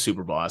the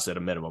super boss at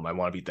a minimum. I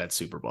want to beat that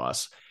super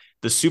boss.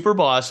 The super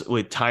boss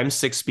with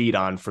 ×6 speed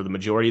on for the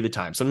majority of the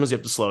time. Sometimes you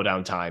have to slow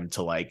down time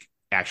to like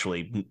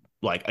actually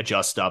like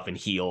adjust stuff and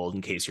heal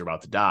in case you're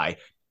about to die.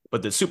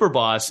 But the super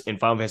boss in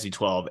Final Fantasy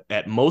 12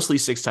 at mostly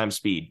 6 times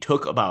speed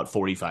took about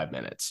 45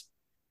 minutes.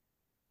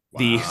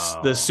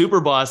 Wow. The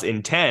super boss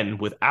in 10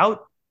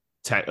 without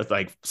 10,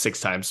 like 6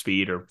 times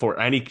speed or for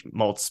any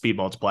speed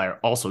multiplier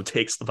also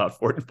takes about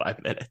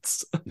 45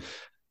 minutes.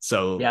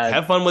 So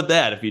have fun with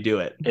that if you do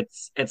it.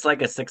 It's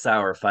like a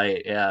 6-hour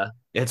fight. Yeah.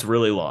 It's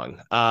really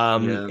long.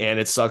 And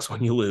it sucks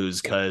when you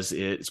lose because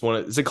it's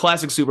a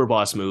classic super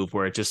boss move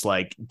where it just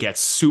like gets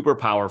super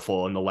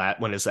powerful in the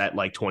when it's at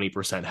like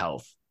 20%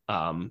 health.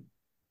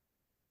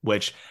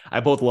 Which I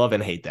both love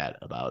and hate that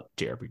about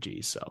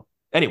JRPGs. So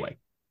anyway.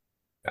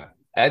 Yeah.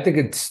 I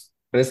think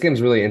this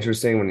game's really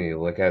interesting when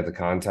you look at the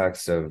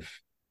context of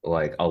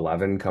like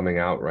 11 coming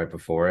out right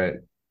before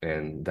it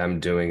and them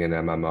doing an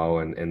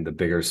MMO and in the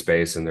bigger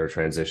space, and they're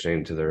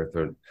transitioning to their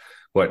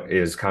what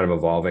is kind of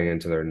evolving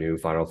into their new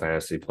Final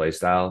Fantasy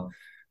playstyle,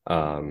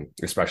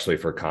 especially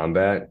for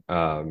combat.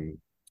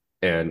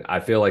 And I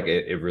feel like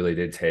it really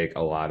did take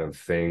a lot of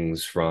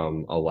things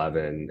from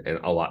 11 and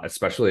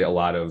especially a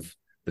lot of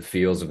the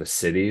feels of the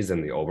cities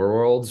and the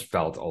overworlds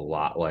felt a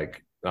lot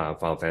like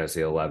Final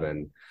Fantasy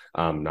 11,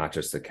 not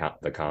just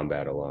the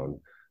combat alone.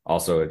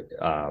 Also,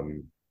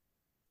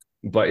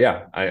 but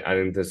yeah, I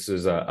think this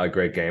is a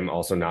great game.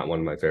 Also, not one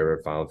of my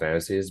favorite Final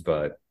Fantasies,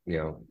 but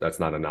that's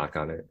not a knock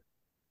on it.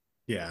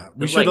 Yeah,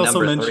 we should also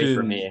mention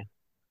for me.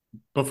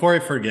 Before I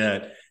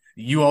forget,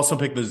 you also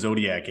picked the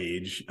Zodiac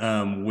Age,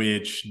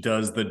 which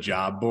does the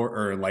job board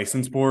or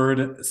license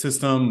board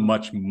system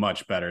much,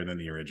 much better than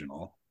the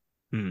original.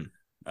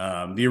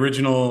 The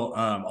original,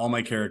 all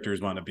my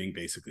characters wound up being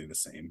basically the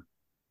same.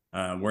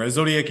 Whereas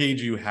Zodiac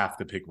Age, you have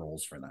to pick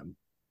roles for them.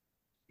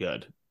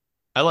 Good.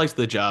 I liked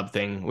the job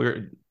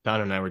thing.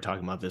 Don and I were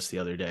talking about this the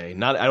other day.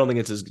 I don't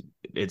think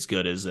it's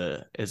good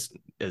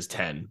as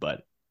 10,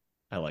 but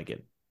I like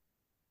it.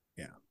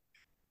 Yeah.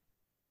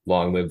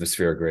 Long live the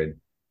Sphere Grid.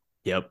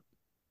 Yep.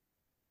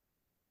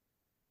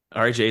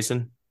 All right,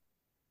 Jason.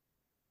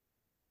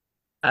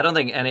 I don't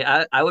think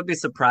I would be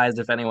surprised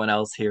if anyone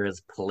else here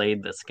has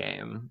played this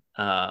game.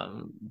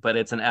 But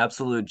it's an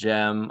absolute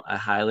gem. I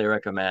highly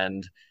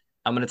recommend.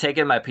 I'm going to take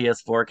it in my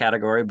PS4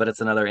 category, but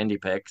it's another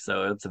indie pick,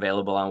 so it's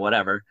available on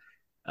whatever.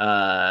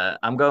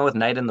 I'm going with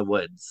Night in the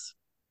Woods.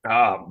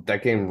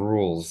 That game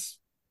rules.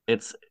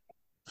 It's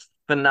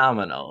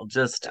phenomenal.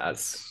 Just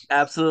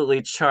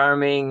absolutely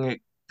charming,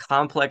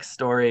 complex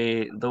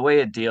story. The way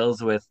it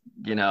deals with,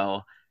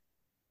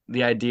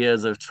 the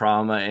ideas of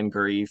trauma and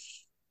grief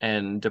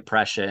and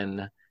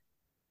depression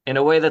in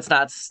a way that's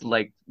not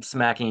like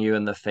smacking you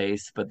in the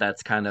face, but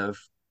that's kind of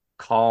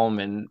calm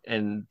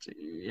and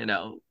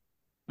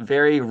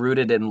very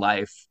rooted in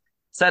life,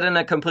 set in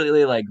a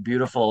completely like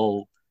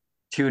beautiful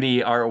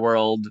 2D art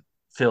world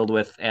filled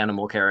with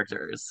animal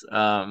characters.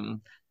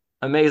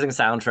 Amazing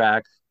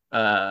soundtrack.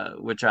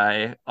 which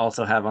I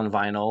also have on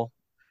vinyl.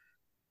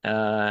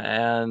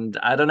 And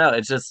I don't know,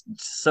 it's just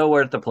so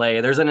worth the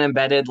play. There's an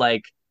embedded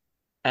like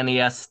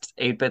NES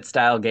 8-bit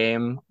style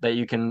game that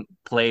you can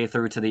play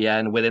through to the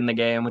end within the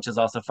game, which is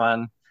also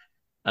fun.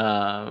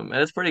 And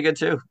it's pretty good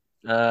too.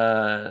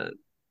 Uh,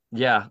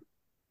 yeah,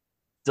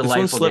 This one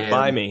delightful slipped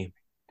by game. me.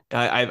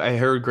 I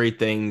heard great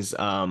things.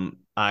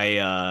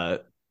 I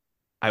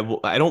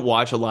don't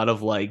watch a lot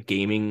of like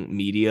gaming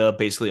media,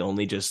 basically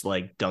only just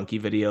like donkey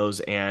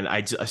videos, and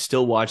I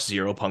still watch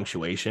Zero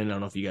Punctuation. I don't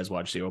know if you guys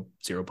watch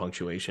Zero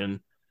Punctuation.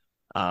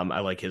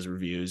 I like his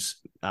reviews.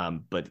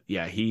 But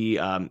yeah, he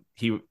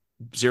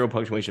Zero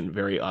Punctuation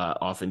very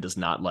often does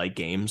not like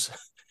games.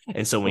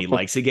 And so when he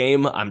likes a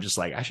game, I'm just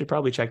like, I should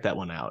probably check that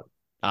one out.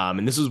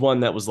 And this is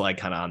one that was like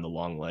kind of on the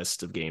long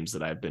list of games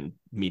that I've been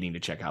meaning to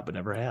check out, but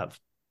never have.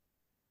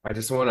 I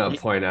just want to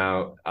point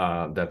out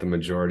that the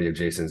majority of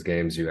Jason's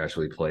games you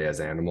actually play as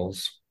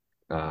animals.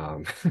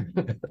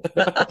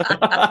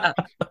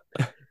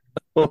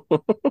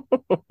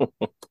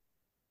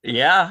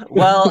 Yeah,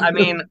 well, I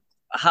mean,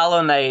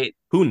 Hollow Knight,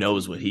 Who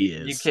knows what he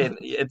you is? can,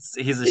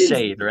 he's a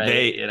shade, right?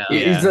 They, You know,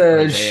 He's yeah, a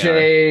they are.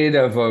 shade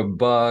of a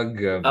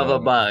bug of a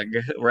bug,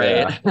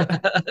 right? yeah.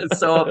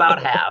 So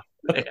about half.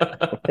 Yeah.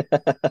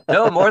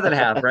 No, more than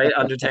half, right?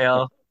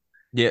 Undertale.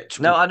 Yeah.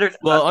 No,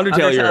 Well, Undertale,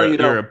 Undertale, you you're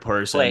don't a play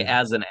person.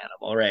 as an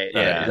animal, right?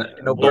 Yeah.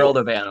 In a Well, world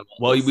of well,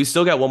 animals. we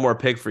still got one more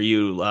pick for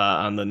you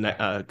on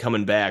the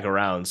coming back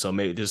around, so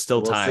maybe there's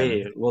still We'll time.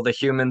 see. Will the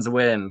humans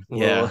win?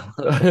 Yeah.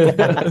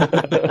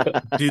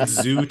 Did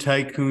Zoo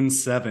Tycoon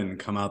 7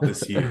 come out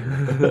this year?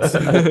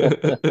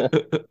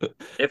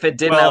 If it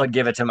didn't, I Well, would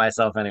give it to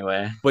myself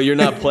anyway. but you're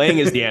not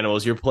playing as the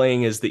animals, you're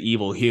playing as the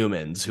evil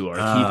humans who are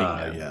keeping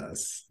them. Yes,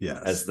 As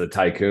yes. the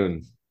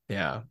tycoon.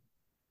 Yeah.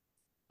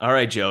 All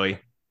right, Joey.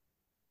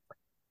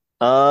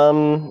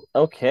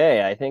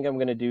 Okay, I think I'm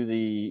gonna do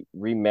the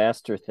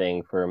remaster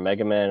thing for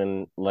Mega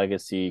Man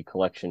Legacy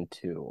Collection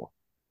 2.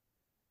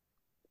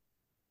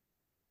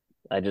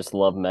 I just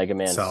love Mega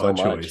Man so Solid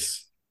much.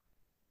 choice.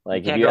 You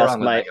Like can't go wrong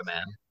with Mega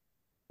Man.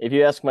 if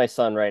you ask my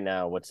son right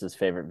now what's his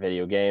favorite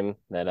video game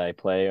that I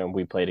play and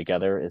we play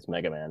together is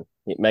Mega Man.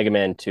 Mega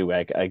Man 2.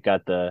 I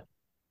got the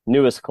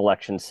newest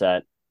collection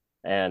set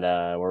and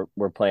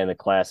we're playing the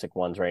classic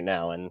ones right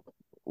now and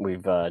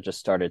we've just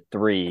started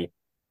 3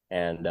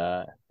 and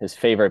his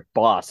favorite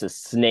boss is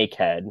Snake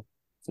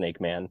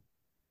Man.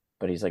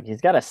 But he's like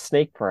he's got a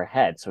snake for a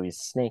head, so he's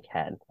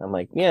Snakehead. I'm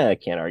like, yeah, I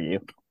can't argue.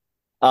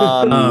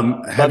 But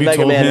Have you Mega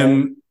told Man,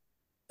 him?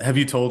 Have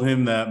you told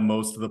him that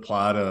most of the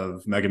plot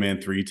of Mega Man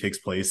 3 takes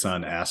place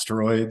on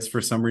asteroids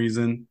for some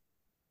reason?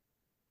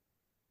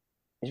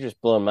 you're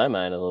just blowing my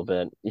mind a little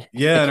bit.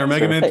 Yeah, in our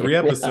That's Mega Man 3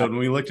 right. episode, when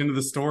we looked into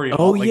the story, Oh,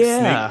 all like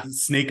yeah.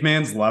 Snake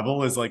Man's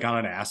level is like on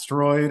an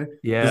asteroid.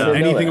 Yeah. Does I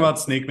didn't know anything that. about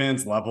Snake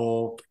Man's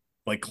level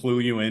like clue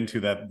you into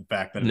that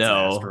fact that it's an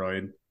No.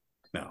 asteroid?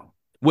 No.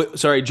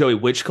 Sorry, Joey,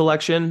 which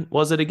collection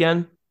was it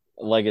again?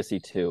 Legacy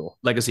 2.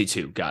 Legacy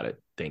 2. Got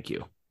it. Thank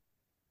you.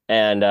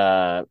 And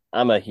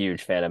I'm a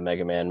huge fan of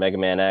Mega Man. Mega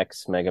Man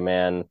X, Mega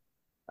Man.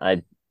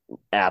 I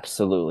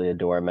absolutely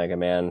adore Mega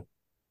Man.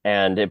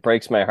 And it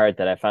breaks my heart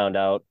that I found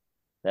out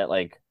that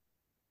like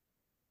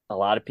a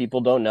lot of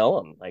people don't know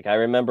him. Like I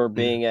remember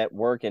being at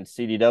work in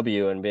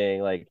CDW and being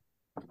like,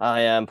 "Oh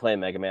yeah, I'm playing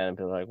Mega Man," and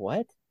people are like,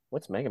 "What?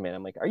 What's Mega Man?"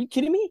 I'm like, "Are you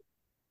kidding me?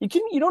 You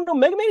kidding me? You don't know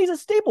Mega Man? He's a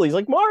staple. He's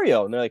like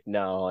Mario." And they're like,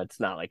 "No, it's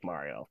not like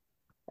Mario."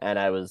 And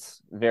I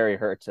was very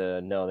hurt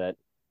to know that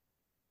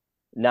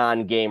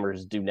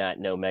non-gamers do not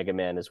know Mega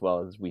Man as well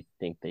as we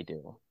think they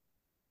do.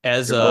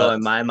 As You're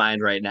blowing my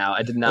mind right now.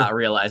 I did not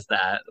realize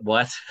that.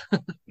 What?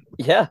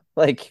 Yeah,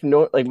 like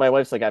no, like my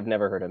wife's like, "I've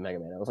never heard of Mega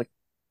Man." I was like,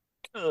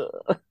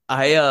 ugh.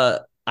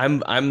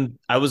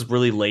 I was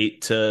really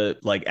late to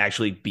like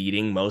actually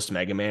beating most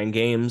Mega Man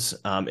games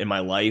in my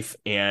life,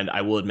 and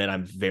I will admit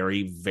I'm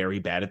very, very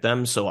bad at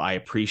them. So I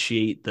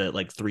appreciate the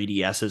like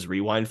 3DS's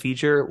rewind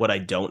feature. What I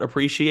don't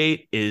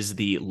appreciate is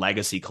the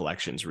Legacy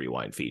Collections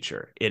rewind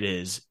feature. It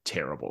is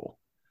terrible.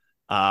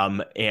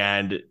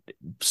 And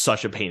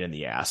such a pain in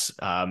the ass.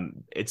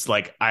 It's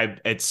like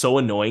it's so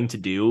annoying to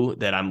do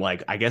that I'm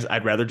like, I guess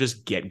I'd rather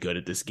just get good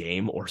at this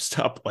game or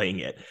stop playing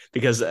it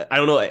because I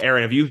don't know,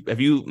 Aaron, have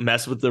you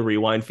messed with the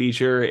rewind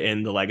feature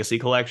in the Legacy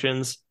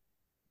collections?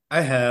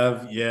 I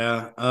have,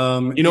 yeah.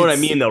 You know what I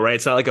mean though, right?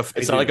 It's not like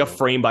a do.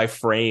 frame by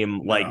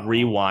frame like No.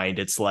 rewind.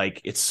 It's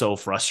like it's so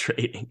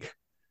frustrating.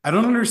 I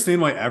don't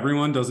understand why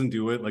everyone doesn't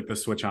do it like the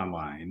Switch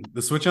Online.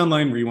 The Switch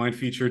Online rewind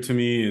feature to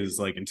me is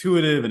like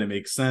intuitive and it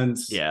makes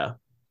sense. Yeah.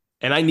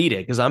 And I need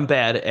it because I'm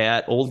bad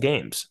at old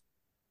games.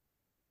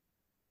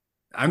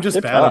 I'm just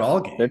They're bad tough. at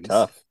all They're games.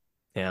 tough.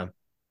 Yeah.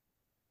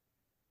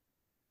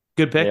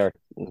 Good They pick. are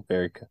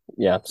very,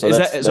 yeah. So Is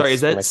that's, that sorry,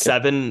 is that's that my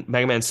seven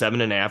Mega Man 7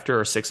 and after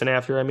or 6 and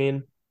after, I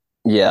mean?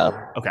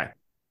 yeah. Okay.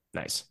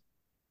 Nice.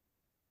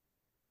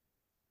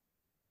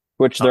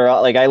 Which they're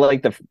all like I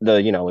like the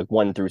like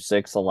 1 through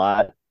 6 a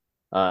lot.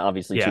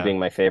 Obviously 2 Yeah. being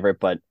my favorite,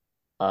 but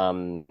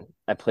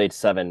I played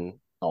 7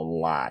 a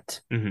lot.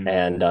 Mhm.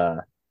 And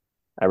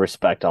I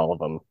respect all of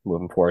them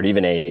moving forward,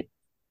 even 8.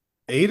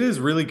 8 is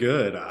really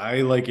good.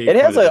 I like 8 It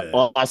quite has a an bit.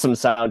 awesome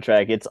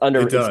soundtrack. It It's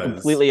does.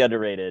 completely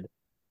underrated.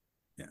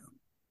 Yeah.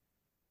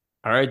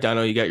 All right,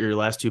 Dono, you got your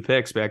last two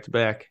picks back to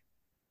back.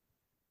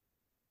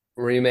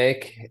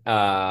 Remake,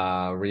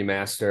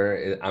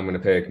 remaster. I'm gonna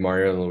pick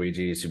Mario and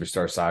Luigi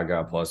Superstar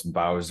Saga plus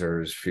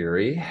Bowser's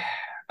Fury,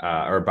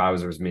 or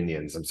Bowser's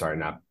Minions. I'm sorry,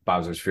 not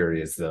Bowser's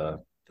Fury is the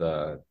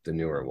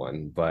newer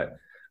one, but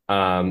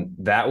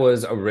that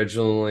was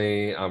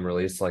originally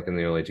released like in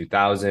the early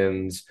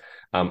 2000s.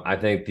 I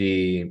think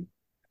the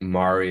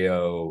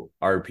Mario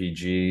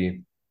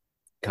RPG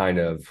kind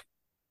of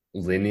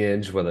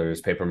lineage, whether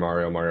it's Paper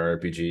Mario, Mario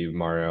RPG,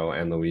 Mario,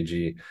 and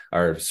Luigi,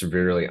 are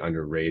severely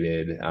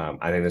underrated.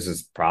 I think this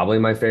is probably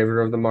my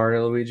favorite of the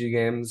Mario Luigi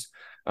games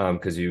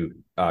because you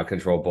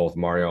control both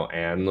Mario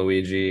and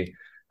Luigi.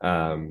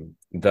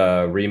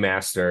 The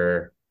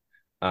remaster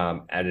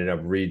ended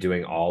up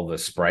redoing all the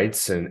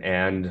sprites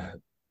and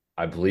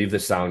I believe the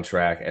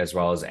soundtrack, as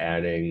well as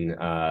adding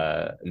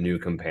new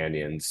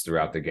companions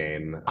throughout the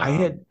game. I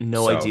had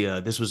no So idea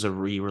this was a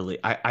re-release.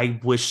 I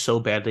wish so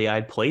badly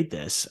I'd played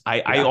this.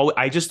 yeah,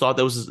 I just thought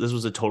this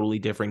was a totally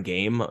different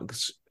game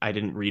 'cause I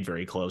didn't read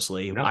very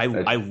closely. no,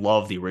 I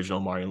love the original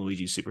Mario and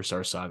Luigi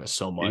Superstar Saga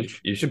so much.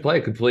 you should play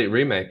a complete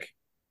remake.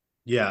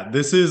 Yeah,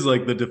 this is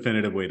like the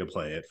definitive way to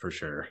play it for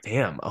sure.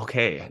 Damn.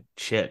 Okay.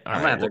 Shit. All I'm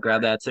gonna right. have to Well,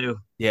 grab that too.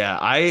 yeah,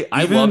 I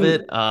love Even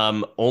it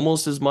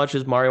almost as much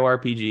as Mario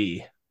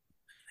RPG.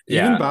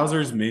 even Yeah,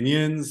 Bowser's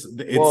Minions,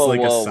 it's Whoa, like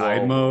a whoa,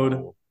 side whoa, mode.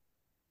 whoa.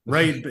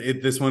 Right.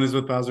 This one is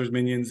with Bowser's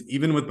Minions.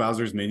 Even with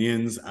Bowser's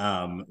Minions,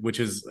 which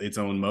is its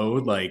own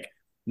mode, like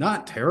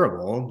not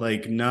terrible,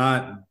 like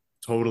not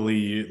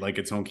totally like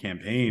its own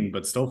campaign,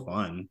 but still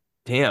fun.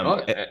 Damn.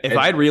 oh, If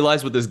I had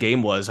realized what this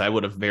game was, I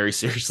would have very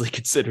seriously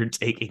considered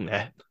taking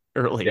that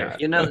earlier. yeah,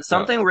 You know, no,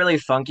 something really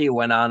funky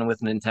went on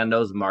with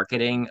Nintendo's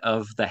marketing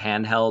of the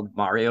handheld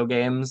Mario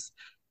games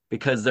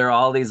because there are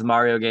all these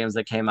Mario games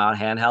that came out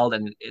handheld,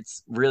 and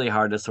it's really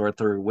hard to sort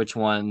through which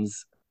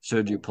ones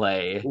should you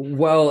play.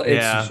 well,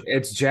 Yeah.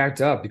 it's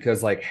jacked up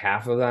because like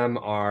half of them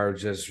are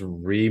just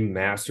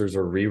remasters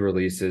or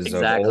re-releases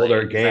of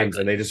older games, Exactly.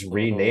 and they just Mhm.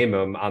 rename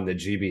them on the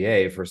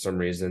GBA for some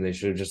reason. They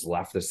should have just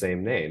left the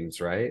same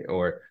names, right?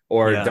 Or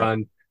Yeah.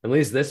 done. At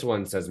least this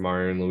one says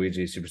Mario and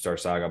Luigi Superstar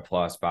Saga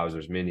plus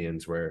Bowser's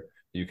Minions, where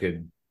you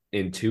could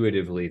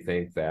intuitively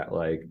think that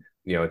like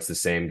it's the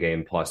same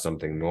game plus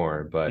something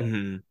more, but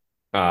Hmm.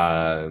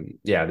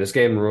 yeah, this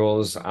game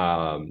rules.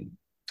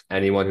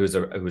 Anyone who's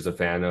a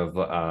fan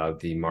of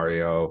the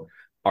Mario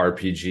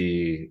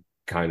RPG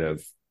kind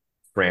of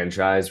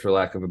franchise, for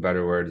lack of a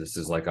better word, this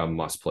is like a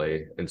must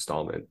play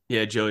installment.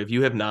 Yeah, Joe, if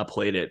you have not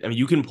played it, I mean,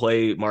 you can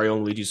play Mario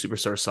and Luigi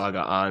Superstar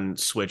Saga on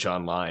Switch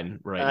Online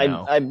right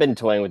now. I've been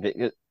toying with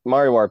it.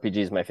 Mario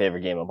RPG is my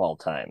favorite game of all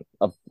time.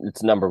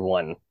 It's number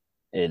one.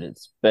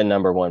 It's been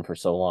number one for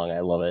so long. I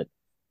love it.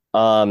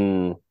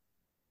 Um,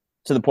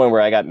 to the point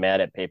where I got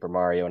mad at Paper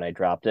Mario and I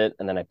dropped it,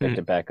 and then I picked Hmm.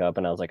 it back up,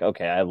 and I was like,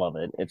 okay, I love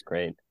it. It's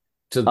great.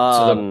 To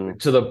Um,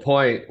 the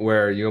point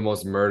where you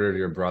almost murdered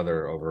your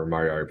brother over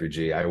Mario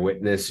RPG. I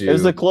witnessed it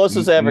was the you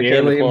closest I ever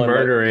came to nearly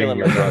murdering killing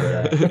your my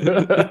brother.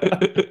 Yeah.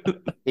 brother.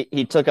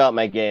 He took out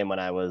my game when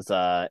I was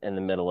in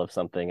the middle of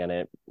something, and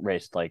it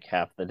raced like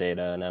half the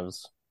data, and I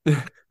was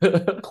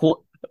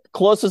cl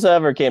closest I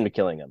ever came to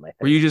killing him, I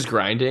Were think. you just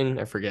grinding?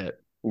 I forget.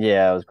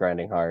 Yeah, I was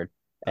grinding hard.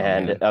 Oh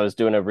And man. I was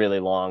doing a really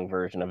long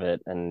version of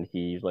it, and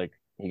he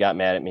got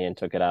mad at me and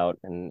took it out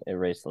and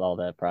erased all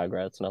that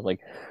progress. And I was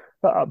like,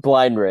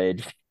 blind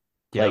rage,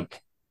 Yep.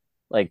 like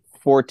like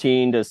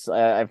 14 to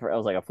I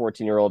was like a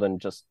 14-year-old and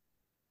just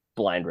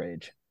blind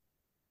rage.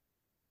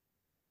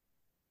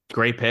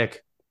 Great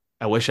pick.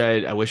 I wish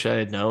I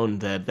had known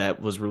that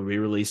that was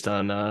re-released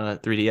on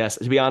 3DS.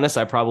 To be honest,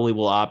 I probably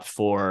will opt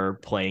for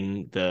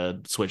playing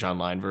the Switch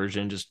Online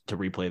version just to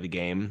replay the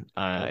game.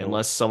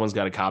 Unless someone's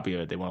got a copy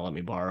of it they want to let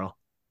me borrow.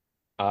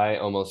 I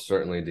almost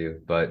certainly do,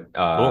 but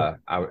Cool.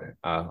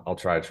 I'll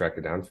try to track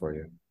it down for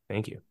you.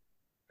 Thank you.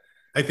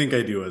 I think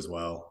I do as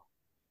well.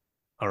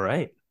 All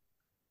right.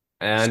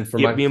 And for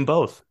Give me them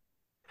both.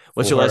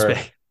 What's your last for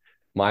pick?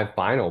 my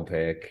final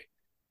pick,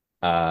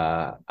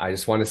 I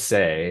just want to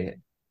say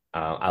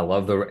I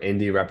love the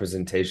indie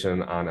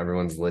representation on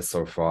everyone's list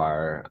so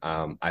far.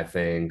 I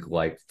think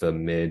like the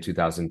mid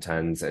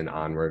 2010s and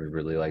onward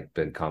really like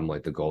become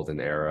like the golden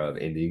era of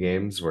indie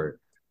games where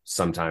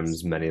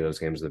sometimes many of those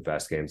games are the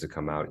best games that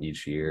come out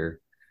each year.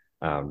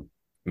 I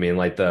mean,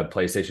 like the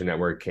PlayStation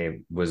Network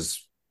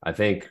was I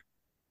think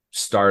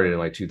started in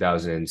like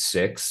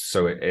 2006,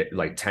 so it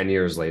like 10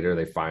 years later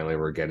they finally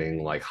were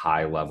getting like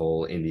high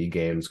level indie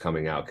games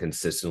coming out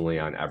consistently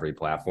on every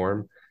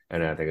platform,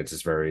 and I think it's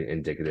just very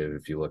indicative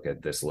if you look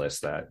at this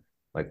list that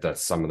like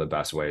that's some of the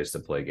best ways to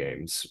play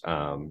games.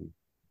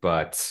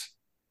 But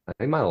I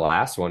think my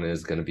last one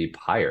is going to be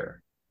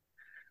Pyre,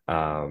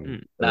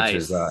 which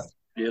is Nice. which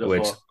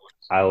Beautiful.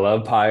 I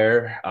love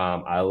Pyre.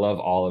 I love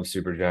all of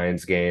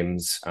Supergiant's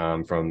games,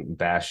 from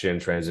Bastion,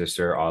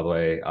 Transistor, all the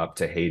way up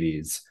to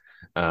Hades.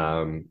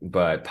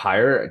 But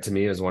Pyre to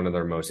me is one of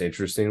their most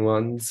interesting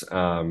ones.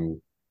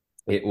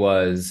 It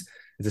was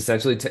It's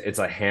essentially it's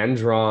a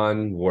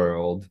hand-drawn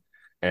world,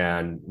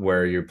 and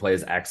where you play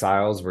as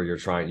exiles, where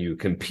you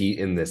compete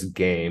in this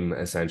game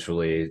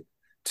essentially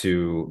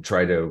to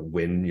try to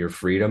win your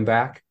freedom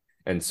back.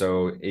 And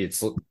so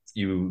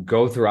you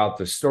go throughout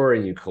the story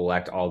and you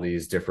collect all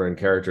these different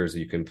characters that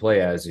you can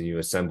play as, and you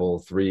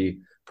assemble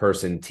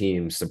 3-person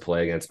teams to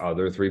play against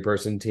other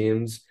 3-person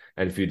teams.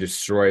 And if you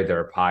destroy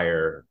their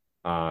pyre,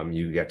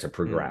 you get to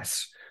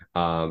progress.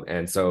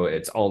 And so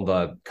it's all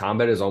the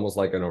combat is almost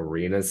like an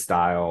arena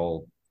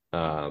style,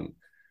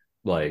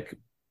 like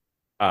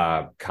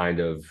kind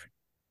of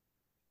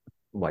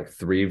like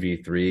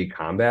 3v3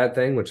 combat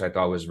thing, which I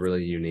thought was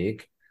really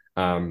unique.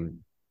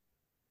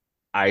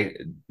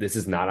 This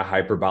is not a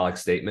hyperbolic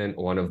statement.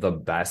 One of the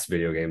best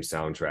video game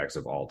soundtracks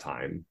of all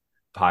time.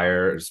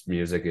 Pyre's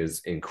music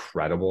is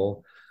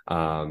incredible.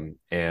 And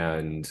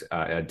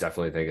I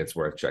definitely think it's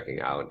worth checking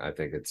out. I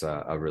think it's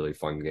a really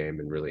fun game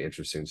and really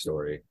interesting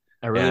story.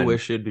 I really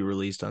wish it'd be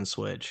released on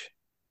Switch.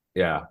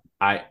 Yeah.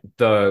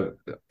 The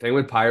thing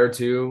with Pyre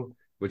 2,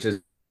 which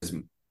is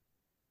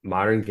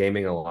modern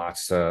gaming a lot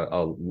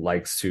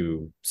likes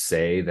to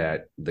say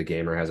that the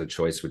gamer has a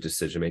choice with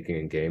decision making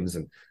in games,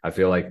 and I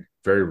feel like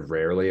very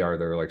rarely are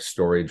there like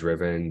story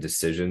driven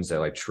decisions that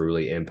like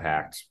truly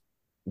impact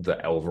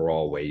the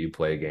overall way you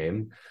play a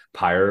game.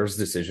 Pyre's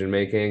decision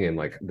making and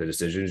like the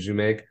decisions you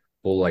make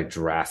will like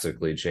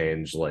drastically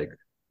change like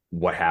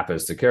what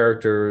happens to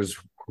characters,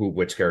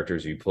 which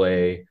characters you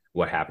play,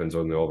 what happens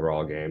in the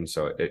overall game.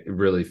 So it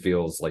really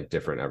feels like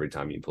different every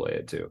time you play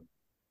it too.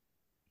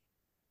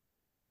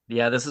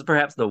 Yeah, this is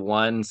perhaps the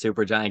one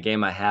Supergiant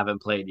game I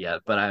haven't played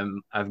yet, but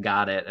I've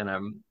got it and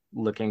I'm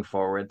looking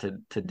forward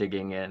to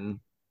digging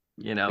in,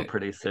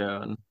 pretty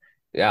soon.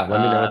 Yeah,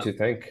 let me know what you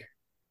think.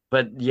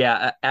 But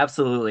yeah,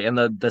 absolutely. And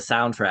the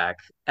soundtrack.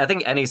 I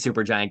think any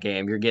Supergiant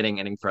game, you're getting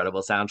an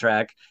incredible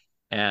soundtrack.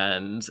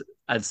 And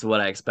that's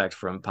what I expect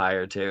from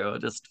Pyre 2.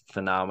 Just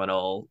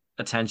phenomenal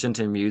attention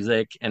to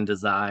music and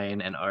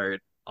design and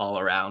art all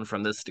around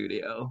from the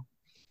studio.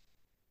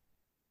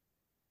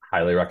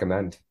 Highly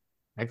recommend.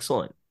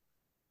 Excellent.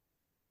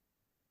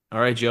 All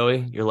right, Joey,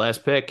 your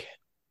last pick.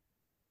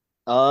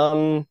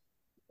 I'm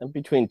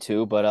between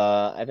two, but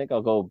I think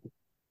I'll go,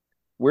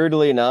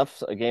 weirdly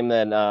enough, a game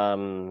that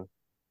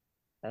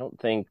I don't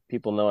think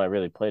people know I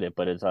really played it,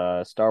 but it's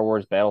Star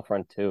Wars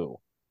Battlefront 2.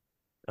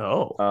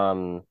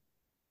 Oh.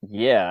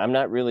 Yeah, I'm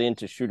not really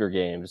into shooter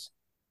games,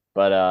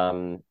 but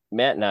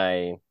Matt and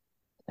I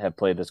have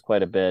played this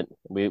quite a bit.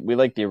 We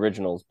like the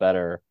originals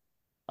better.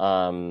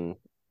 Um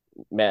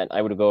Matt,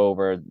 I would go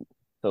over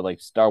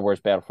like Star Wars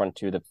Battlefront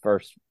 2, the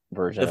first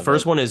version The of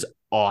first it. one is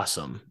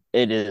awesome.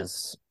 It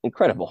is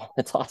incredible.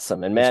 It's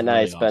awesome. And It's Matt and I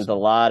really spent a awesome.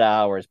 lot of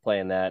hours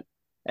playing that.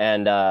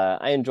 And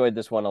I enjoyed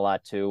this one a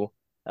lot too.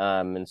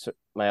 And so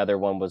my other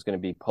one was going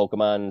to be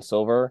Pokemon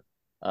Silver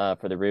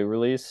for the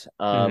re-release.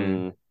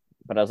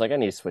 But I was like, I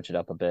need to switch it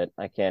up a bit.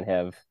 I can't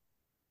have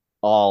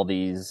all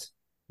these,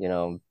 you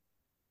know,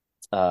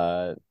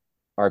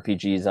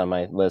 RPGs on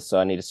my list, so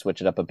I need to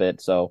switch it up a bit.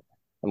 So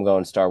I'm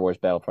going Star Wars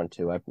Battlefront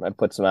 2. I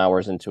put some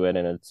hours into it,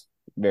 and it's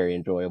very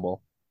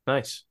enjoyable.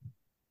 Nice.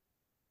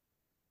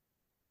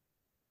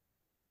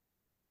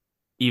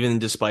 Even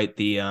despite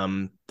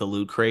the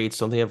loot crates,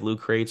 don't they have loot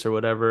crates or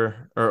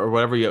whatever, or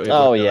whatever you?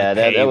 Oh yeah,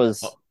 yeah, like that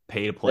was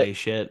pay to play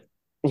shit.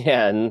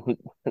 Yeah, and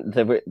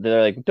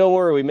they're like, "Don't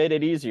worry, we made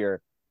it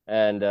easier."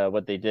 And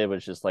what they did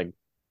was just like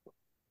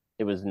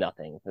it was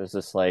nothing. It was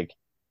just like,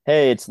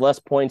 "Hey, it's less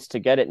points to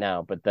get it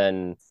now," but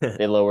then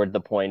they lowered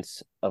the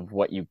points of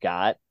what you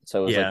got,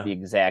 so it was like Yeah. the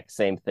exact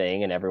same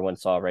thing, and everyone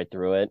saw right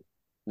through it.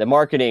 The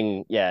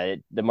marketing, yeah,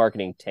 the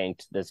marketing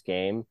tanked this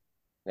game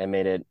and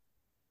made it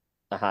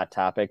a hot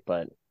topic,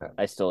 but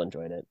I still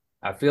enjoyed it.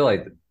 I feel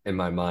like in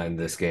my mind,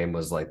 this game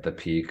was like the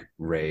peak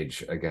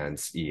rage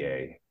against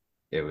EA.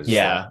 It was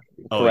Yeah.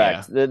 Oh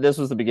Correct. yeah. This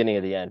was the beginning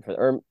of the end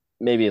or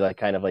maybe like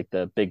kind of like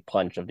the big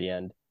punch of the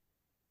end.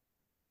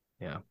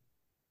 Yeah.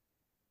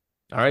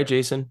 All right,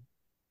 Jason.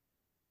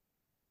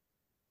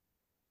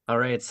 All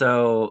right,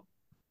 so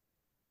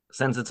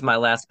since it's my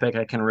last pick,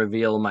 I can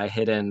reveal my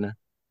hidden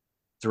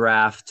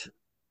draft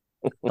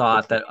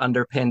thought that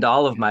underpinned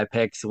all of my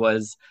picks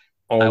was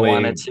I only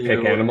wanted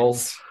pick to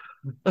animals.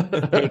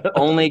 pick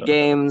only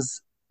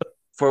games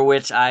for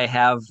which I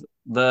have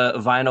the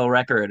vinyl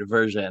record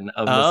version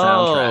of the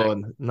soundtrack.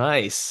 Oh,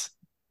 nice.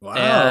 Wow,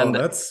 And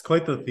that's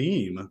quite the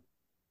theme.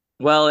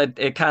 well,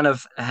 it kind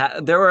of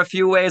there were a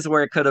few ways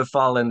where it could have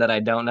fallen that I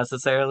don't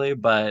necessarily,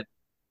 but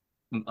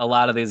a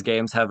lot of these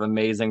games have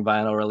amazing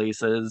vinyl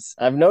releases.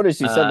 I've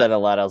noticed you said Uh, that a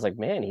lot. I was like,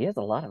 man, he has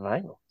a lot of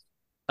vinyl.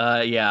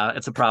 yeah,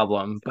 it's a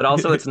problem, but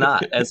also it's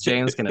not, as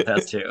James can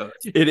attest to.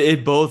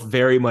 It both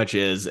very much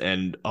is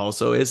and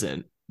also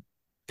isn't.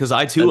 Because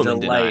I A too am in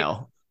delight.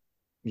 denial.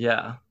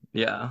 Yeah,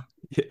 yeah.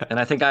 Yeah. And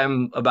I think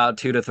I'm about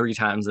 2 to 3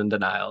 times in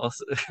denial.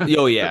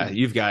 Oh yeah,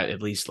 you've got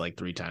at least like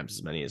 3 times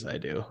as many as I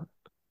do.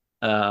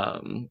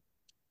 Um,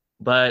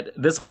 but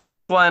this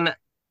one,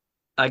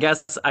 I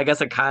guess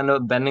it kind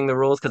of bending the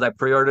rules because I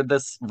pre-ordered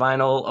this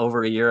vinyl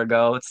over a year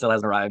ago. It still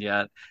hasn't arrived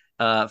yet.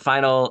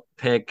 Final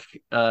pick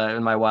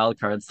in my wild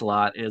card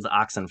slot is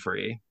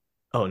Oxenfree,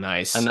 Oh,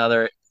 nice.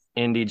 another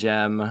indie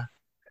gem.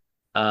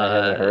 I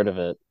haven't Uh, heard of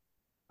it.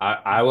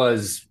 I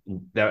was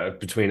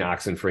between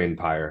Oxenfree and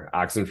Pyre.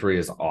 Oxenfree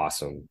is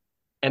awesome.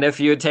 and if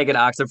you had taken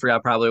Oxenfree, I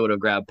probably would have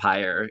grabbed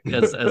Pyre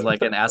as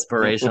like an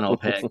aspirational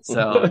pick.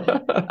 So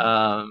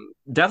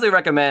definitely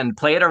recommend.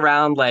 Play it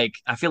around, like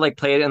I feel like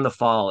play it in the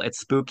fall. It's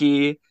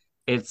spooky,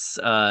 it's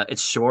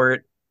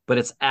short, but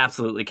it's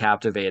absolutely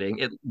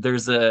captivating.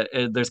 There's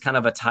kind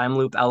of a time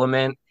loop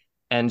element,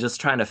 and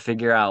just trying to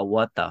figure out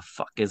what the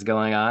fuck is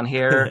going on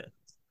here,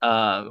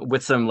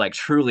 with some like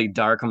truly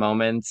dark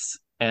moments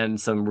and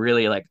some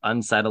really like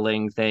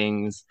unsettling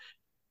things.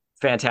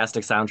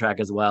 Fantastic soundtrack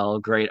as well.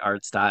 Great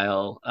art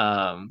style.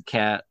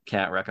 Can't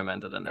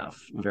recommend it enough.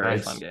 Very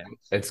fun It's game.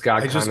 it's got I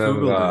kind just of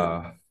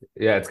Googled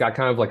it. yeah, it's got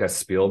kind of like a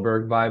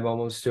Spielberg vibe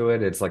almost to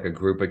it. It's like a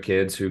group of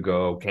kids who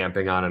go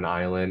camping on an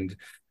island.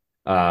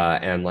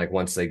 And like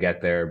once they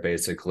get there,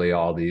 basically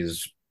all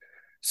these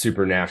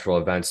supernatural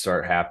events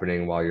start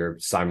happening while you're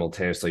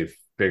simultaneously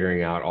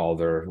figuring out all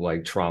their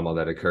like trauma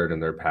that occurred in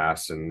their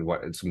past and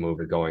what it's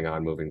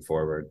moving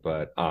forward.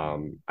 But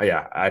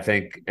yeah, I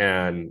think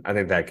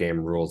that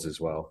game rules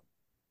as well.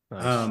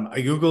 Nice.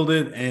 I Googled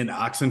it, and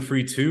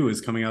Oxenfree 2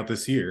 is coming out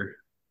this year.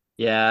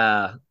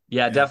 Yeah.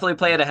 Yeah, Yeah. definitely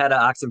play it ahead of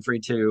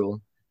Oxenfree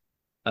 2.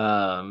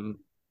 Um,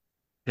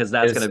 because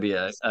that's gonna Is be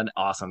an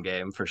awesome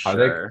game for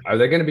sure. are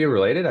they going to be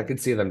related? I could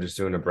see them just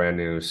doing a brand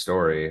new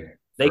story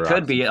They for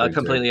could be Oxenfree 2.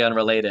 completely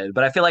unrelated,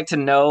 but I feel like to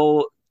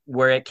know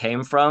where it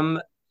came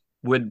from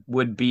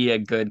would be a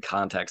good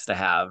context to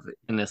have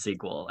in a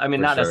sequel. I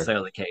mean, For not sure.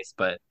 necessarily the case,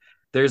 but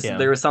Yeah.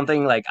 there was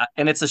something like,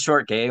 and it's a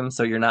short game,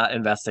 so you're not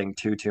investing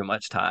too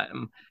much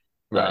time.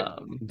 Right.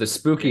 The Yeah,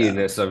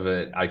 spookiness of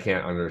it, I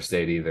can't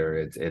understate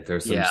either.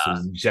 There's yeah.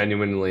 some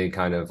genuinely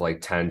kind of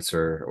like tense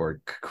or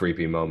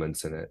creepy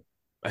moments in it.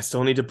 I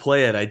still need to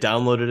play it. I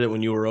downloaded it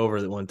when you were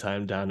over the one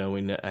time, Don,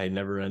 knowing I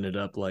never ended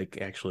up like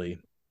actually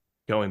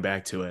going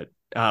back to it.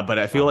 But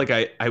I feel Wow. like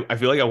I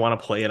feel like I want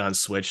to play it on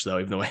Switch though,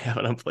 even though I have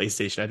it on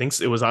PlayStation. I think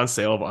it was on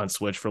sale on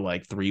Switch for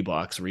like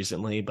 $3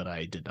 recently, but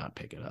I did not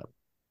pick it up.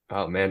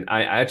 Oh man,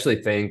 I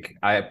actually think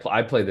I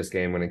played this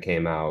game when it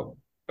came out,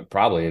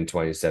 probably in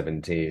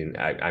 2017.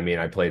 I mean,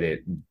 I played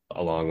it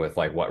along with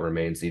like What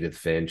Remains, Edith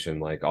Finch,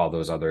 and like all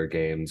those other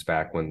games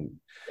back when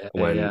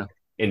Yeah.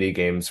 indie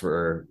games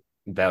were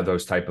that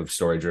those type of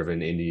story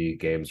driven indie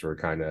games were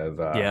kind of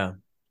Yeah.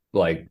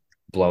 like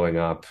blowing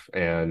up.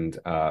 And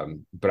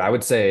but I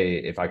would say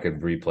if I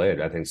could replay it,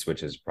 I think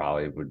Switches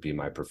probably would be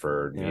my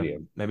preferred Yeah.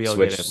 medium. Maybe I'll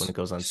get it when it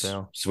goes on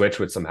sale. Switch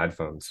with some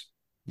headphones.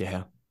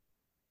 Yeah.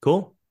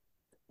 Cool.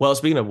 Well,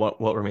 speaking of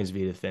what remains of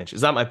Edith Finch,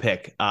 it's not my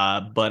pick,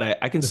 but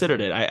I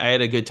considered it. I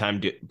had a good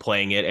time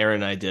playing it. Aaron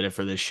and I did it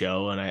for this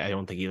show, and I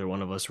don't think either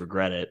one of us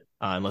regret it,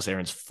 unless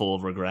Aaron's full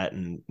of regret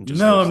and just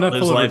No, I'm not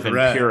lives full of life in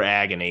regret. pure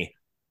agony.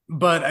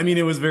 But I mean,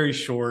 it was very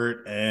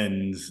short,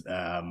 and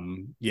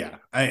yeah,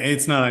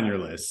 it's not on your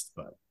list,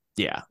 but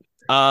Yeah.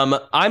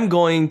 I'm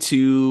going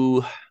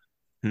to.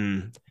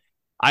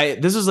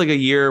 This is like a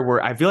year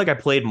where I feel like I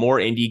played more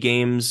indie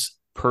games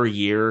per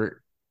year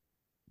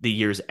the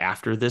years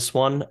after this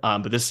one.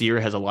 But this year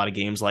has a lot of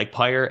games like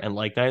Pyre and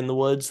like Night in the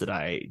Woods that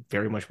I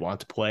very much want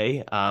to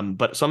play.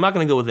 But so I'm not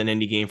going to go with an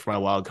indie game for my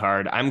wild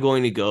card. I'm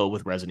going to go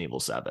with Resident Evil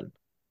 7.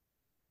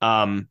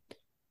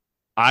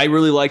 I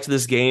really liked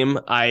this game.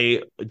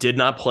 I did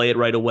not play it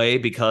right away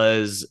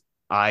because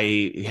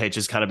I had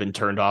just kind of been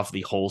turned off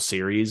the whole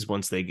series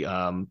once they,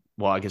 well,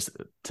 I guess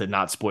to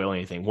not spoil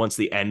anything, once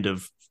the end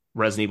of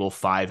Resident Evil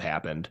 5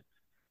 happened.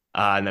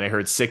 And then I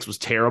heard 6 was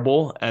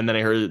terrible. And then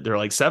I heard they're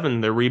like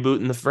 7, they're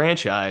rebooting the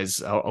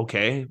franchise. Oh,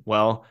 okay,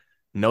 well,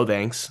 no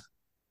thanks.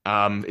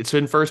 It's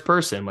in first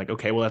person. I'm like,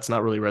 okay, well, that's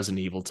not really Resident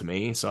Evil to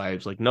me. So I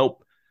was like,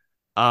 nope.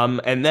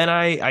 And then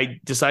I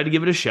decided to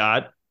give it a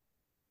shot.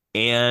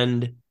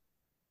 And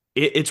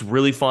it's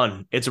really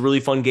fun. It's a really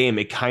fun game.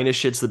 It kind of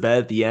shits the bed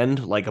at the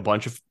end, like a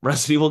bunch of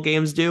Resident Evil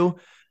games do.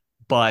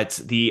 But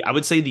I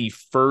would say the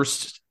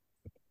first,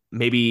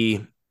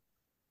 maybe,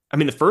 I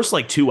mean, the first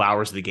like 2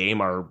 hours of the game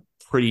are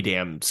pretty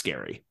damn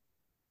scary.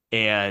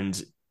 And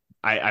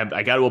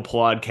I got to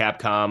applaud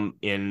Capcom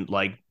in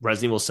like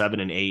Resident Evil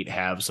 7 and 8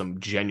 have some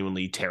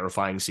genuinely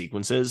terrifying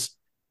sequences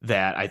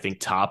that I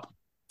think top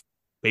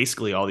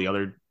basically all the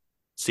other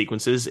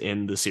sequences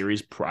in the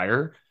series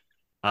prior,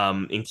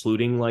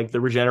 including like the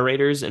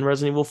regenerators in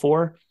Resident Evil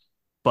 4.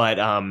 But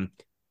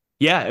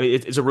yeah,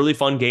 it's a really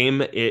fun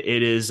game. It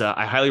is.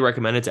 I highly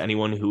recommend it to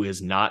anyone who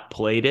has not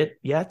played it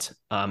yet,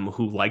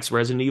 who likes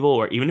Resident Evil,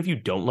 or even if you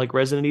don't like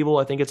Resident Evil,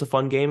 I think it's a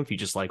fun game if you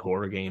just like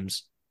horror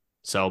games.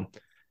 So,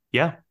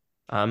 yeah,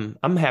 I'm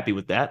happy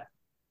with that.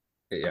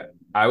 Yeah,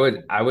 I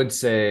would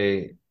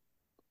say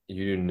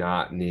you do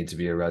not need to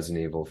be a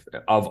Resident Evil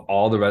of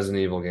all the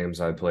Resident Evil games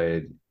I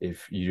played.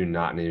 If you do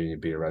not need to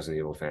be a Resident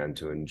Evil fan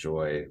to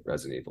enjoy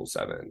Resident Evil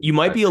 7, You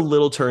might be a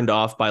little turned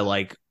off by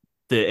like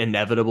the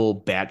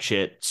inevitable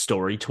batshit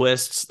story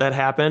twists that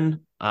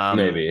happen.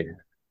 Maybe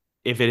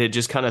if it had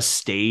just kind of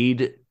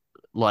stayed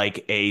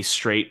like a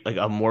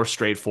more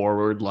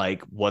straightforward,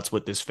 like what's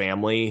with this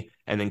family,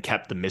 and then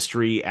kept the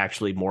mystery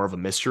actually more of a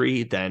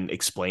mystery than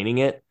explaining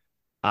it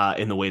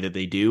in the way that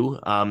they do.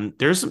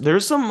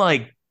 There's some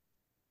like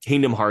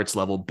Kingdom Hearts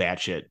level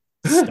batshit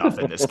stuff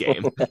in this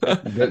game.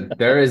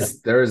 There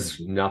is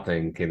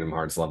nothing Kingdom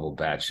Hearts level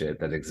batshit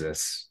that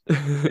exists.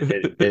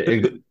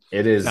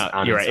 It is No,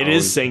 on you're its right. It own,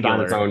 is singular.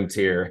 on its own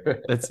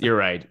tier. You're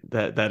right.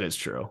 That is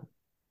true.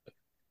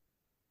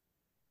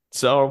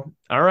 So,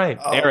 all right,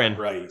 Aaron.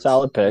 Right.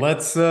 Solid pick.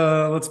 Let's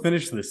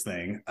finish this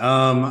thing.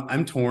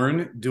 I'm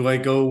torn. Do I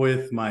go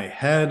with my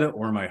head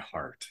or my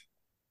heart?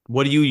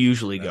 What do you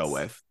usually go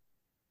with?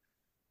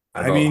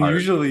 I mean, heart.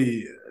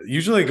 usually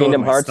I go Kingdom with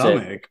my Hearts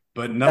stomach,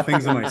 but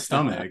nothing's in my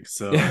stomach.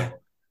 So just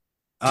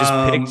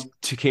pick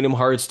to Kingdom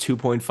Hearts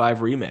 2.5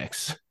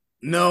 remix.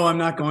 No, I'm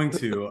not going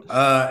to.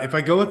 If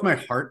I go with my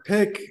heart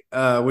pick,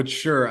 which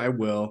sure I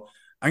will,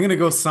 I'm gonna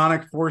go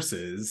Sonic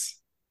Forces.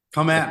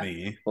 Come at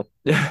me.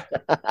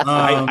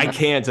 I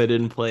can't. I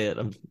didn't play it,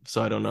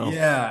 so I don't know.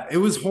 Yeah, it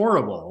was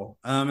horrible.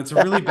 It's a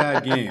really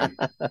bad game.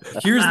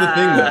 Here's the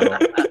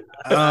thing,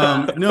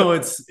 though. No,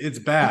 it's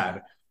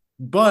bad.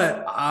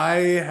 But I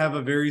have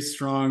a very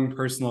strong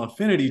personal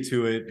affinity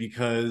to it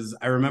because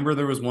I remember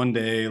there was one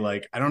day,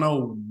 like, I don't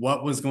know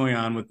what was going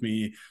on with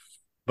me,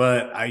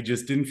 but I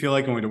just didn't feel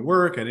like going to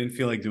work. I didn't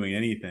feel like doing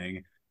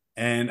anything.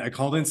 And I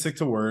called in sick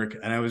to work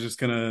and I was just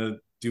going to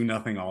do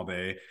nothing all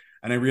day.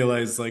 And I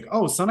realized, like,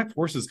 oh, Sonic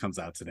Forces comes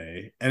out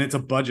today and it's a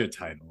budget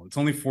title. It's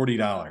only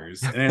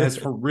 $40 and it has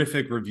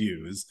horrific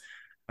reviews.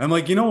 I'm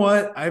like, you know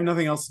what? I have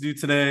nothing else to do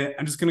today.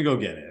 I'm just going to go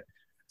get it.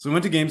 So I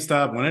went to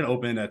GameStop when it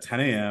opened at 10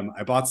 a.m.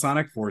 I bought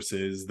Sonic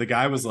Forces. The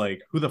guy was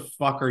like, who the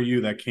fuck are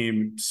you that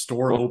came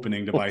store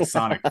opening to buy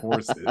Sonic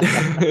Forces?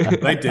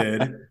 I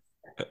did.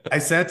 I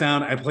sat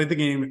down. I played the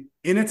game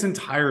in its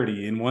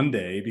entirety in one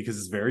day because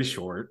it's very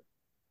short.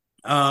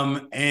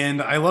 And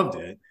I loved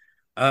it.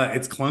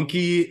 It's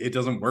clunky. It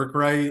doesn't work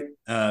right.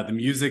 The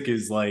music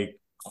is like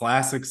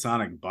classic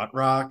Sonic butt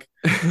rock.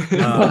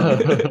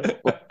 But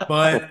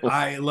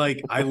I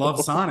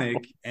love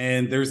Sonic,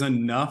 and there's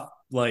enough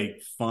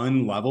like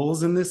fun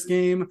levels in this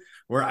game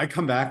where I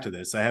come back to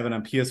this. I have it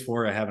on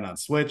PS4, I have it on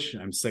Switch.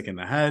 I'm sick in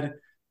the head.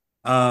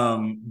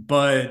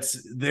 But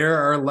there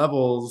are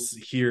levels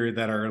here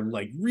that are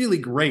like really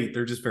great.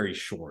 They're just very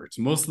short.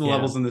 Most of the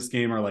levels in this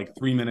game are like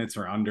 3 minutes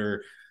or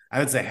under. I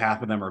would say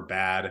half of them are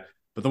bad,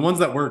 but the ones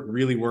that work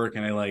really work.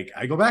 And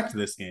I go back to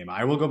this game.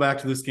 I will go back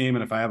to this game.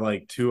 And if I have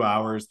like 2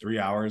 hours, 3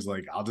 hours,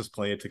 like I'll just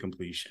play it to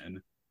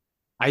completion.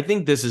 I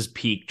think this is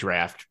peak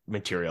draft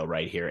material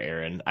right here,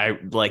 Aaron. I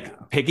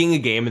like picking a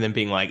game and then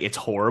being like, it's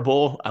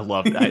horrible. I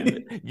love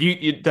that.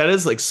 you that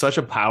is like such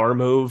a power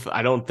move.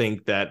 I don't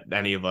think that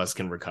any of us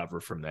can recover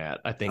from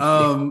that. I think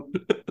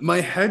my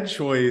head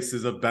choice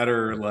is a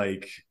better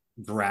like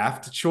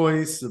draft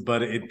choice,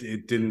 but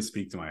it didn't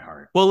speak to my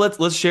heart. Well,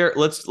 let's share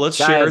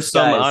share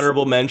some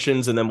honorable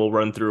mentions and then we'll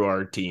run through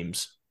our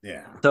teams.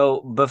 Yeah.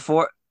 So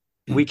before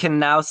we can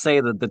now say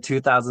that the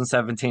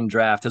 2017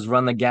 draft has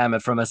run the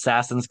gamut from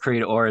Assassin's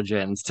Creed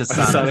Origins to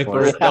Sonic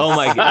Forces. Oh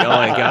my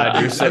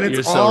god, you're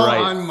so right.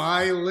 On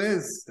my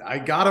list, I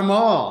got them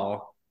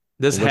all.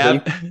 You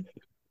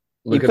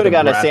could have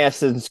got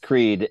Assassin's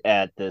Creed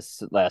at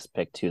this last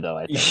pick too, though.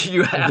 I think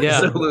you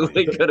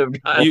absolutely could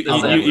have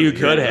gotten. You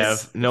could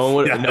have. No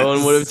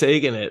one would have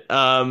taken it.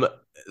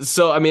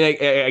 So I mean,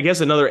 I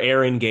guess another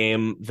Aaron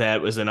game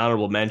that was an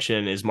honorable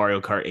mention is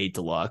Mario Kart 8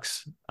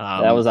 Deluxe.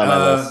 That was on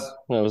my list.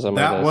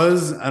 That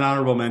was an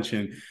honorable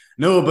mention.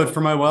 No, but for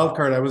my wild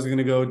card, I was going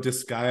to go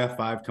Disgaea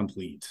 5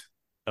 Complete.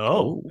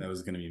 Oh, that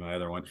was going to be my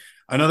other one.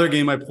 Another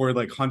game I poured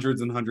like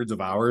hundreds and hundreds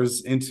of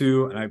hours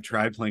into, and I've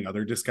tried playing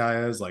other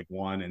Disgaeas like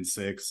 1 and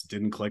 6,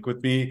 didn't click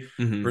with me.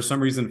 Mm-hmm. For some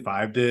reason,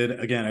 5 did.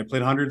 Again, I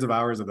played hundreds of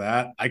hours of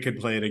that. I could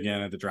play it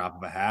again at the drop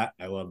of a hat.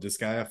 I love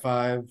Disgaea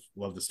 5,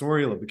 love the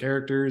story, love the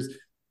characters,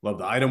 love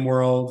the item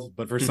world,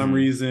 but for some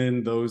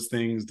reason, those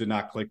things did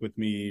not click with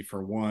me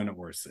for 1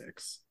 or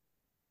 6.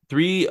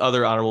 3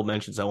 other honorable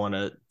mentions I want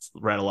to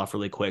rattle off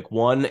really quick.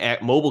 One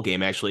mobile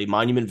game, actually,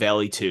 Monument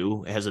Valley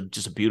 2. It has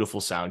just a beautiful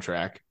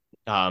soundtrack.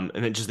 And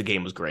then just the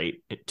game was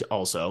great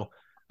also.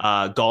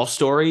 Golf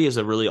Story is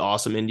a really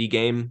awesome indie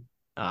game.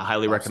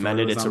 Highly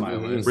recommended. It's a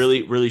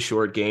really, really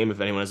short game. If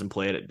anyone hasn't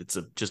played it, it's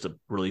just a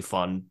really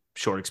fun,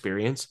 short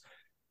experience.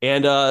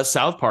 And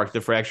South Park,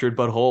 The Fractured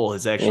But Whole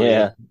is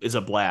actually is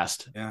a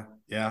blast.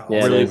 Yeah.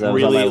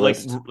 Really like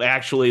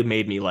actually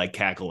made me like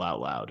cackle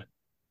out loud.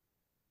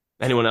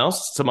 Anyone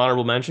else? Some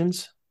honorable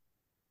mentions?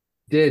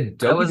 Did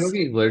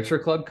Doki Literature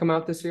Club come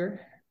out this year?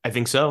 I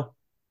think so.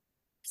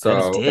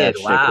 So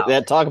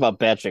that talk about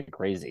batshit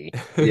crazy.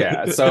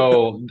 Yeah.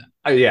 So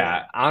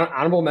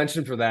honorable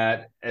mention for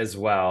that as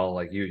well.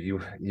 Like you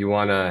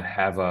want to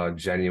have a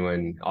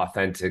genuine,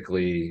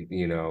 authentically,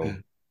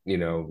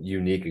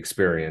 unique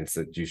experience,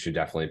 that you should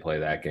definitely play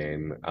that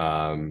game.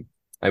 And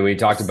we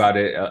talked about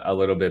it a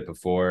little bit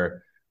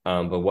before.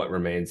 But What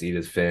Remains,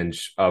 Edith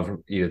Finch.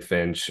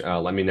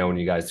 Let me know when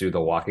you guys do the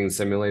walking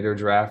simulator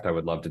draft. I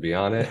would love to be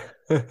on it.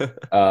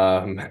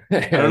 I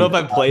don't know if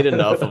I've played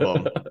enough of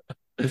them.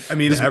 I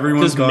mean,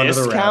 everyone's gone to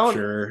the count?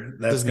 Rapture.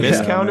 Does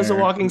Myst count as a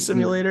walking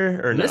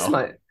simulator or Myst no?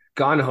 might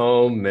Gone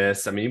Home,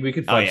 Myst. I mean, we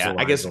could fudge the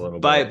I guess lines a little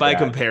by bit.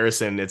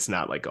 comparison, it's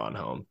not like Gone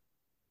Home.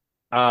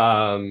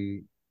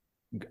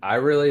 I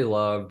really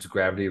loved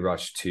Gravity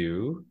Rush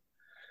 2,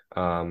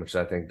 which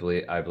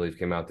I believe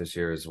came out this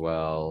year as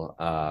well.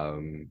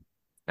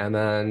 And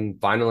then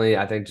finally,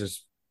 I think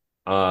just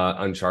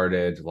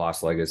Uncharted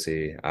Lost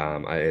Legacy.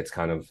 It's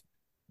kind of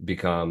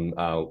become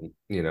one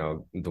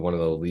of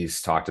the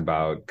least talked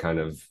about kind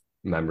of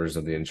members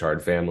of the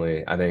Uncharted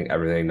family. I think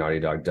everything Naughty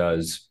Dog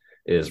does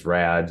is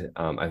rad.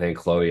 I think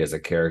Chloe as a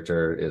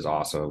character is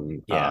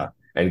awesome. Yeah.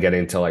 And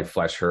getting to like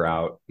flesh her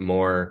out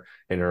more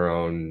in her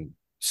own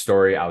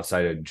story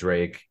outside of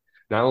Drake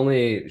not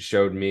only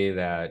showed me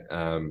that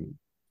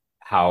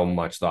how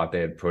much thought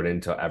they had put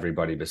into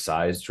everybody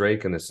besides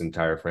Drake in this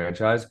entire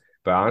franchise,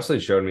 but honestly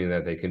showed me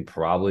that they can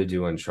probably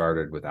do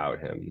Uncharted without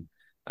him.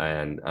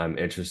 And I'm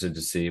interested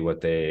to see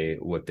what they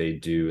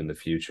do in the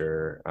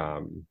future.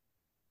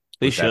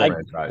 They should.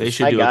 They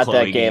should. I got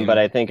that game, but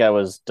I think I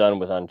was done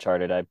with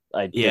Uncharted.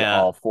 I did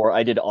all four.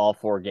 I did all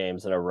 4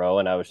 games in a row,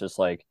 and I was just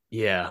like,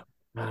 yeah.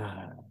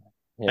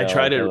 I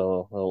tried it a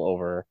little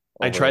over.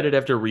 I tried it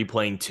after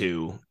replaying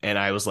 2, and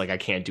I was like, I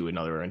can't do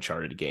another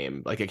Uncharted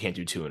game. Like, I can't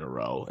do 2 in a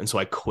row. And so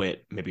I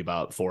quit maybe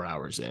about 4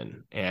 hours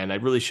in. And I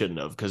really shouldn't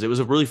have, because it was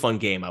a really fun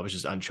game. I was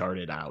just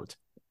Uncharted out.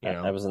 You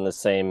know? I was in the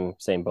same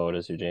boat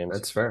as you, James.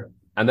 That's fair.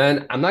 And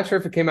then I'm not sure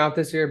if it came out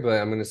this year,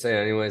 but I'm going to say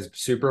it anyways.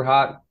 Super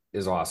Hot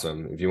is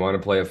awesome. If you want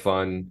to play a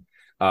fun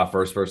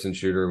first-person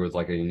shooter with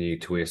like a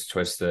unique twist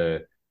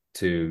to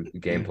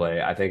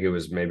gameplay, I think it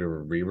was maybe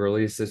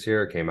re-released this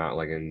year. It came out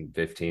like in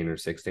 15 or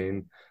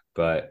 16.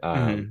 But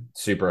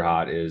Super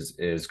Hot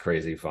is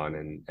crazy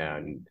fun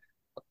and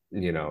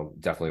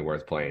definitely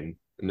worth playing.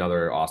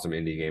 Another awesome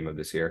indie game of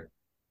this year.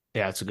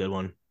 Yeah, it's a good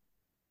one.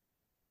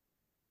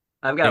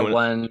 I've got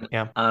one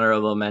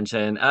honorable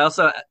mention.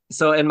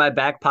 So in my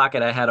back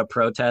pocket, I had a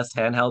protest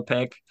handheld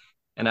pick,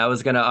 and I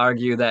was going to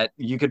argue that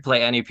you could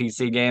play any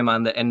PC game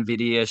on the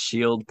NVIDIA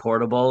Shield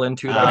Portable in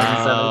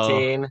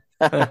 2017.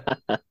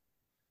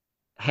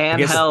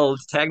 Handheld,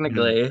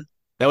 technically.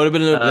 That would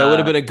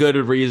have been a good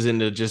reason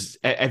to just,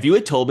 if you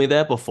had told me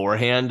that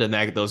beforehand and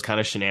that those kind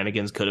of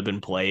shenanigans could have been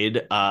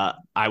played, I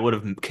would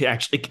have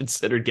actually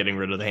considered getting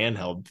rid of the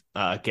handheld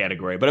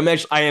category. But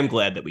I am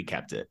glad that we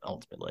kept it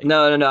ultimately.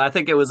 No. I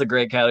think it was a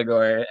great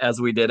category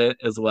as we did it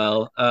as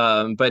well.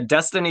 But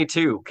Destiny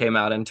 2 came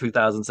out in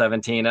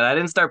 2017, and I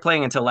didn't start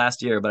playing until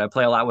last year, but I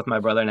play a lot with my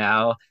brother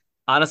now.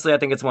 Honestly, I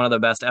think it's one of the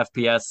best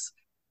FPS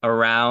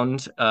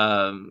around.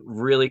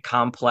 Really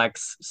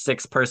complex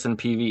 6-person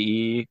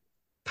PvE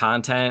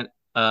content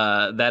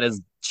that is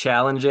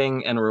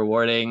challenging and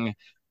rewarding,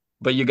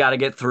 but you got to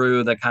get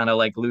through the kind of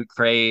like loot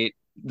crate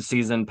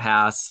season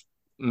pass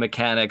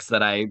mechanics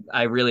that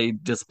I really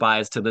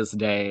despise to this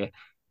day.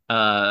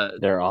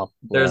 They're all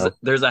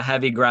there's a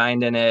heavy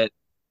grind in it.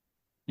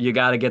 You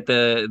got to get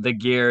the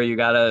gear, you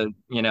got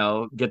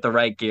to get the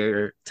right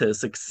gear to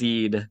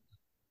succeed,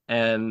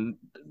 and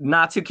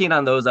not too keen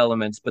on those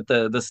elements, but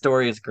the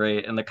story is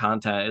great and the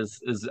content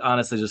is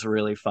honestly just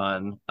really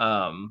fun.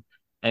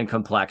 And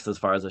complex as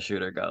far as a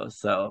shooter goes.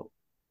 So,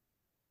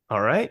 all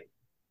right.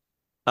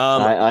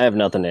 I have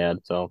nothing to add.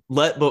 So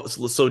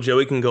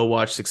Joey can go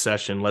watch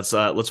Succession. Let's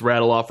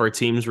rattle off our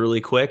teams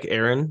really quick.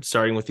 Aaron,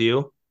 starting with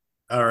you.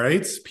 All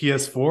right,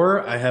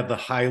 PS4. I have the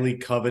highly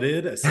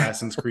coveted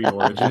Assassin's Creed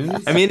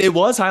Origins. I mean, it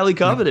was highly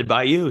coveted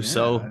by you.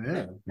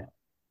 Yeah.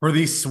 For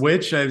the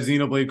Switch, I have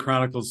Xenoblade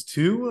Chronicles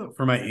 2.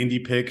 For my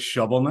indie pick,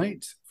 Shovel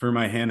Knight. For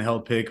my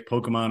handheld pick,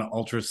 Pokemon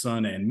Ultra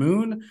Sun and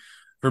Moon.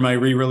 For my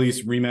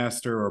re-release,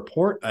 remaster, or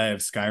port, I have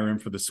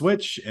Skyrim for the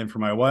Switch. And for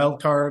my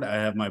wild card, I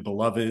have my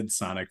beloved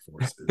Sonic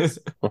Forces.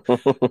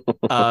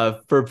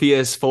 For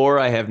PS4,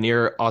 I have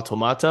Nier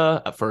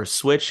Automata. For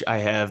Switch, I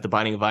have The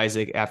Binding of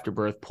Isaac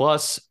Afterbirth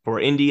Plus. For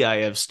indie, I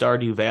have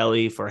Stardew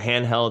Valley. For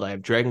handheld, I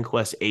have Dragon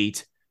Quest VIII.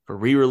 For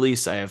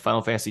re-release, I have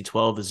Final Fantasy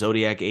XII, The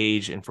Zodiac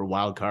Age. And for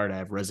wild card, I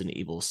have Resident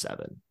Evil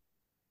 7.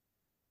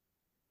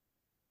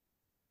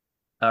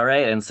 All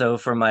right, and so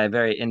for my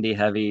very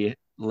indie-heavy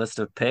list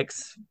of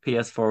picks,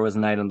 PS4 was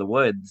Night in the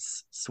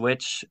Woods.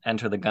 Switch,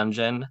 Enter the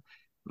Gungeon.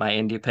 My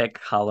indie pick,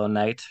 Hollow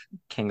Knight,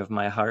 King of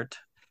My Heart.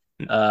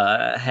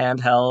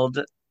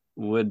 Handheld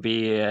would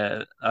be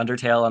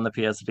Undertale on the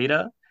PS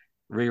Vita.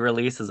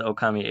 Re-release is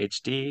Okami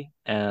HD,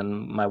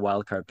 and my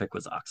wildcard pick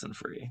was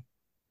Oxenfree.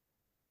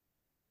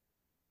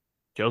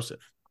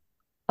 Joseph.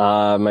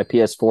 My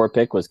PS4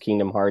 pick was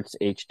Kingdom Hearts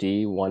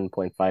HD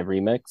 1.5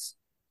 Remix.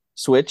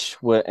 Switch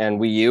and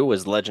Wii U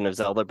was Legend of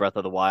Zelda Breath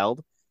of the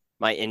Wild.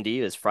 My indie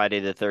is Friday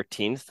the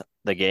 13th,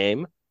 the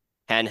game.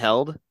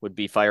 Handheld would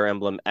be Fire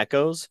Emblem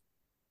Echoes.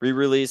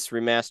 Re-release,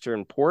 remaster,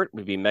 and port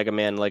would be Mega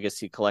Man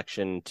Legacy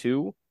Collection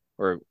 2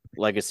 or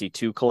Legacy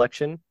 2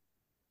 Collection.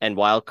 And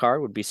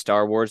wildcard would be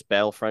Star Wars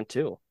Battlefront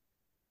 2.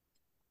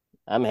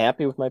 I'm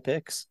happy with my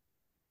picks.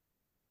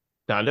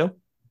 Dondo?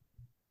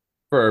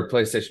 For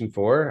PlayStation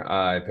 4,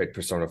 I picked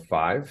Persona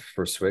 5.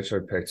 For Switch, I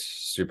picked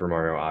Super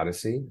Mario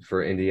Odyssey.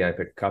 For indie, I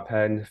picked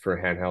Cuphead.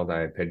 For handheld,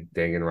 I picked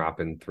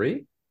Danganronpa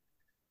 3.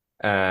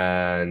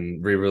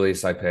 And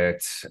re-release, I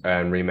picked,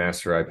 and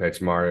remaster, I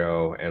picked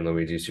Mario and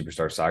Luigi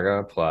Superstar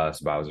Saga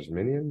plus Bowser's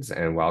Minions.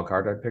 And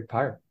wildcard, I picked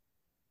Pyre.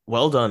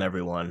 Well done,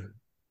 everyone.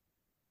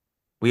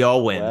 We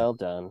all win. Well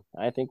done.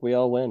 I think we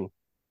all win.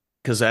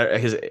 Because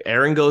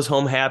Aaron goes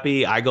home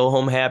happy. I go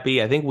home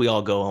happy. I think we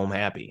all go home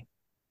happy.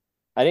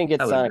 I didn't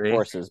get Sonic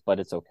Forces, but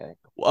it's okay.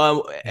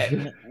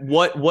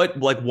 What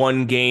like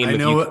one game?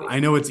 I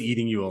know it's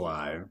eating you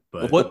alive,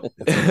 but what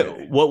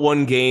okay. What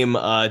one game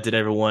did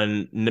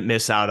everyone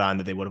miss out on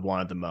that they would have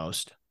wanted the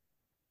most?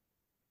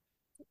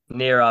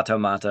 Nier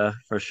Automata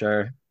for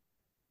sure.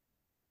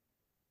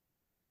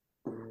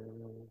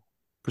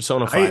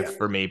 Persona 5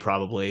 for me,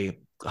 probably.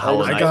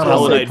 Hollow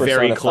Knight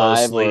very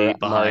closely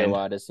behind Mario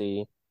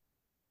Odyssey.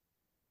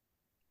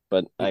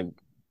 But I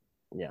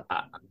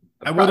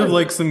would have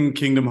liked some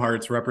Kingdom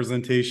Hearts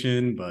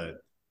representation, but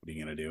what are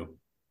you gonna do?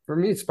 For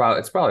me, it's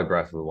probably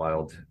Breath of the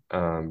Wild.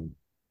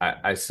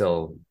 I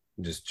still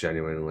just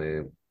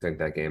genuinely think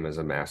that game is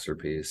a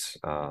masterpiece.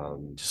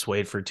 Just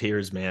wait for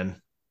Tears,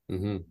 man.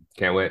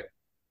 Can't wait.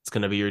 It's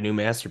gonna be your new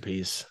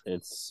masterpiece.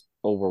 It's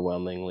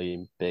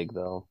overwhelmingly big,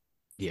 though.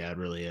 Yeah, it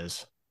really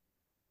is.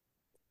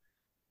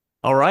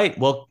 All right.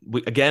 Well,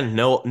 again,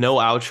 no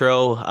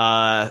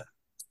outro.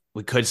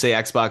 We could say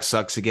Xbox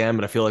sucks again,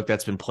 but I feel like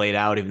that's been played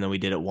out, even though we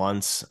did it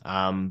once.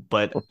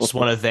 But just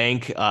want to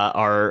thank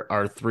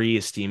our three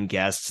esteemed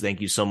guests. Thank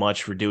you so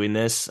much for doing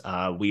this.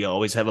 We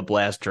always have a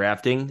blast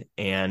drafting,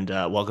 and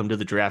welcome to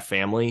the draft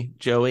family,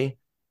 Joey.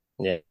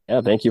 Yeah.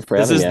 Thank you for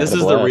having me. This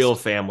is the real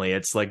family.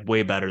 It's like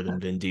way better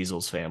than Vin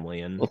Diesel's family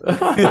and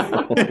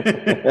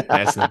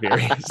Fast and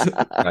Furious.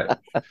 Right.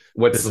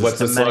 What's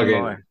the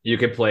slogan? More. You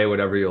can play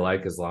whatever you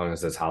like as long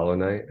as it's Hollow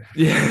Knight.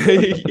 Yeah.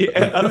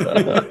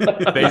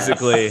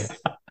 Basically,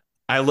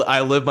 I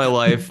live my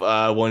life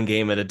one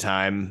game at a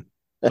time,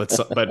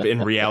 but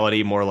in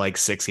reality, more like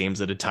 6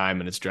 games at a time,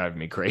 and it's driving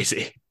me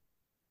crazy.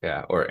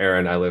 Yeah, or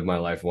Aaron, I live my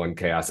life one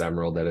Chaos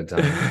Emerald at a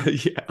time.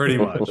 Yeah, pretty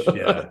much.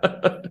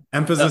 Yeah,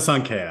 emphasis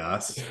on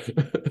chaos.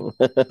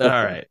 All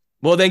right.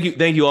 Well, thank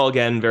you all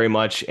again very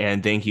much,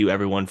 and thank you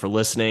everyone for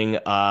listening.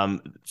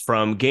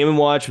 From Game &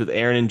 Watch with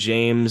Aaron and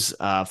James.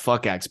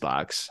 Fuck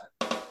Xbox.